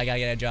told that I gotta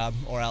get a job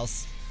or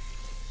else.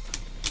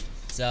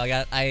 So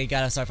I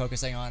gotta start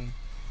focusing on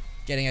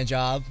getting a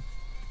job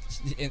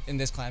in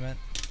this climate.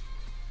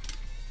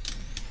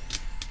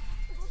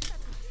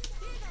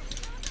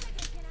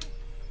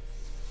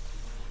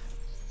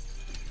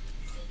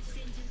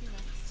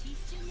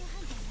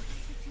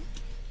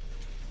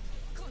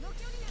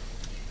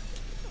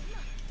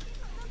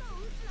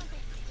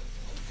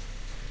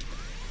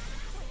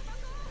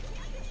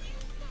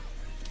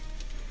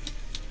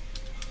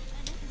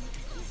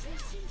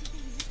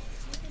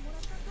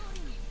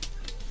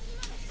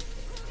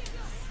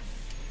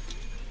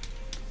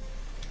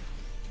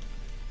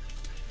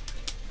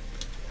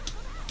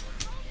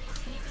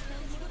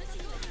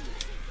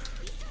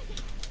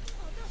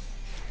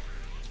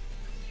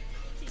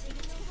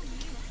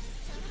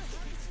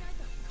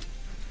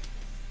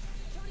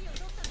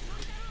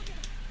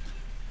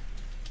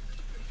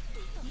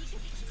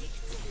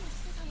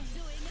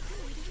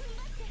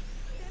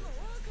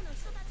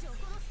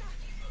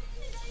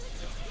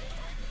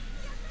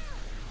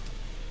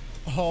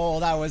 Oh,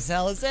 that was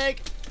hella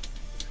sick.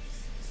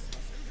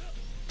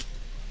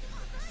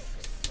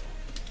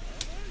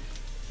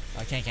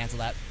 I can't cancel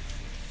that.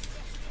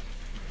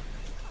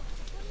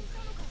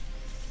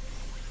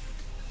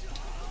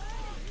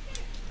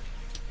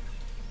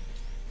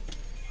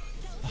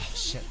 Oh,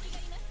 shit.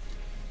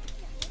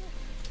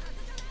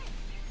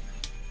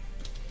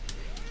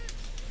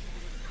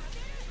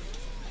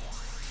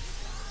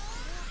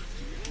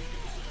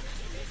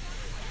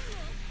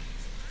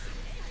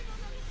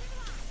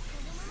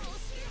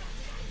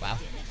 Wow.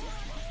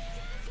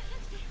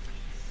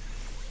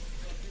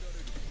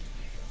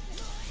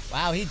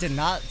 Wow, he did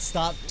not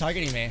stop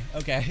targeting me.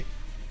 Okay.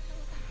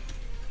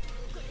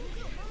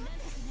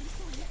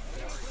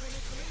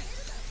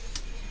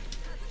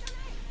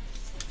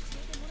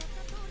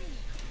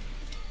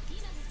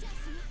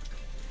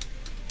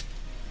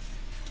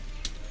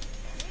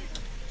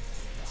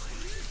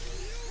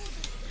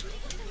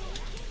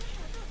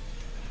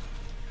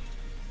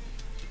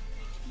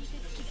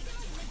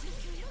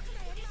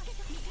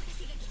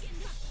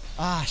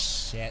 Ah,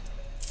 shit.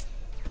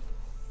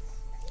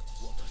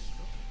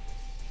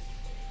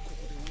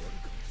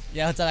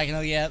 Yeah, what's up, I can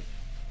hook you up.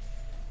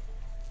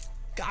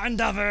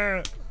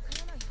 Gundam!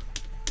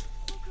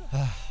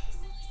 That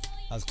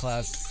was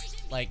close.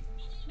 Like,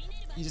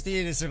 you just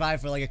needed to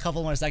survive for like a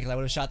couple more seconds. I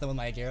would have shot them with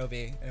my Garo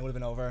B, and it would have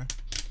been over.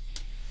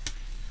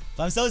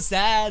 But I'm so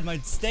sad. My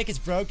stick is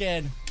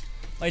broken.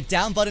 My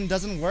down button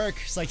doesn't work,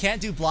 so I can't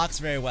do blocks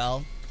very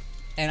well.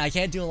 And I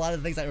can't do a lot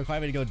of the things that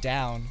require me to go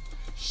down.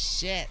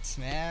 Shit,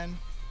 man.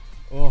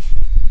 Oof.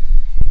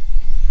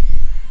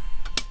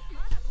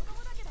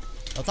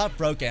 Well, it's not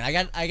broken. I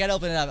gotta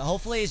open it up.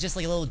 Hopefully it's just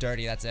like a little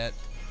dirty, that's it.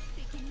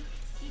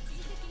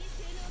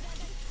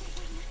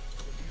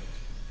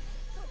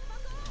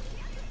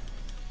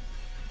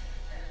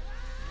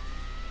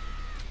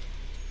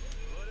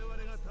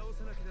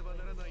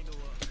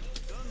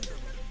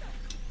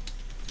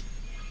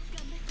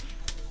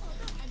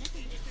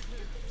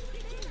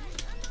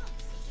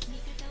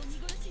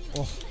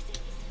 Oh.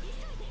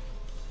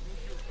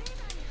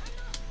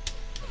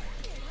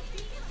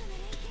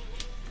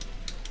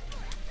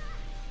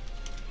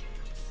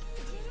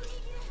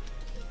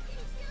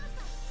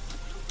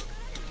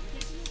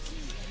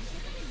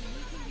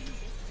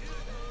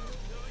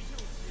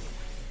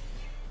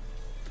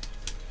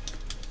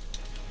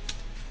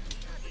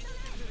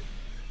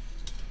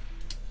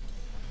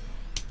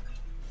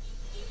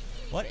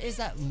 What is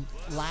that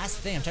last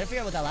thing? I'm trying to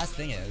figure out what that last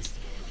thing is.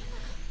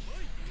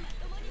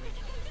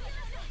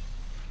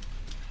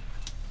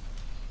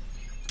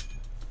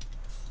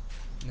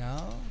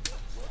 No?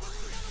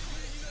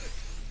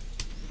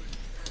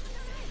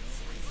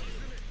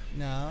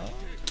 No?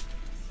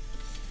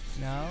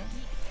 No?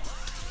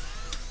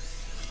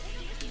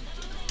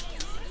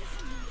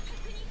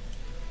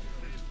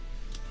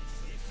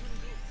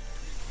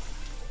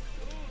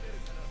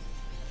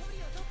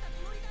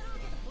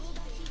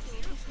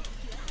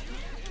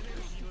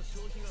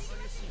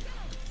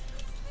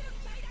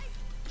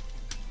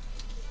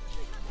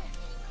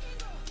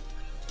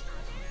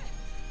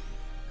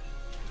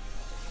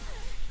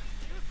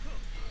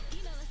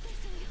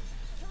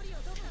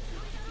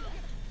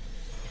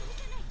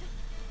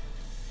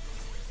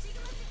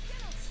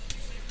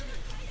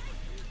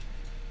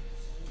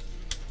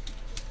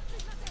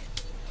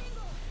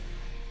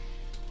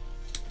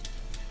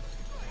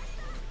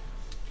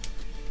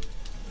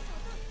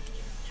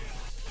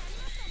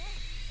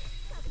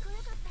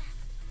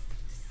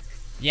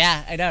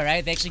 Yeah, I know,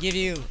 right? They actually give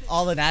you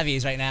all the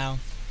navis right now.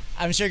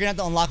 I'm sure you're gonna have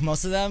to unlock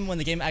most of them when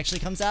the game actually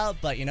comes out,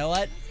 but you know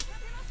what?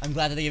 I'm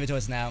glad that they give it to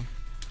us now.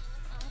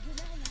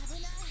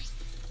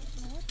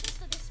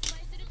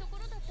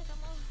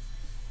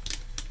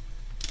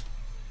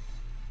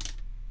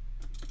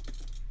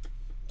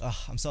 Ugh,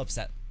 I'm so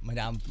upset. My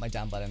down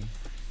button.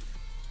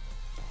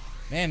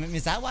 Man,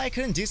 is that why I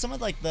couldn't do some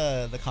of like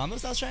the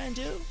combos I was trying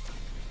to do?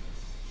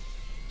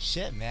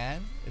 Shit,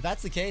 man. If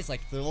that's the case,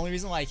 like, the only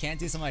reason why I can't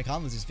do some of my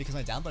combos is because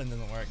my down button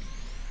doesn't work.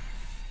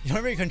 You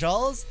remember your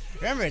controls?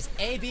 Remember, it's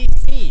A, B,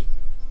 C.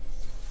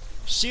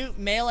 Shoot,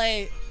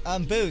 melee,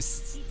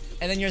 boost.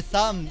 And then your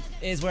thumb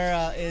is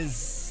where,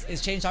 is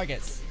change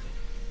targets.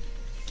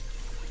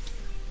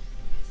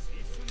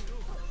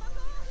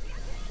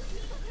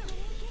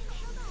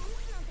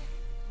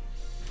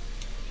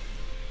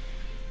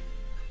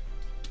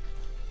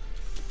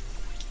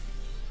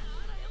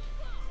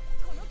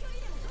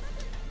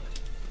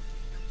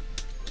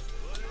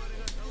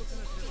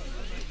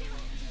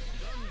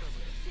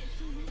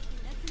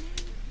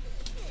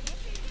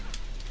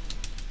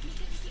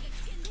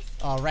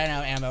 Oh, ran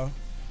out of ammo.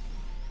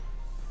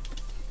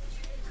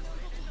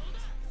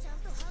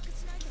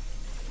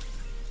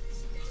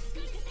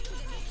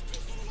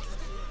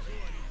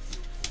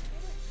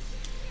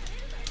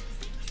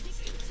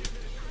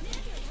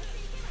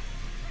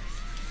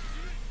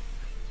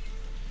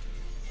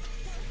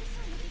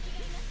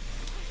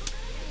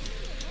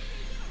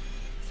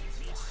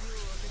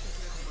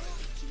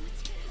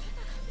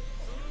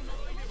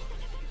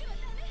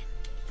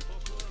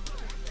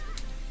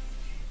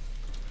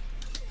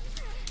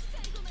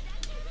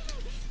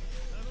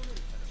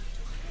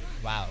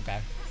 Wow, okay.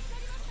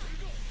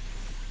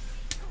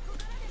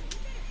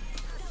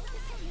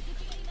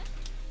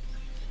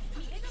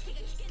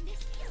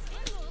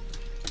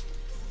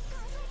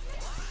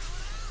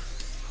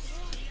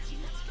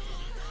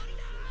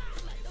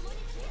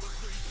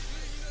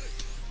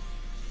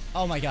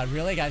 Oh my god,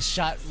 really? Got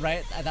shot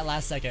right at that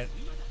last second.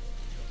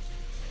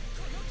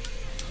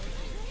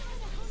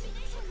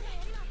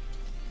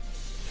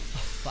 Oh,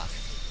 fuck.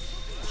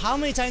 How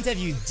many times have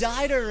you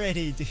died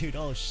already, dude?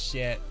 Oh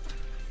shit.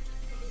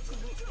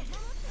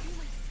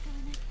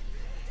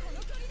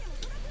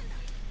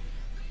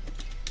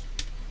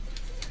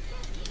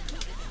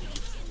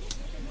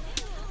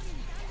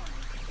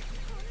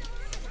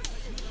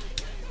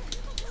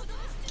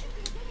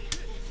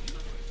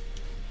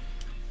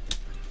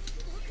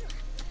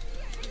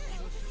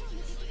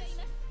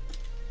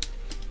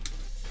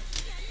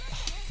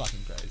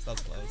 fucking Christ, that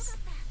was close.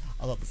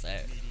 I was about to say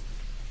it.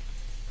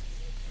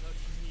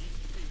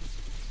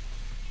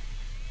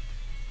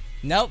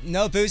 Nope,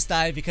 no boost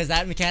dive because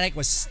that mechanic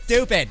was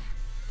stupid.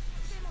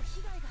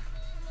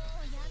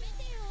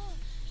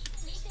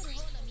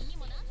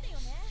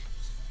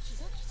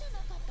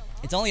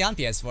 It's only on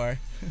PS4.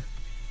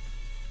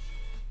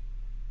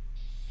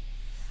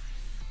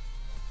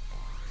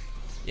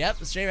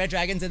 Yep, straight red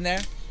dragon's in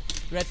there.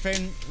 Red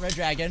frame, red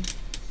dragon.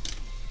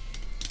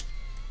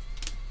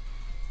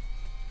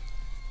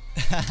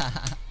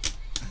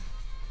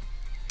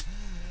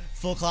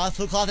 Full cloth.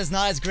 Full cloth is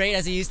not as great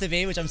as it used to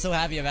be, which I'm so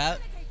happy about.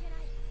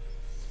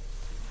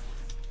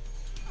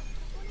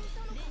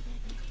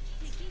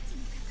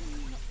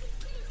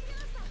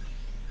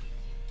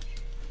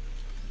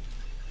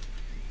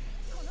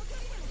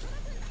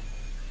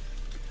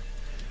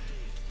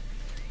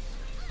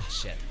 Oh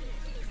shit.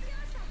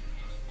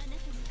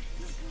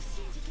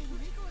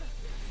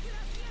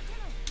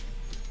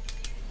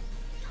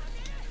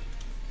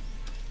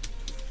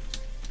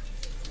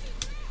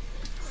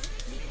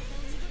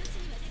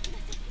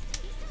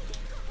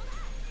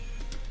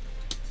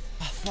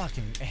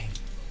 Fucking A.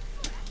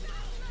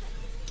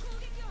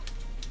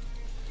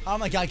 Oh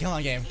my god, come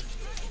on, game.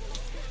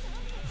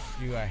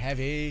 You are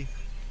heavy.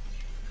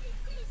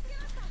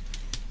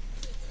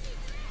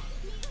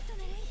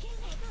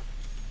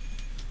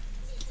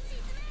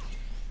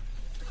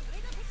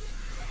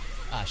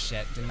 Ah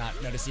shit, did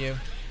not notice you.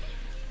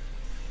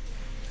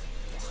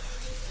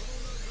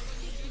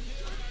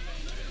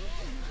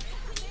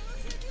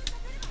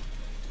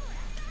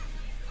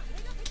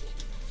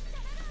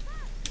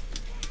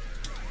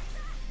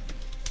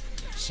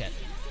 Shit.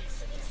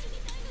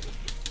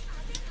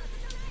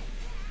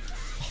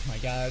 Oh my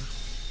god.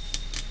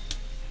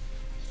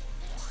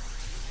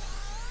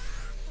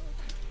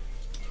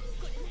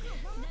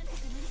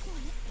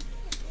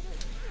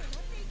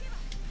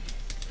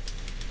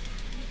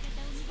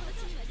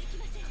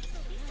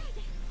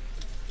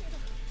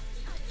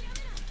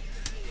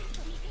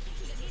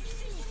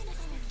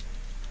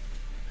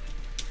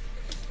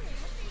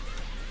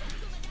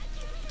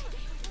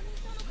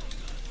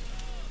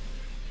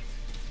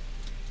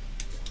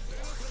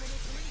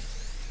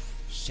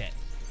 Shit.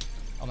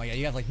 Oh my god,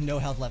 you have like no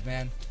health left,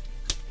 man.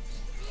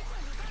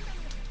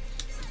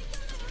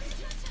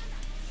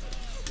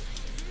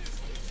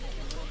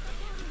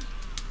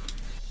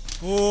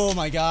 Oh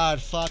my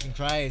god, fucking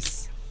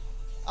Christ.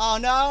 Oh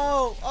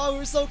no! Oh, we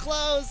were so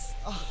close!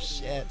 Oh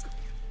shit.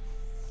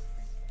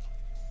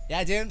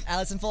 Yeah, dude,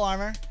 Alex in full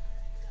armor.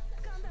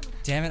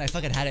 Damn it, I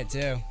fucking had it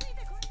too.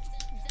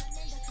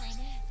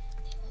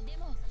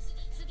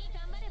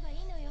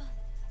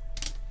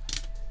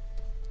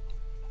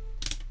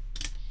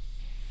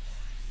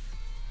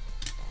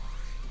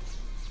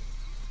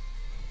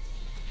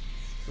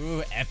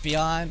 Ooh,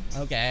 Epion?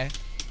 Okay.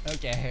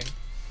 Okay.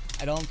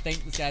 I don't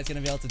think this guy's gonna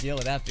be able to deal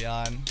with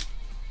Epion.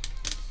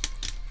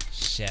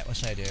 Shit, what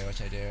should I do? What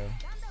should I do?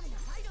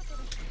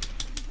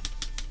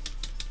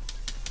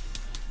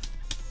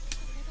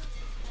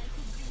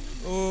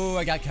 Ooh,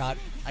 I got caught.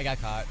 I got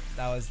caught.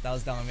 That was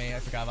dumb of me. I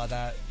forgot about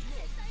that.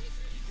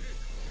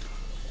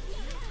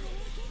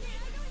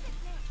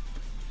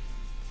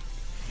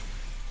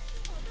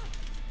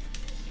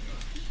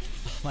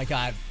 Oh my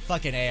god.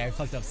 Fucking A. I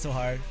fucked up so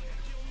hard.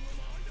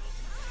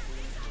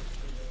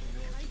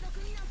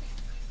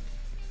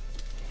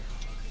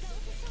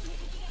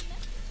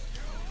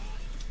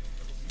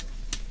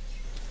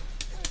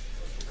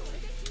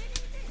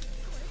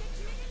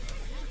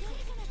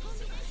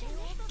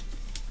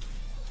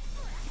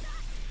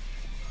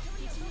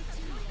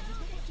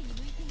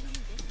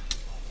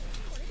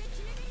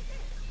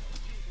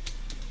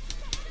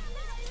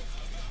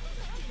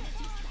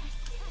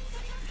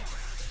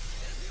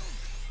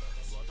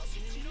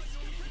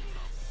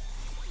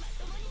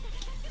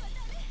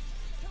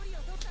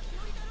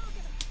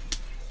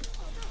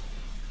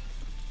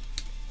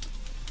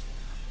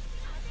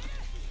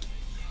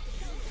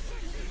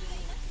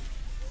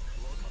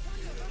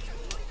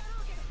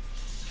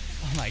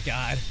 Oh my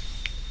god.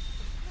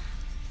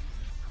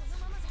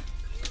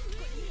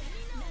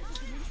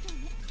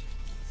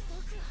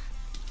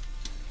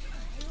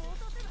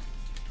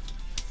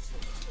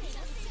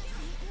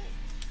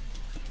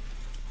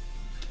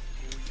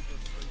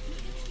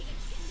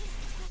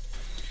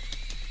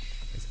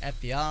 This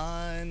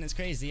Epion is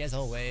crazy as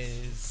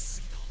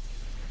always.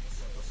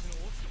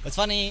 What's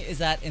funny is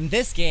that in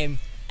this game,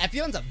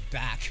 Epion's a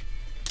back.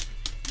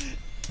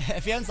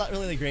 Epion's not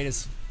really the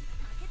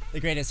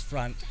greatest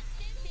front.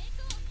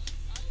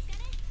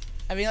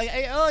 I mean, like,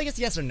 I guess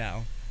yes or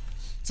no.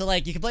 So,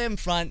 like, you can play him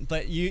front,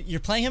 but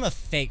you're playing him a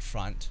fake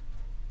front.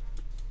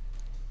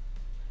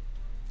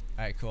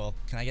 Alright, cool.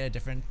 Can I get a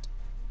different...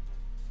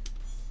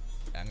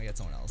 Yeah, I'm gonna get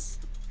someone else.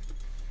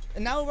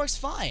 And now it works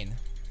fine.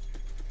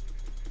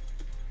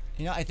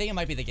 You know, I think it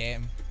might be the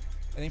game.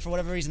 I think for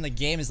whatever reason, the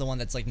game is the one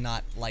that's, like,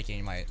 not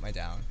liking my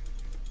down.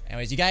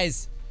 Anyways, you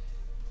guys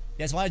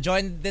want to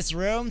join this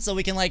room so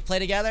we can, like, play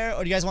together?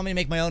 Or do you guys want me to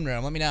make my own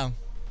room? Let me know.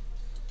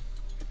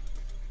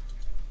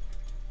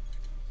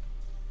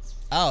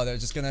 Oh, they're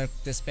just gonna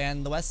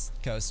disband the West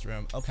Coast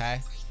room. Okay.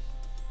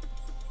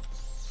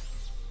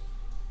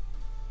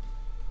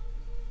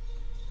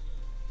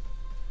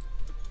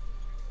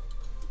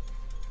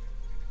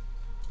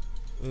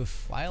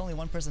 Oof, why only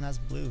one person has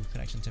blue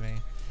connection to me?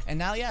 And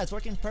now, yeah, it's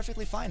working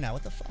perfectly fine now.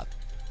 What the fuck?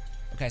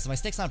 Okay, so my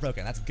stick's not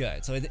broken. That's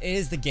good. So it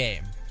is the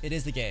game. It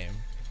is the game.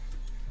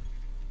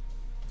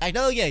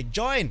 Agnolia,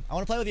 join! I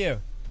want to play with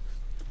you.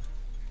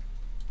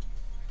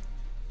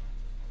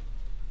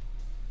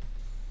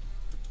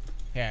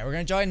 Here, we're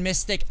gonna join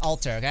Mystic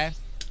Altar, okay?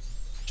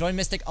 Join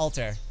Mystic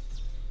Altar.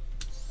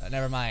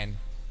 Never mind.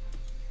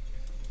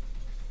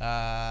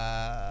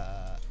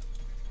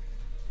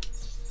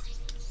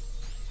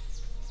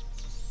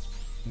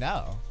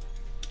 No.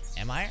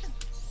 Empire?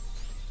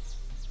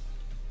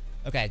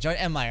 Okay, join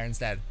Empire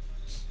instead.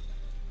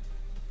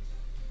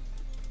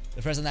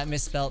 The person that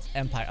misspelled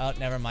Empire. Oh,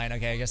 never mind.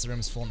 Okay, I guess the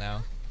room's full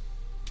now.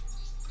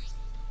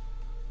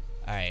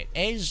 Alright.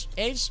 Age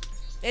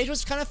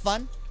was kind of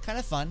fun. Kind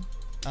of fun.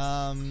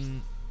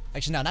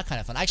 Actually, no, not kind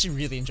of fun. I actually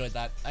really enjoyed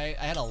that. I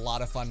had a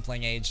lot of fun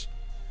playing Age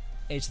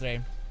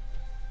 3.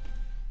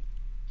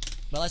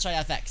 But let's try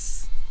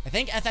FX. I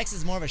think FX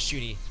is more of a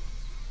shooty.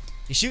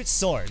 He shoots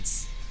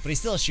swords, but he's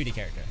still a shooty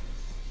character.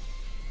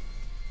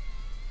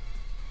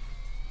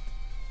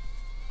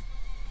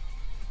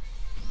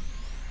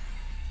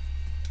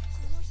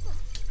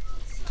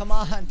 Come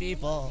on,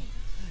 people.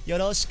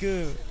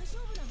 Yoroshiku.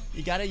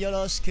 You gotta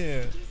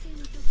yoroshiku.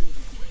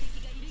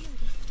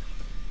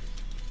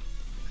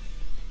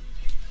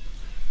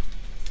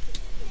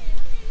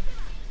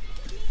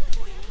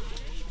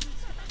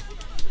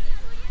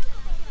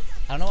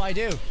 I don't know what I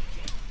do.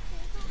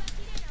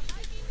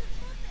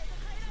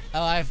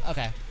 Oh,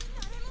 okay.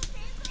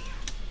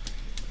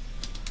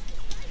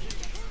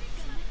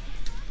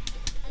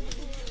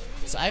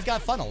 So I've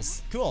got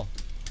funnels. Cool.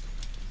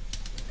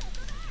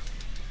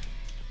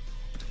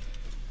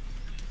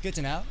 Good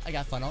to know. I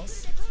got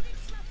funnels.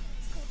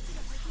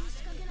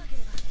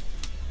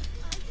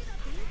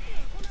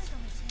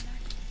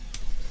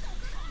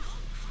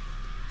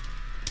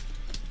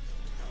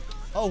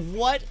 Oh,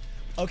 what?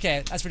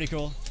 Okay, that's pretty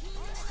cool.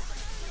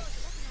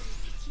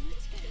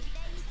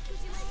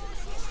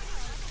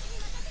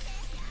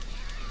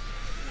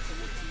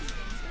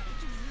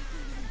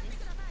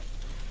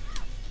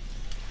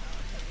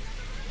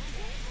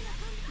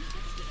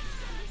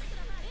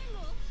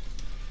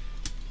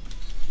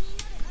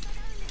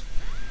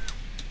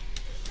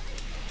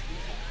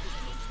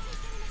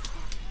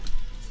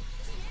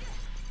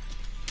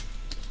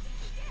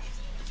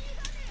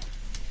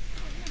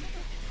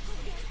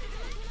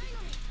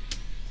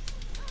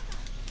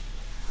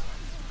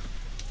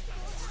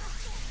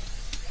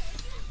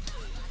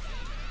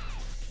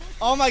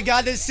 Oh my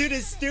god, this suit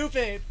is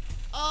stupid.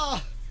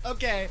 Oh,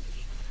 okay.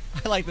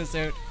 I like this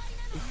suit.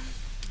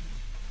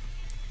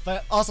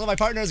 But also my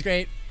partner was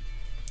great.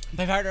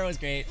 My partner was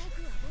great.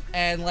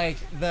 And like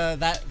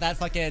that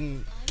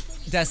fucking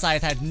Death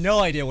Scythe had no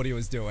idea what he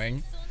was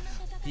doing.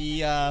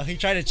 He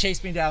tried to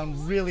chase me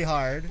down really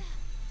hard.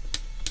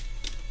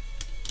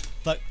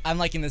 But I'm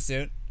liking this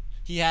suit.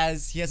 He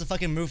has a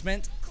fucking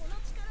movement.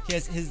 He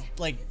has his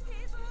like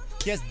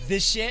he has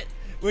this shit,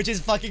 which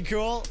is fucking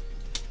cool.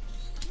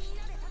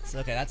 So,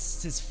 okay,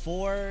 that's his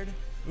forward.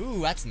 Ooh,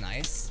 that's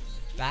nice.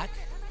 Back.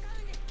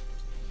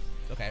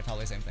 Okay,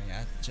 probably the same thing,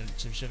 yeah. Should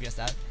have guessed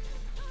that.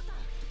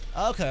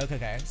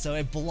 Okay. So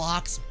it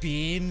blocks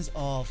beams.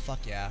 Oh, fuck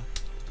yeah.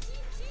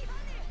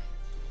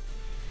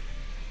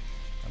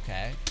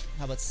 Okay.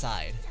 How about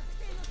side?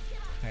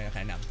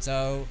 Okay, no.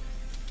 So...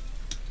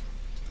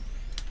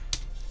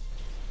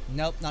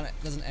 Nope,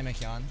 doesn't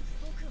Emikion.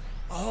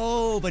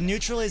 Oh, but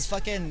neutral is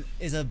fucking...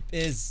 is a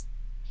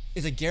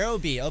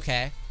Garo B.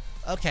 Okay.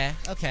 Okay,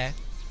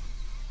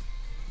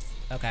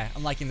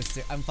 I'm liking this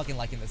suit. I'm fucking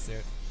liking this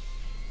suit.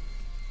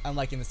 I'm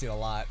liking this suit a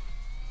lot.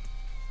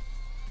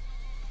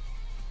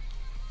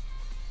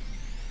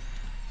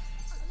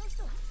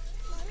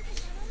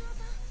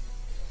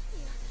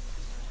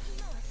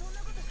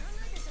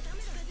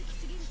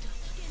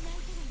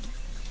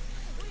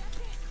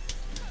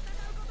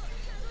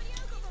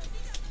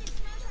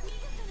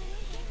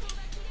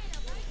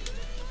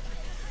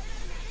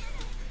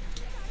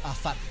 Ah,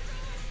 fuck.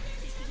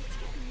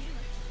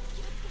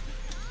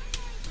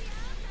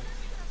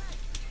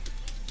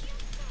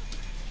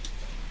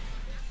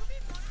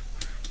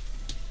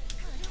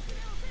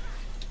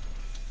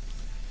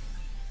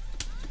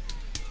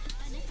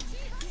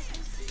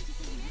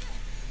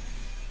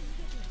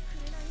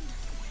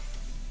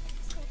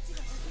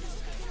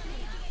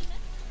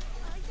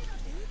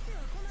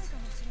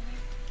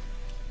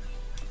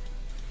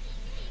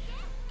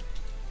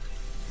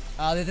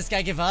 Oh, did this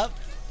guy give up?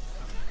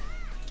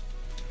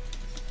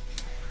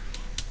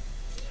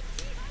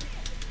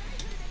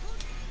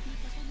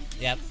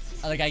 Yep,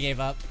 other guy gave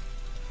up.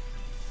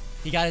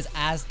 He got his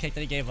ass kicked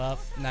and he gave up.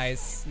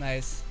 Nice.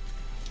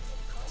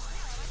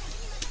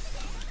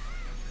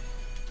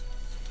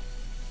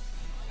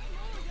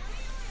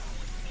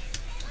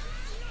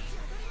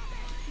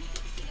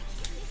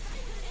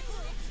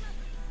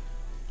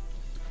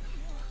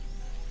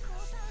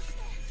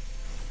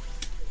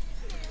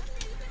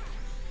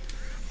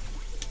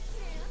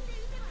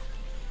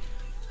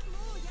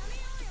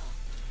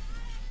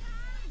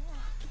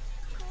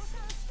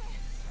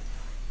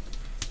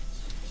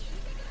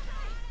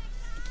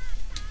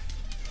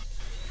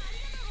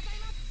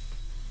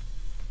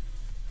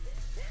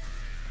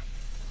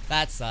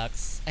 That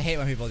sucks. I hate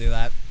when people do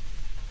that.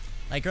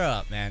 Like, grow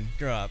up, man.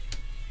 Grow up.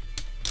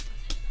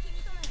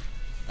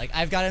 Like,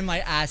 I've gotten my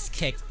ass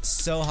kicked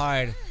so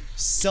hard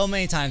so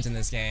many times in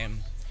this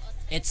game.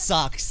 It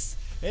sucks.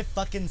 It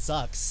fucking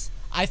sucks.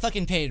 I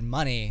fucking paid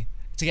money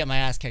to get my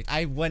ass kicked.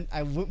 I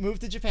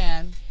moved to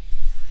Japan.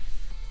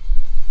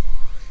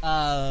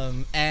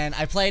 And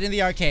I played in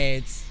the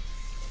arcades.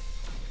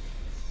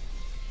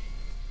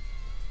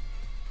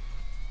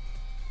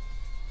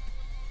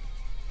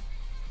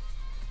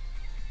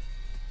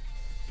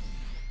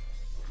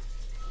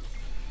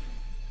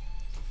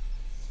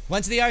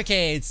 Went to the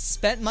arcades,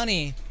 spent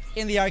money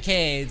in the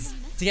arcades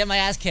to get my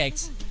ass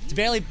kicked, to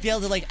barely be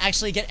able to like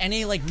actually get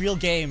any like real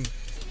game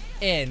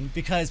in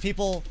because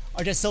people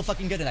are just so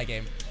fucking good at that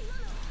game.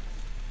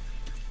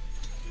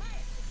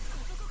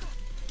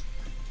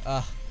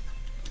 Ugh.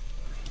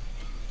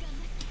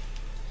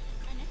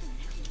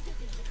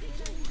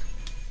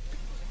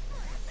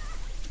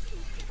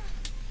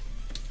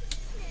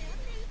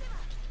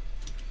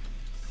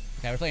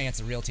 Okay, we're playing against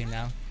a real team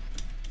now.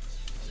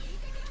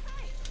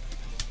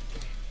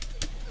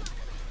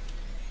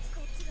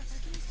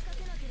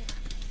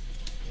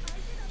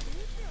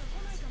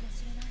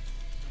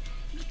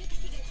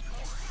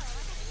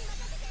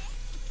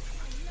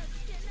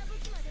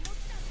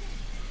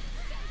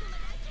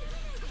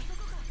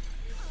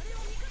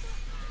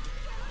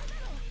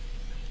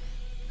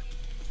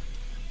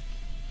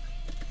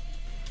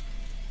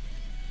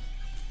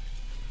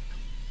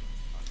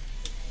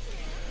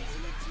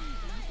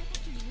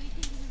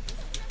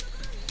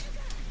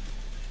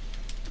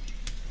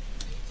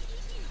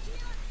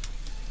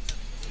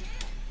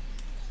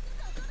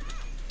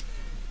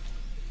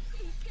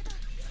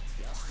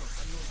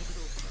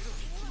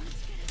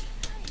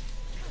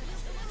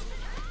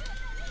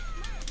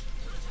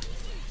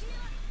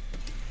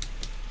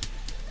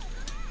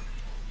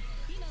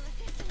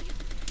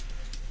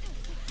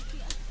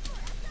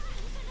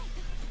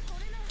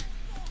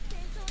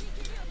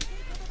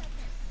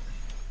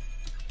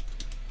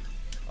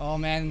 Oh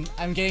man,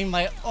 I'm getting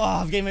my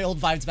old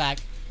vibes back.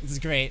 This is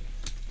great.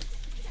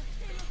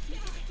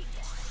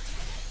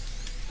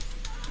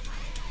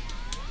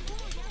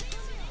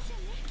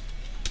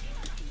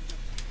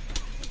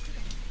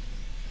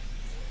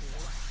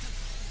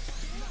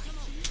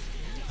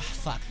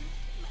 Fuck.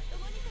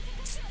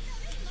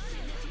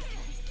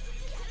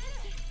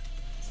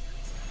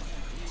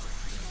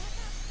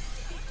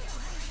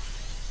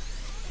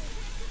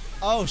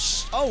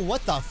 Oh,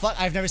 what the fuck?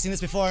 I've never seen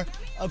this before.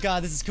 Oh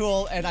god, this is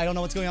cool, and I don't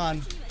know what's going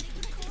on.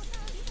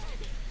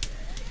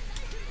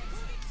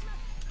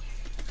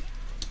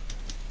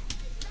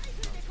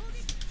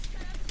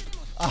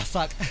 Oh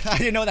fuck, I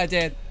didn't know what that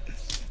did.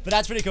 But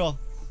that's pretty cool.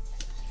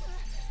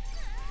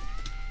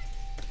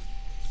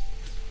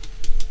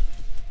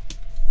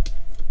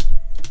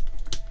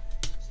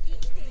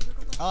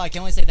 Oh, I can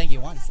only say thank you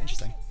once.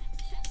 Interesting.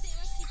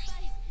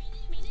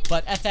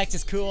 But FX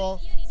is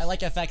cool. I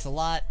like FX a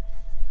lot.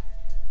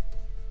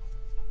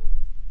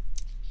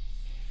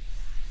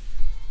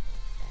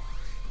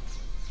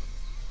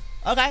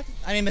 Okay,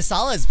 I mean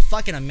Masala is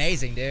fucking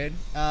amazing, dude.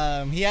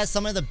 He has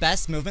some of the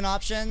best movement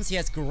options. He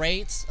has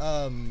great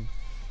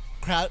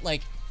crowd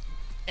like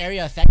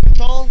area effect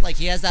control. Like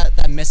he has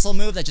that missile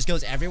move that just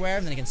goes everywhere,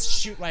 and then he can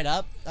shoot right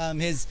up.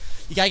 You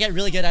gotta get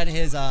really good at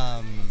his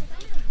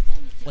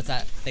what's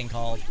that thing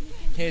called?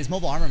 His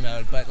mobile armor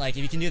mode. But like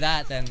if you can do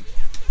that, then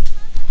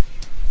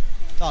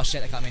oh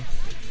shit, that caught me.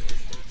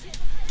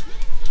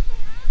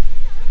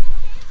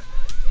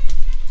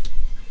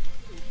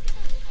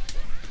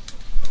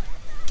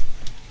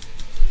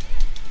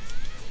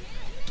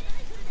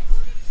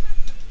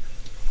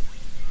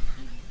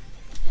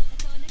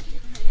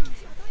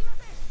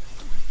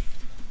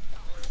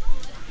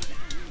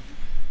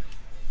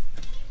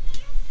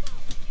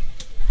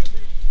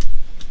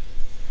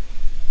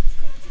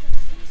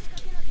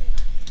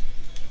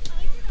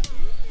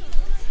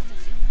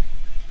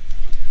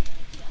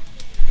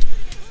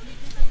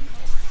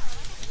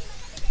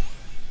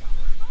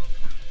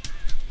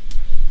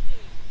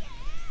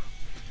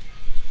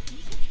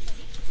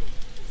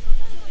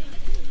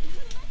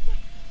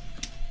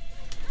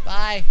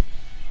 Bye.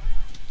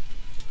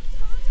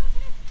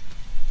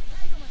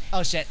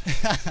 Oh shit.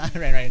 I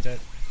ran right into it.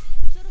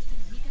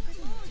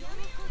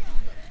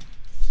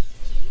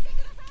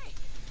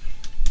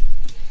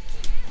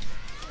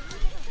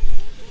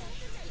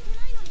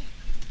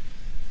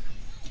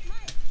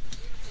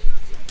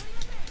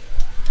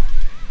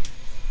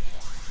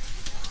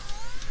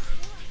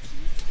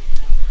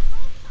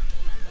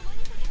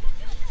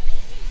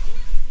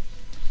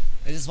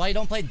 This is why you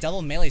don't play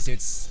double melee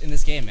suits in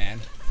this game, man.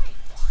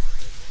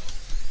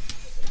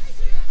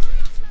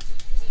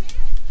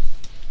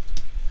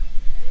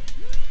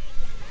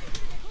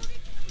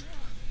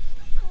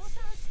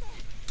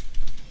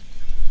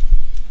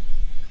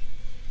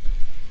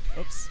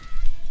 Oops.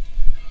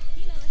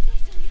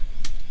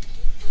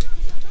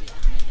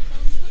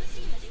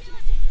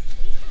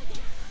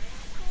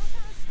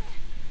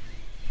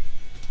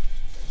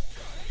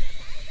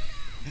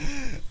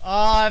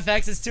 Oh,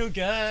 FX is too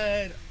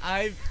good.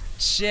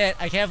 Shit,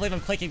 I can't believe I'm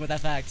clicking with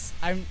FX.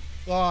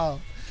 Oh,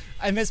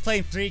 I miss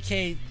playing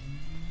 3K.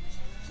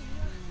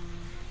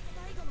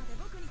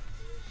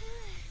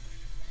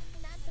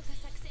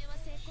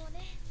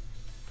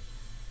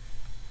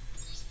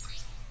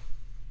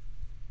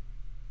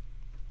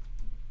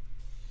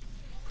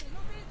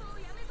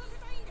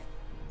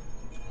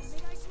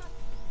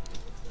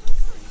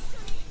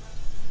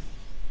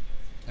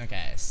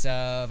 Okay,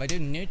 so if I do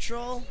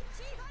neutral,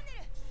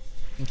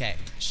 okay,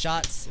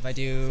 shots, if I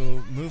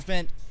do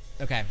movement,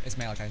 okay, it's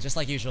melee kind, just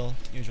like usual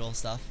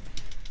stuff.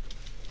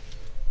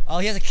 Oh,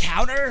 he has a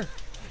counter?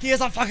 He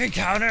has a fucking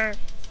counter?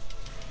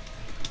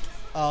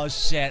 Oh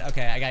shit,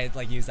 okay, I gotta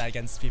like use that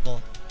against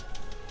people.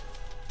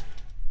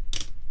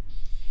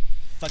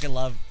 Fucking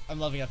love, I'm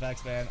loving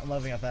FX, man, I'm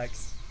loving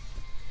FX.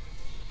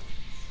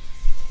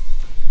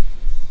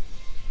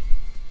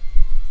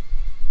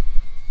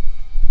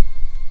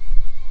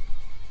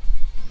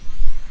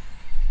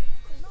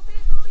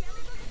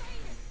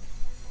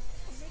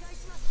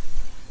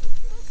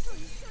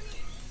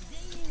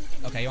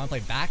 Okay, you wanna play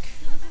back?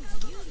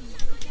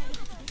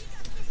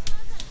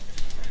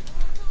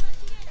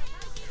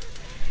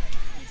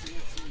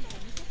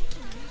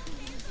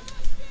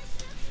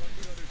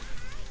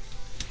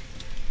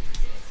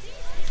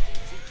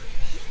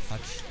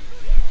 Fuck.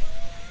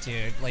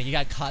 Dude, like you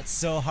got caught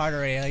so hard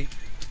already, like.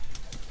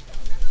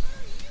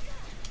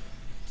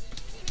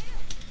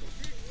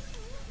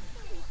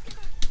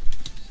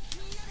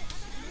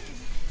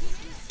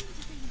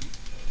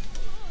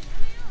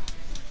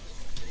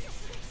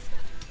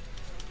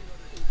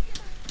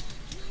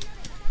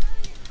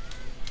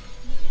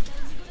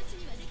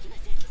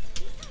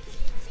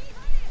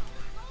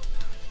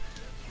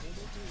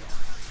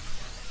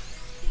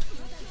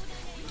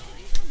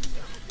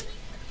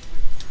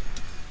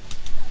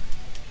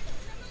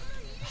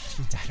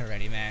 You died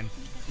already, man.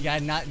 You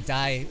gotta not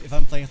die if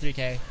I'm playing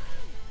 3K.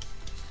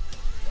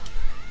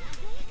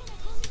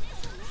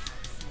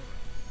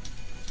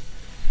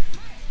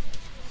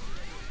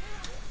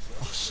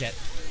 Oh shit.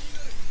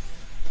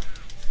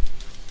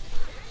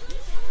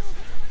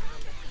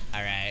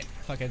 Alright,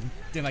 fucking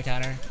do my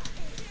counter.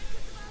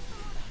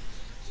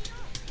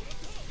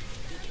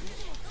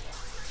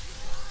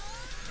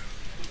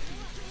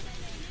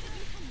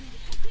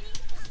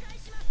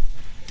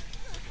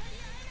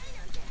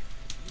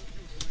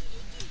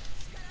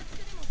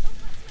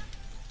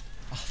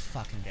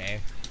 Fucking day.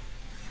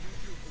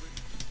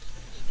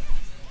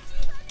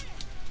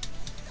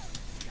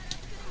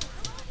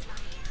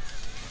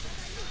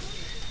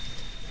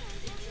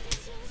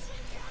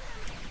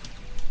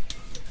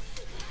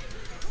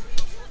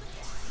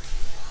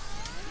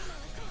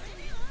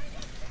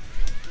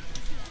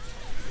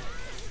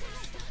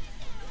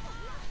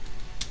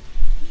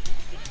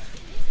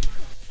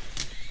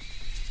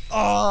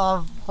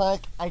 Oh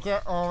fuck! I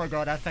can't. Oh my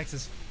god, that effect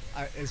is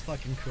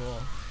fucking cool.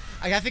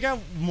 I gotta figure out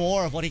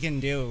more of what he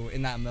can do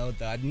in that mode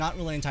though. I'm not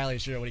really entirely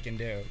sure what he can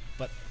do,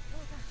 but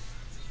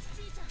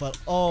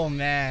oh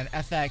man,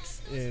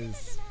 FX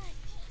is.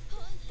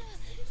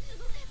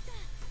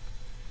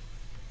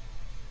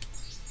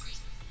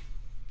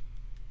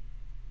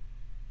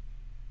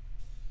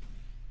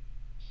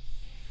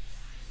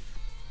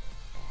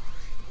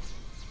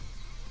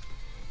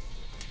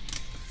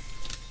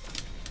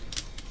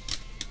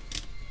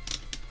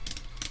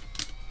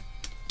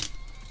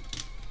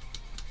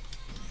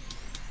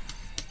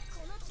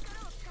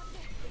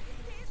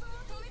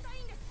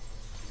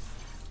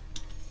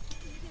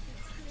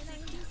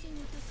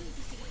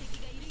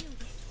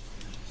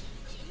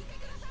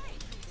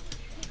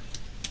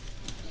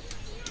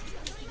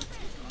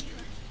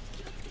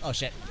 Oh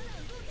shit.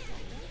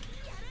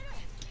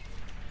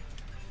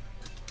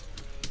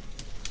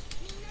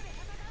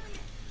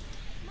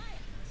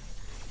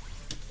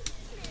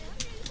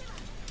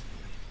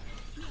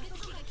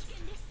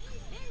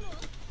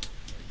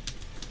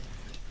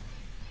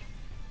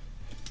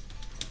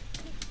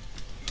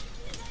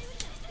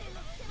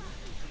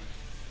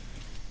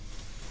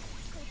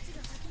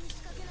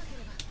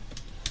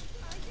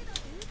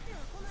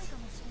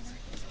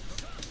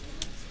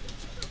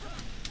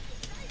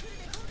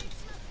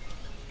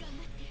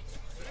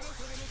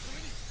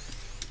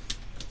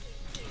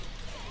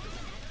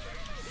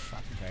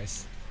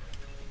 Christ.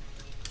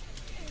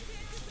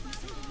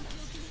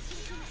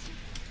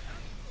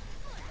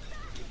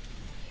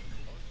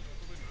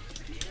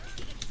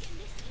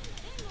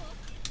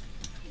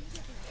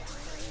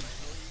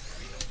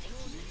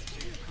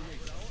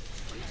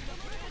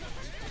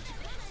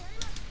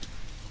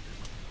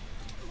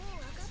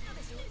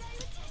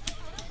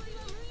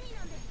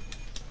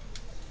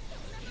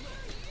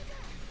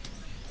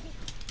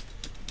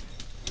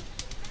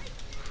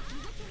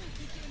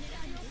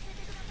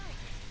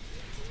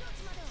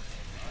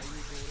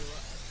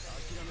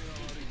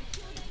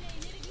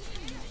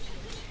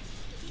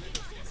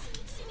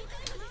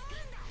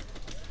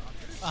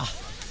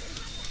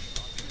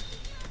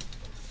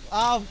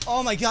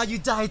 Oh my god, you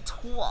died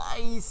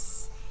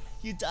twice!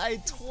 You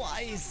died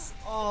twice!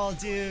 Oh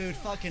dude,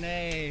 fucking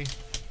A.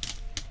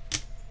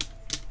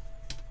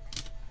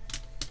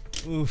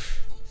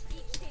 Oof.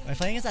 Am I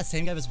fighting against that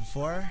same guy as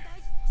before?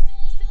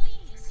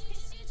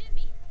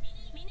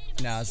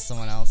 No, it's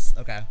someone else.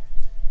 Okay.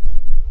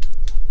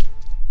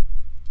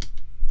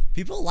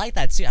 People like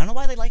that suit. I don't know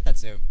why they like that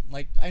suit.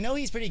 Like, I know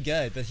he's pretty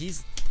good, but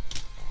he's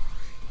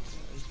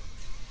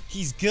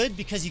good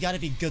because you gotta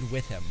be good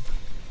with him.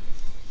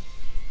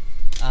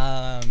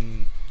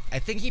 I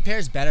think he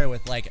pairs better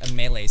with like a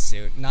melee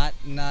suit, not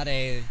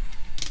a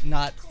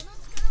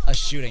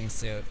shooting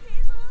suit.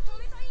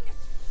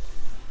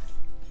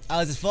 Oh,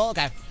 is this full?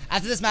 Okay.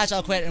 After this match,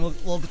 I'll quit and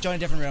we'll join a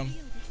different room.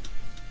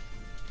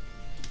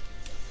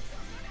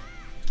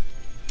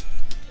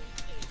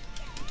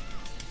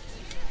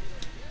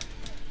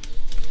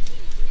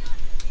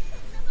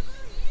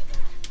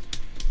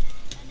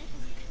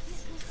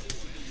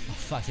 Oh,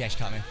 fuck, he actually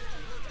caught me.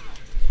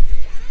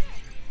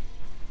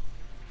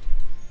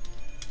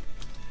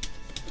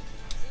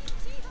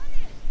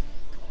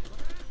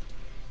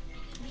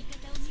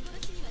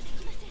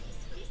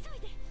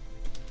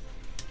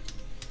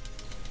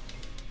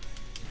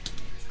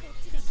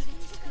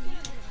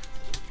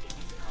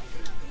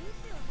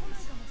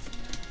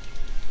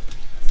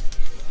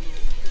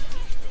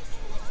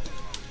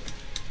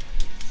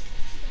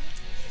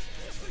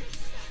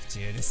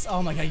 Dude, this,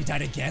 oh my god, you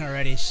died again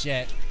already,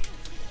 shit.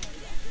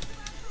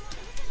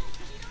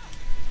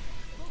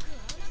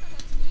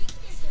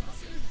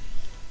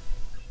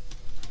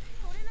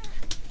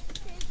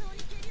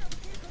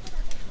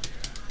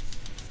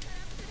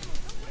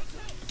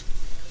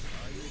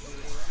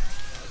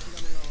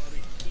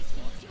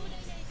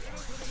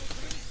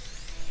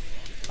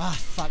 Ah,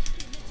 fuck.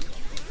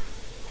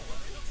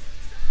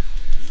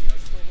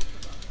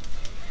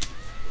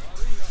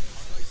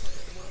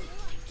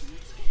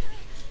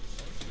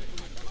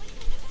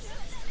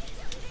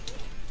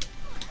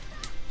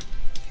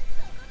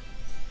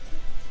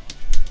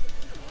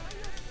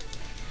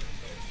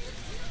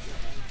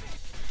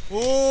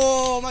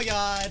 Oh my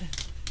god.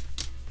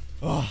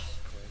 Oh.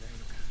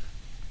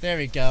 There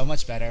we go,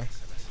 much better.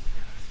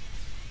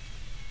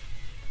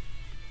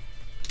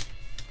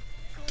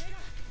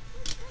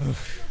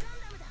 Oof.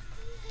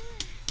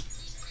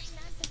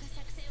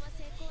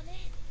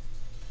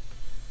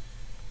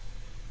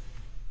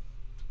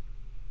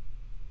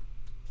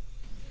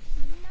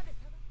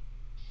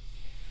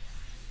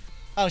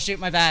 Oh shoot,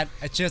 my bad.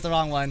 I chose the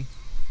wrong one.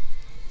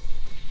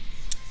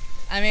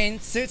 I mean,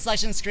 suit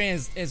selection screen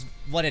is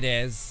what it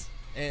is.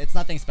 It's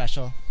nothing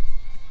special.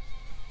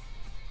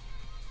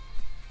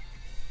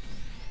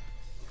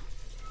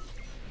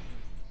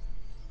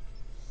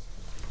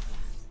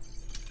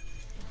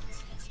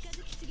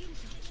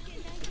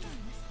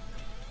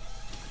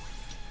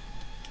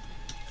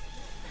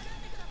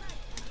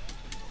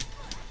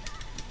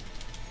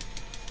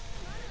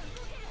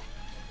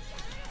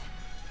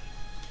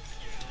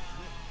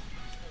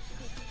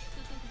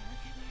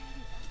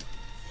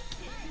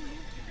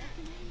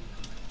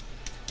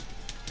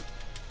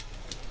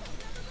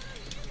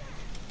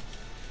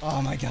 Oh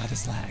my god,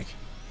 this lag.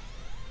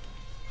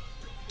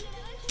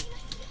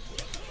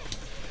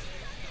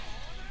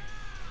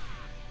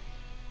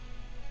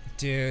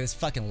 Dude, this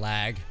fucking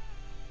lag.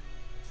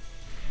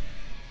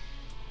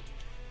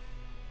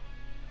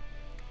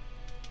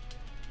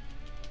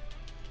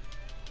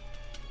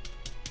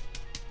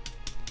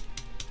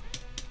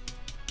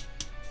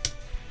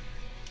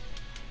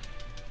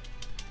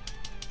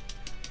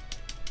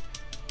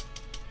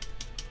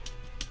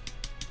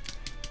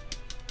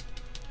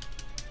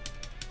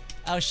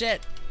 Oh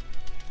shit.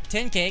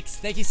 Tin Cakes,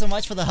 thank you so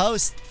much for the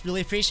host. Really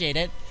appreciate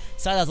it.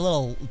 Sorry that was a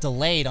little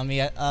delayed on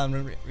me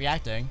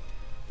reacting.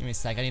 Give me a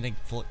sec, I need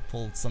to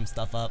pull some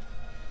stuff up.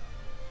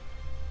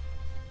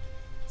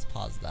 Let's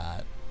pause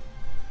that.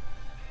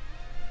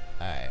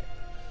 Alright.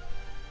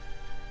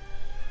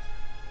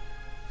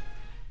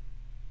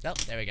 Oh,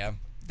 there we go.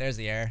 There's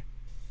the error.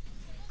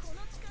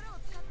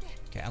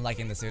 Okay, I'm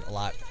liking the suit a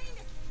lot.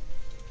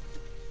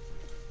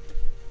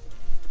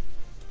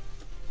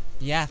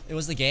 Yeah, it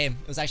was the game.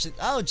 It was actually.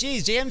 Oh,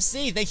 geez,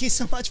 JMC, thank you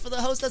so much for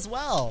the host as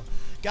well.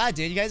 God,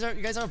 dude, you guys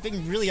are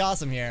being really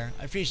awesome here.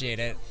 I appreciate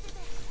it.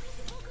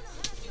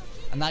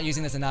 I'm not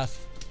using this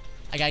enough.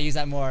 I gotta use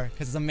that more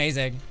because it's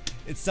amazing.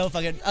 It's so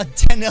fucking.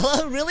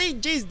 Danilo, really?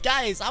 Jeez,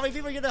 guys, how many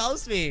people are gonna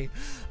host me?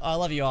 Oh, I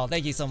love you all.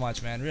 Thank you so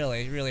much, man.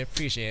 Really, really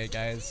appreciate it,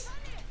 guys.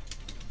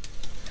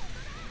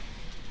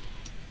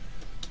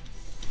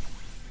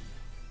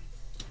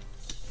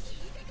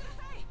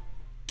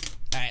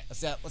 Alright,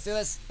 let's go. Let's do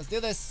this. Let's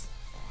do this.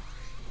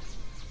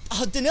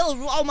 Oh, Danilo,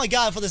 oh my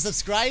god, for the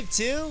subscribe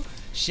too?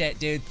 Shit,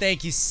 dude,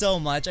 thank you so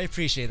much. I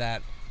appreciate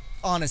that.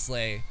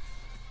 Honestly.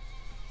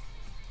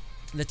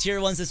 The tier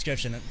 1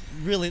 subscription.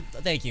 Really,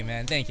 thank you,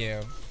 man. Thank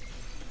you.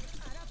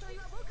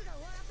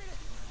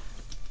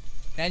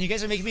 And you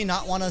guys are making me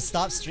not want to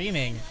stop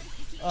streaming.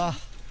 Ugh.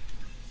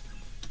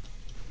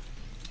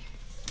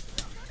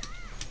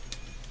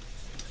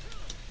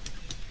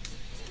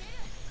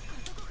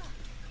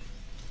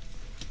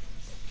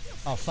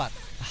 Oh, fuck.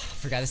 I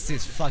forgot this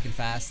dude's fucking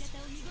fast.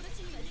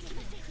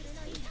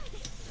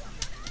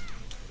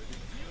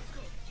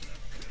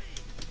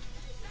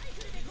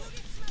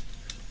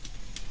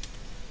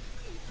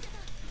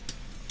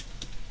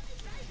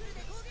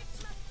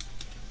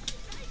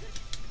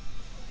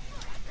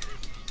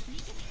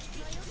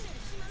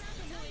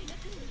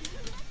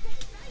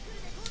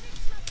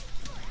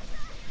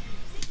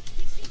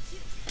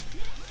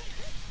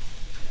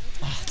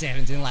 Damn,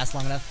 it didn't last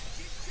long enough.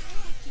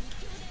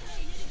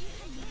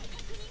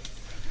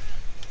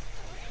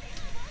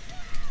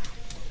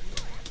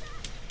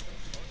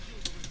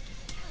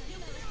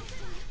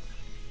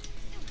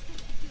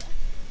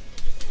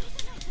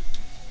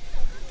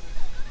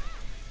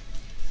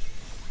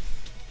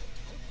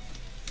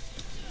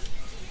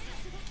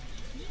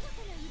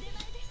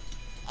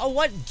 Oh,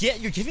 what?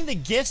 You're giving the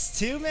gifts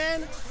too,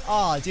 man?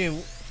 Oh, dude,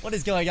 what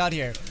is going on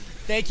here?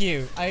 Thank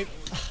you. I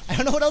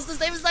don't know what else to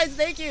say besides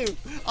thank you.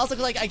 Also,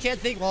 like, I can't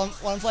think while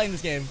I'm playing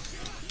this game.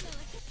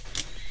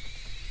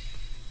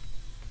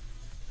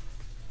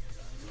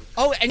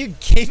 Oh, and you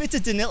gave it to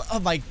Danilo. Oh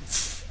my,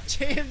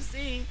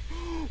 JMC.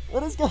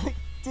 What is going,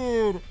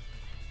 dude?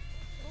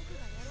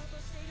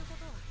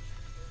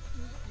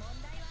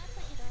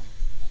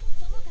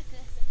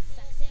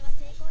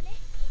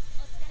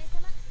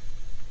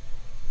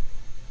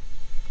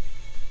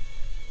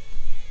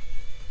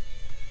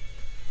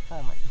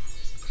 Oh my.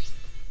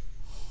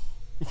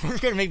 You're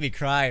gonna make me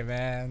cry,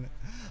 man.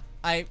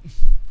 I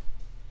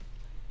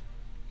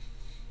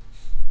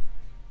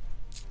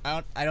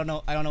don't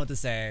know what to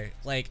say.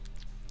 Like,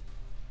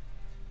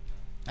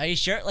 are you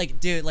sure? Like,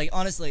 dude, like,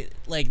 honestly,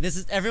 like, this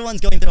is, everyone's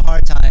going through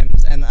hard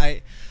times, and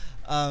I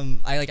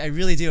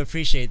really do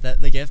appreciate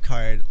the gift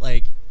card.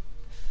 Like,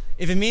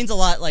 if it means a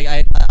lot, like,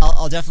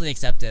 I'll definitely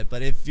accept it.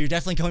 But if you're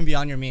definitely going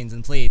beyond your means,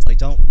 then please, like,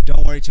 don't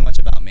worry too much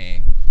about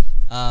me.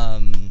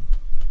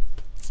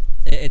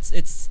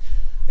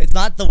 It's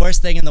not the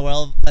worst thing in the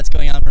world that's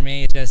going on for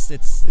me.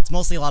 It's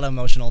mostly a lot of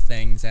emotional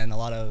things and a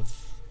lot of,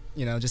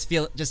 you know, just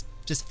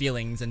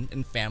feelings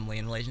and family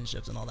and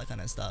relationships and all that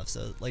kind of stuff.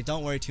 So, like,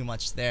 don't worry too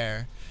much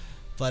there.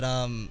 But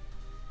I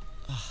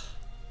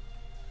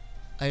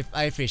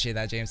appreciate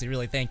that, James.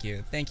 Really, thank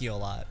you a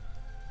lot.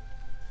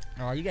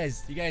 Oh, you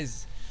guys,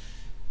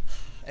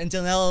 and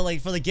Danilo, like,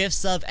 for the gift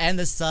sub and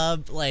the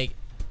sub, like,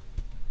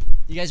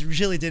 you guys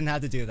really didn't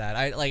have to do that.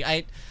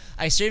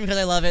 I stream because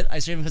I love it. I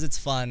stream because it's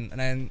fun,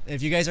 and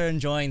if you guys are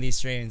enjoying these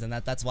streams, then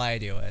that's why I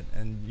do it.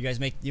 And you guys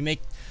make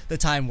the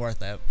time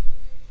worth it.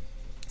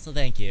 So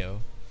thank you.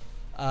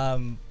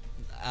 I'm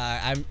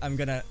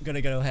gonna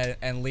go ahead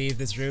and leave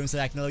this room so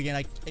that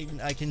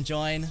I can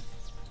join.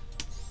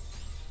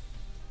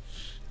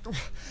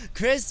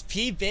 Chris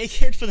P.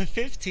 Bacon for the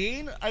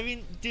 15? I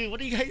mean, dude,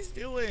 what are you guys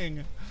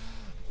doing?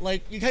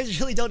 Like, you guys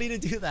really don't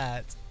need to do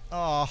that.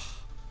 Oh.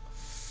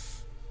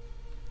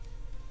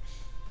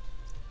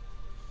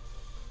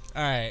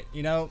 Alright,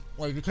 you know,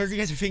 like, because you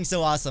guys are being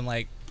so awesome,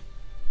 like,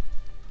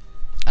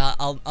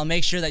 I'll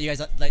make sure that you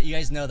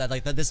guys know that,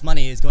 like, that this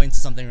money is going to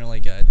something really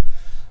good.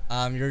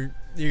 You're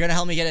gonna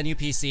help me get a new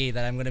PC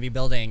that I'm gonna be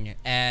building,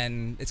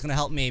 and it's gonna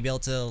help me be able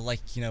to, like,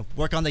 you know,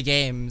 work on the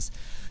games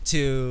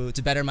to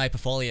better my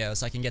portfolio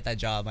so I can get that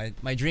job,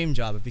 my dream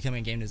job of becoming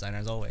a game designer,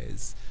 as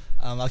always.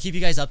 I'll keep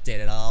you guys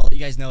updated. I'll let you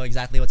guys know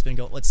exactly what's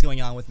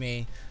going on with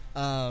me.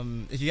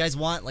 If you guys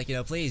want, like, you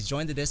know, please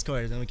join the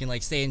Discord and we can,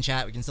 like, stay in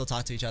chat. We can still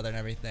talk to each other and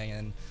everything,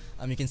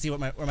 and you can see where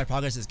my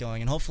progress is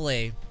going, and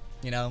hopefully,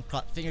 you know,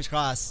 fingers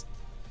crossed,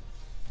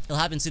 it'll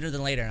happen sooner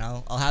than later, and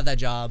I'll have that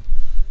job,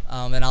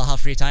 and I'll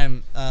have free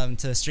time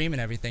to stream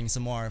and everything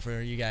some more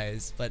for you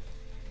guys. But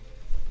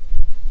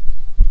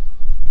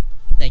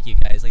thank you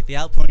guys. Like, the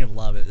outpouring of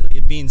love,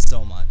 it means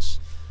so much.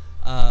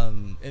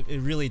 It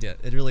really did.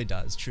 It really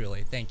does.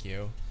 Truly, thank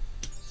you.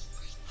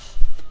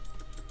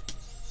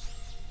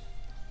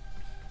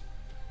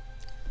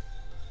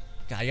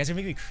 God, you guys are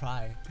making me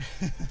cry.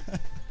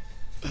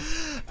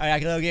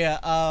 Alright, okay.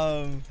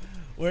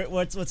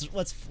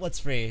 What's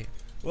free?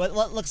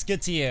 What looks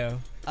good to you?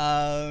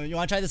 You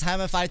wanna try this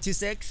Hammer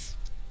 526?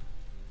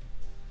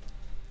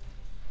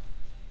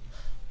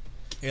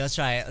 Here, let's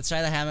try it. Let's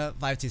try the Hammer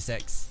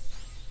 526.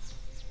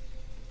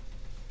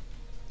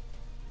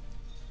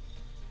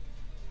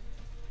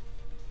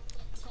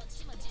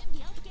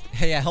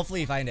 Yeah,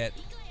 hopefully you find it.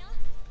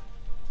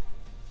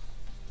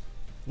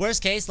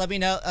 Worst case, let me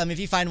know. If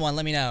you find one,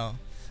 let me know.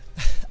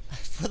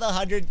 For the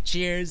 100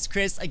 cheers,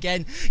 Chris.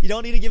 Again, you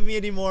don't need to give me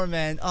any more,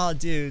 man. Oh,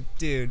 dude.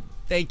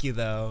 Thank you,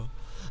 though.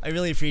 I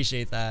really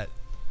appreciate that.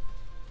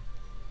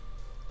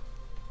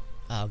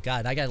 Oh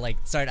God, I gotta, like,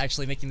 start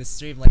actually making this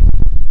stream, like,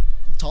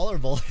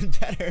 tolerable and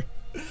better.